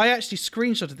 issues with this. I actually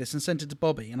screenshotted this and sent it to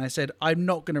Bobby, and I said, I'm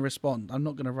not going to respond. I'm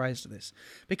not going to rise to this.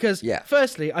 Because,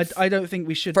 firstly, I don't think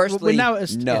we should... Firstly, we're now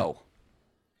no.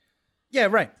 Yeah,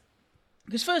 right.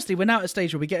 Because firstly, we're now at a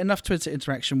stage where we get enough Twitter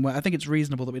interaction where I think it's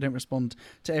reasonable that we don't respond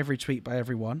to every tweet by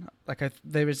everyone. Like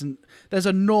there's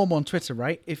a norm on Twitter,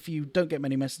 right? If you don't get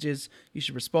many messages, you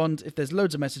should respond. If there's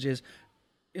loads of messages,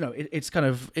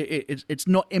 it's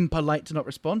not impolite to not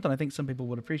respond, and I think some people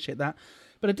would appreciate that.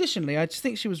 But additionally, I just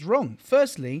think she was wrong.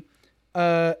 Firstly,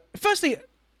 I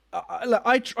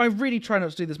really try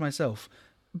not to do this myself,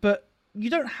 but you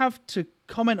don't have to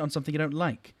comment on something you don't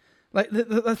like. Like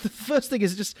the first thing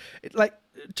is just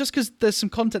because there's some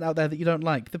content out there that you don't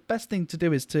like, the best thing to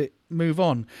do is to move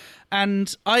on.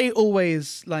 And I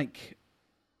always I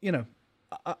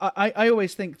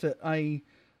always think that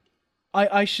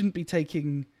I shouldn't be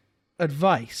taking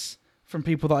advice from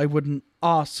people that I wouldn't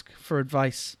ask for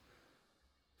advice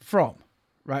from,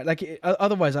 right? Like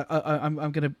otherwise I'm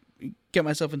going to get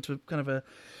myself into kind of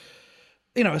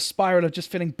a spiral of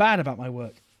just feeling bad about my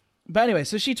work. But anyway,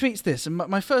 so she tweets this, and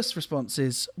my first response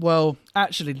is, well,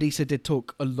 actually, Lisa did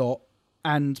talk a lot,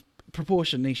 and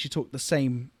proportionally, she talked the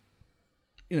same.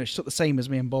 She talked the same as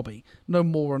me and Bobby, no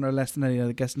more or no less than any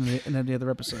other guest in any other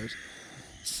episodes.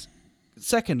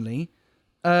 Secondly,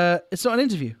 it's not an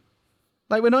interview.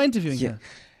 Like, we're not interviewing her.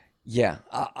 Yeah,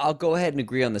 I'll go ahead and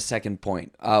agree on the second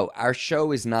point. Our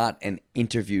show is not an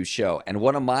interview show, and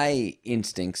one of my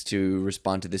instincts to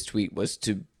respond to this tweet was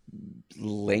to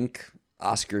link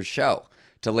Oscar's show,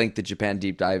 to link the Japan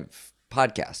Deep Dive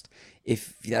podcast.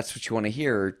 If that's what you want to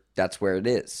hear, that's where it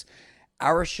is.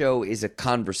 Our show is a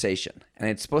conversation,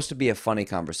 and it's supposed to be a funny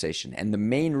conversation. And the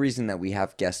main reason that we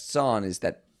have guests on is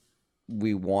that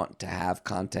we want to have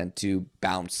content to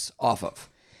bounce off of.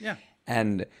 Yeah.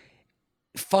 And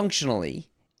functionally,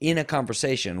 in a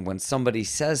conversation, when somebody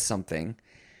says something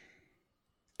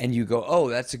and you go, oh,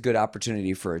 that's a good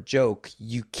opportunity for a joke,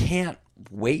 you can't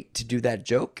wait to do that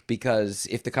joke, because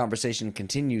if the conversation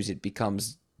continues, it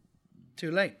becomes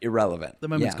too late, irrelevant. The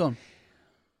moment's gone.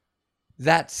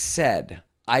 That said,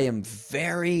 I am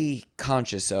very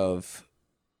conscious of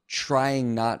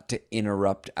trying not to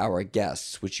interrupt our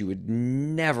guests, which you would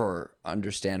never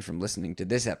understand from listening to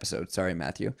this episode. Sorry,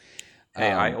 Matthew. Hey,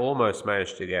 I almost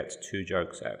managed to get 2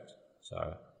 jokes out,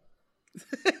 so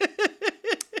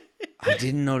I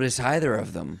didn't notice either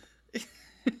of them.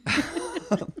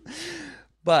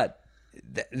 But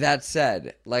that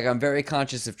said, I'm very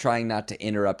conscious of trying not to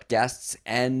interrupt guests.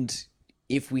 And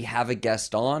if we have a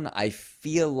guest on, I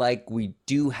feel like we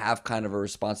do have kind of a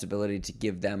responsibility to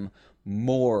give them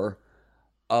more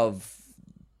of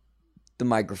the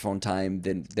microphone time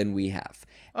than we have.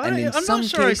 I'm not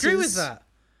sure I agree with that.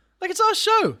 Like, it's our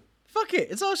show. Fuck it.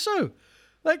 It's our show.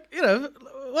 Like,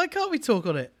 why can't we talk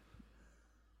on it?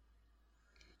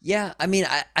 Yeah, I mean,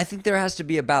 I think there has to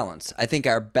be a balance. I think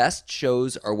our best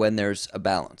shows are when there's a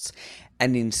balance.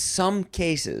 And in some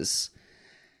cases,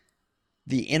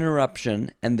 the interruption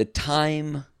and the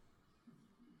time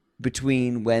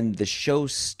between when the show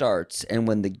starts and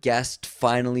when the guest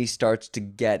finally starts to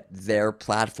get their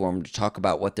platform to talk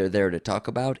about what they're there to talk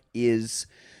about is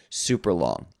super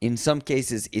long. In some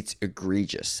cases, it's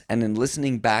egregious. And in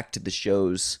listening back to the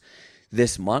shows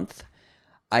this month,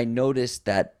 I noticed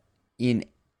that in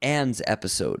Anne's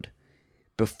episode,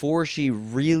 before she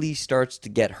really starts to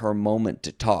get her moment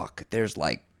to talk, there's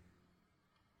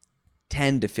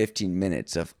 10 to 15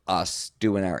 minutes of us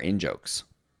doing our in-jokes.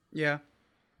 Yeah.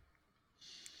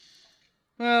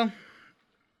 Well,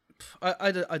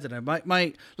 I don't know.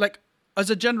 My as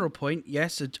a general point,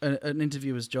 yes, an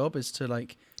interviewer's job is to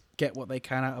get what they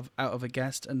can out of a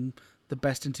guest, and the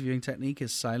best interviewing technique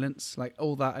is silence.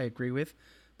 All that I agree with.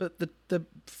 But the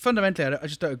fundamentally, I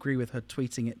just don't agree with her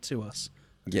tweeting it to us.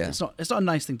 Yeah, it's not a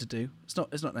nice thing to do. It's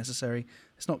not necessary.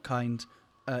 It's not kind.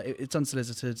 It's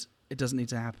unsolicited. It doesn't need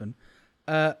to happen.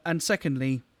 And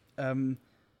secondly, the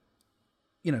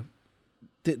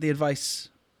advice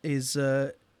is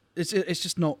it's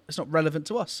just not relevant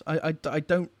to us. I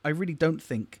really don't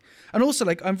think. And also,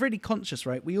 I'm really conscious,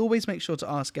 right? We always make sure to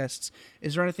ask guests,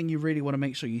 is there anything you really want to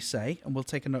make sure you say? And we'll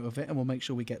take a note of it and we'll make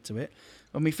sure we get to it.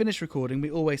 When we finish recording, we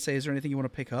always say, is there anything you want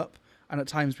to pick up? And at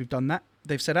times we've done that.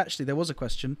 They've said, actually, there was a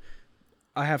question.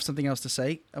 I have something else to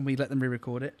say, and we let them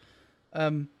re-record it.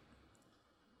 And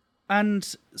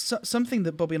something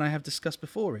that Bobby and I have discussed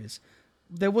before is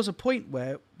there was a point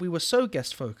where we were so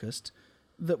guest-focused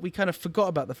that we kind of forgot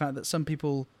about the fact that some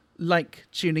people like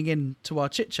tuning in to our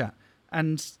chit-chat.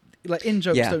 And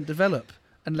in-jokes don't develop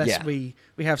unless we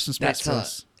have some space for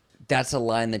us. That's a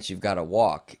line that you've got to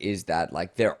walk, is that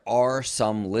there are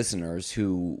some listeners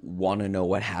who want to know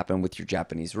what happened with your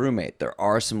Japanese roommate. There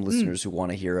are some listeners who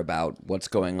want to hear about what's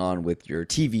going on with your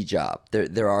TV job.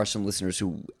 There are some listeners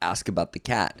who ask about the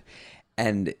cat.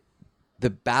 And the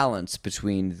balance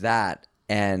between that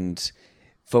and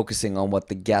focusing on what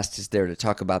the guest is there to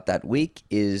talk about that week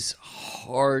is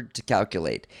hard to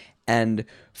calculate. And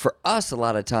for us, a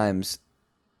lot of times,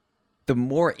 the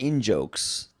more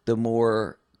in-jokes, the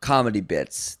more comedy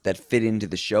bits that fit into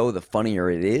the show, the funnier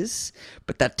it is.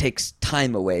 But that takes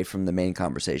time away from the main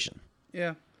conversation.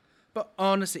 Yeah. But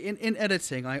honestly, in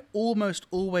editing, I almost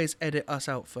always edit us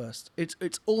out first.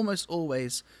 It's almost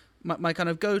always... My kind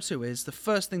of go-to is the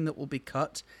first thing that will be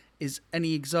cut is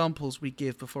any examples we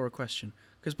give before a question.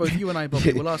 Because both you and I,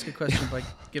 Bobby, will ask a question by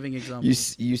giving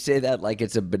examples. You say that like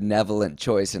it's a benevolent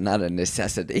choice and not a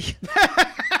necessity.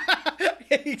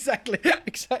 Exactly.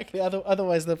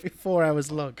 Otherwise, they'll be 4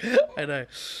 hours long. I know.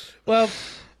 Well,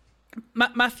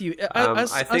 Matthew,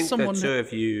 I think someone the two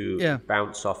of you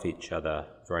bounce off each other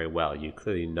very well. You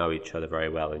clearly know each other very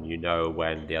well, and you know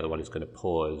when the other one is going to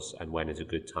pause and when is a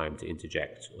good time to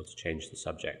interject or to change the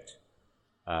subject.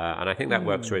 And I think that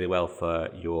works really well for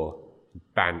your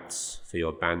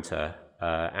banter.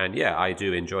 And yeah, I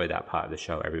do enjoy that part of the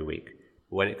show every week.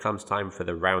 When it comes time for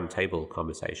the round table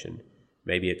conversation,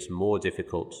 maybe it's more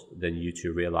difficult than you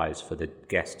two realize for the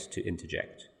guest to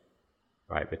interject,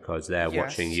 right? Because they're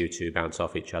watching you two bounce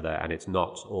off each other, and it's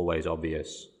not always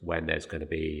obvious when there's going to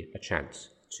be a chance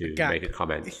to make a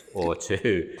comment or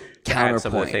to add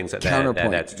some of the things that they're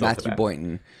there to talk Matthew about.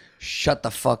 Boynton, shut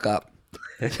the fuck up.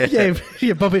 yeah,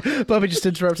 Bobby just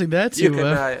interrupting there.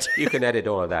 You can edit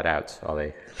all of that out,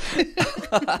 Ollie.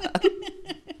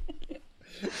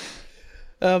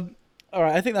 All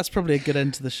right, I think that's probably a good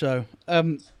end to the show.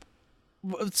 So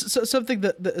something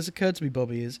that has occurred to me,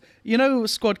 Bobby, is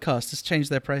Squadcast has changed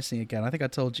their pricing again. I think I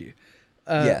told you.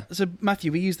 So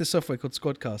Matthew, we use this software called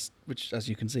Squadcast, which, as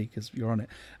you can see, because you're on it,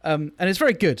 and it's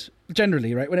very good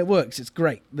generally. Right, when it works, it's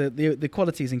great. The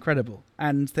quality is incredible,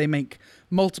 and they make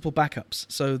multiple backups.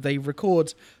 So they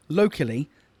record locally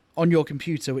on your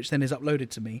computer, which then is uploaded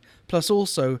to me. Plus,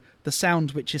 also the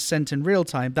sound which is sent in real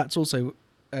time. That's also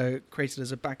created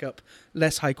as a backup,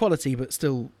 less high quality, but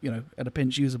still, at a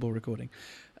pinch usable recording.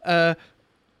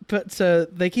 But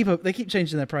they keep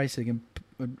changing their pricing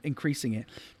and increasing it.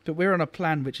 But we're on a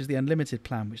plan which is the unlimited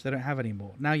plan, which they don't have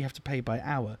anymore. Now you have to pay by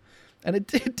hour. And it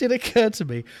did occur to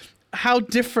me how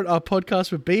different our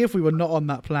podcast would be if we were not on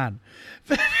that plan.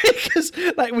 Because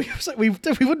we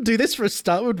wouldn't do this for a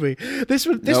start, would we? This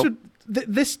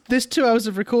 2 hours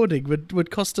of recording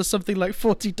would cost us something like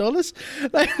 $40.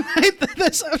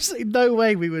 There's absolutely no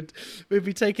way we'd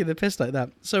be taking the piss like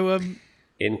that. So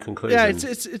in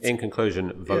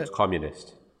conclusion, vote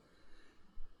communist.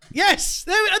 Yes,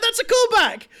 that's a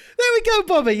callback. There we go,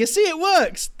 Bobby. You see, it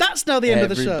works. That's now the end of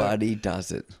the show. Everybody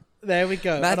does it. There we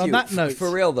go. Matthew, and on that note,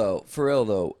 for real though,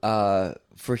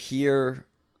 for here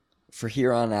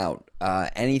on out,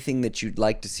 anything that you'd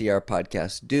like to see our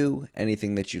podcast do,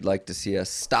 anything that you'd like to see us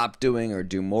stop doing or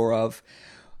do more of,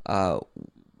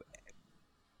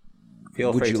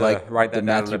 feel free to write that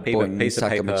down on a piece of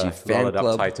paper, roll it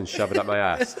up tight, and shove it up my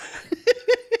ass.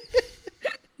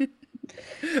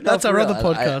 That's our other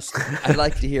podcast. I'd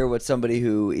like to hear what somebody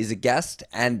who is a guest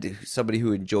and somebody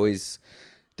who enjoys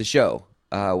the show,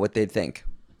 what they'd think.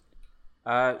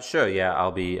 Sure, yeah,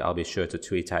 I'll be sure to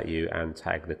tweet at you and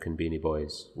tag the Conbini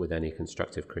Boys with any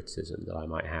constructive criticism that I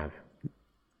might have.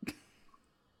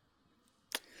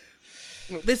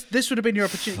 This would have been your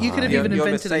opportunity. You could have even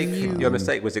invented a new... Your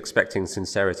mistake was expecting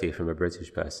sincerity from a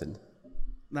British person.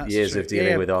 That's Years true. of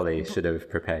dealing with Ollie should have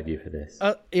prepared you for this.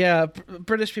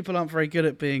 British people aren't very good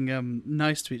at being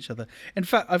nice to each other. In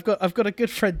fact, I've got a good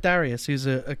friend Darius who's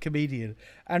a comedian,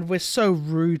 and we're so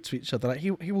rude to each other. Like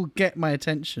he will get my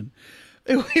attention.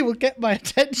 He will get my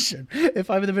attention if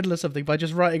I'm in the middle of something by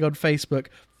just writing on Facebook,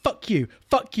 "Fuck you,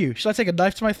 fuck you." Should I take a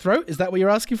knife to my throat? Is that what you're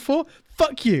asking for?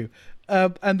 Fuck you,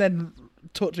 and then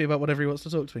talk to me about whatever he wants to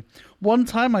talk to me. One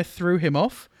time I threw him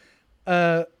off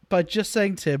by just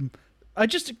saying to him. I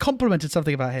just complimented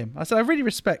something about him. I said, I really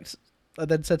respect, and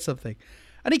then said something.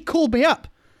 And he called me up.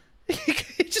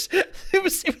 It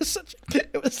was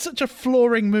such a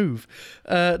flooring move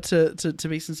to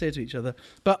be sincere to each other.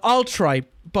 But I'll try,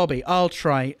 Bobby,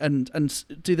 and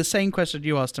do the same question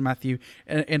you asked to Matthew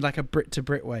in like a Brit to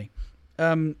Brit way.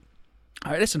 All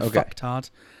right, listen, fucktard.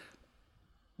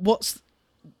 What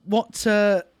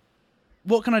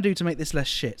can I do to make this less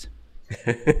shit?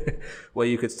 Well,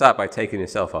 you could start by taking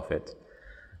yourself off it.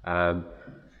 There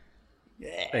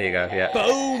you go. Yeah.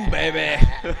 Boom, baby.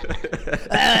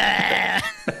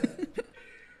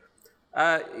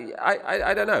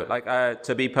 I don't know. Like,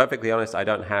 to be perfectly honest, I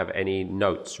don't have any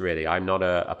notes really. I'm not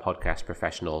a podcast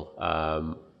professional.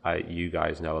 You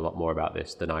guys know a lot more about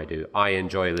this than I do. I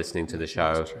enjoy listening to the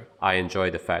show. I enjoy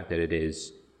the fact that it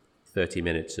is 30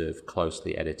 minutes of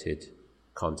closely edited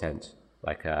content.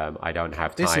 Like, I don't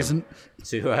have time. This isn't.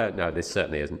 No, this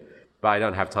certainly isn't. But I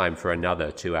don't have time for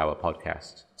another 2-hour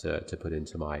podcast to put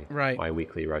into my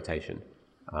weekly rotation.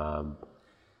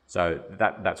 So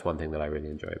that's one thing that I really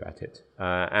enjoy about it.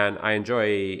 And I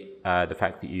enjoy the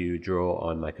fact that you draw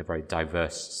on like a very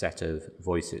diverse set of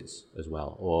voices as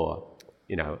well, or,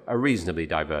 a reasonably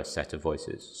diverse set of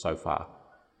voices so far.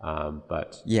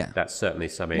 But that's certainly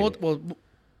something...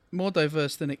 More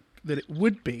diverse than it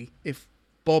would be if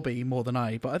Bobby, more than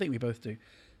I, but I think we both do,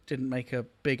 didn't make a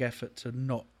big effort to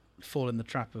not fall in the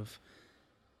trap of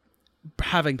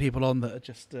having people on that are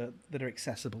just that are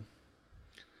accessible.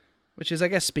 Which is, I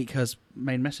guess, Speak Her's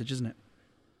main message, isn't it?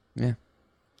 Yeah.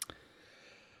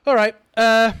 All right.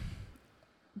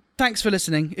 Thanks for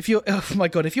listening. If you're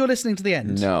listening to the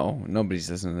end. No,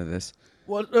 nobody's listening to this.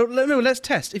 Well, no, let's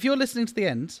test. If you're listening to the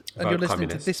end and you're listening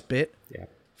to this bit,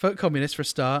 vote communist for a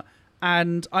start,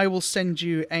 and I will send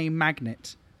you a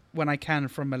magnet when I can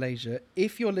from Malaysia.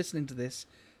 If you're listening to this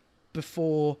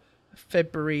before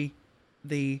February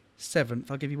the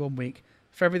 7th, I'll give you 1 week.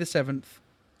 February the 7th,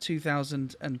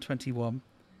 2021.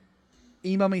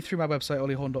 Email me through my website,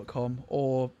 olliehorn.com,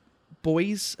 or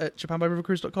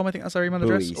boys@japanbyrivercruise.com. I think that's our email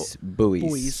address.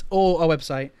 Boys. Or our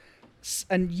website.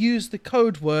 And use the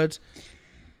code word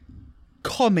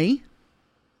commie.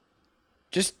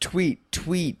 Just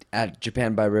tweet at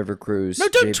Japan by River Cruise. No,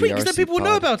 don't tweet, because then people will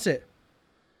know about it.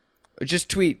 Just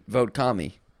tweet, vote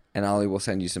commie, and Ollie will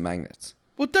send you some magnets.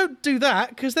 Well, don't do that,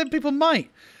 because then people might.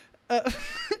 Right,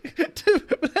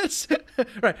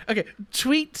 okay.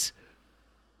 Tweet.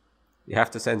 You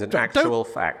have to send an actual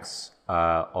fax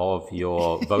of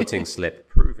your voting slip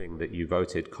proving that you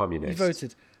voted communist. You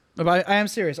voted. No, but I am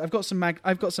serious. I've got some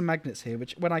magnets here,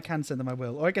 which when I can send them, I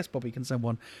will. Or I guess Bobby can send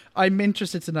one. I'm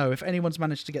interested to know if anyone's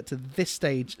managed to get to this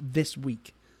stage this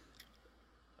week.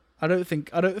 I don't think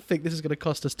this is going to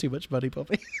cost us too much money,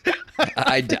 Bobby.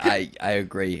 I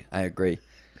agree.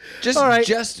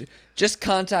 Just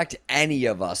contact any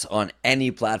of us on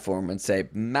any platform and say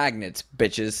magnets,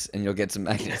 bitches, and you'll get some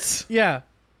magnets. Yeah.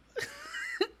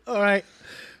 All right.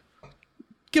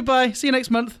 Goodbye. See you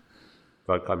next month.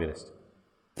 Vote communist.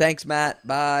 Thanks, Matt.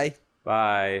 Bye.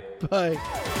 Bye. Bye.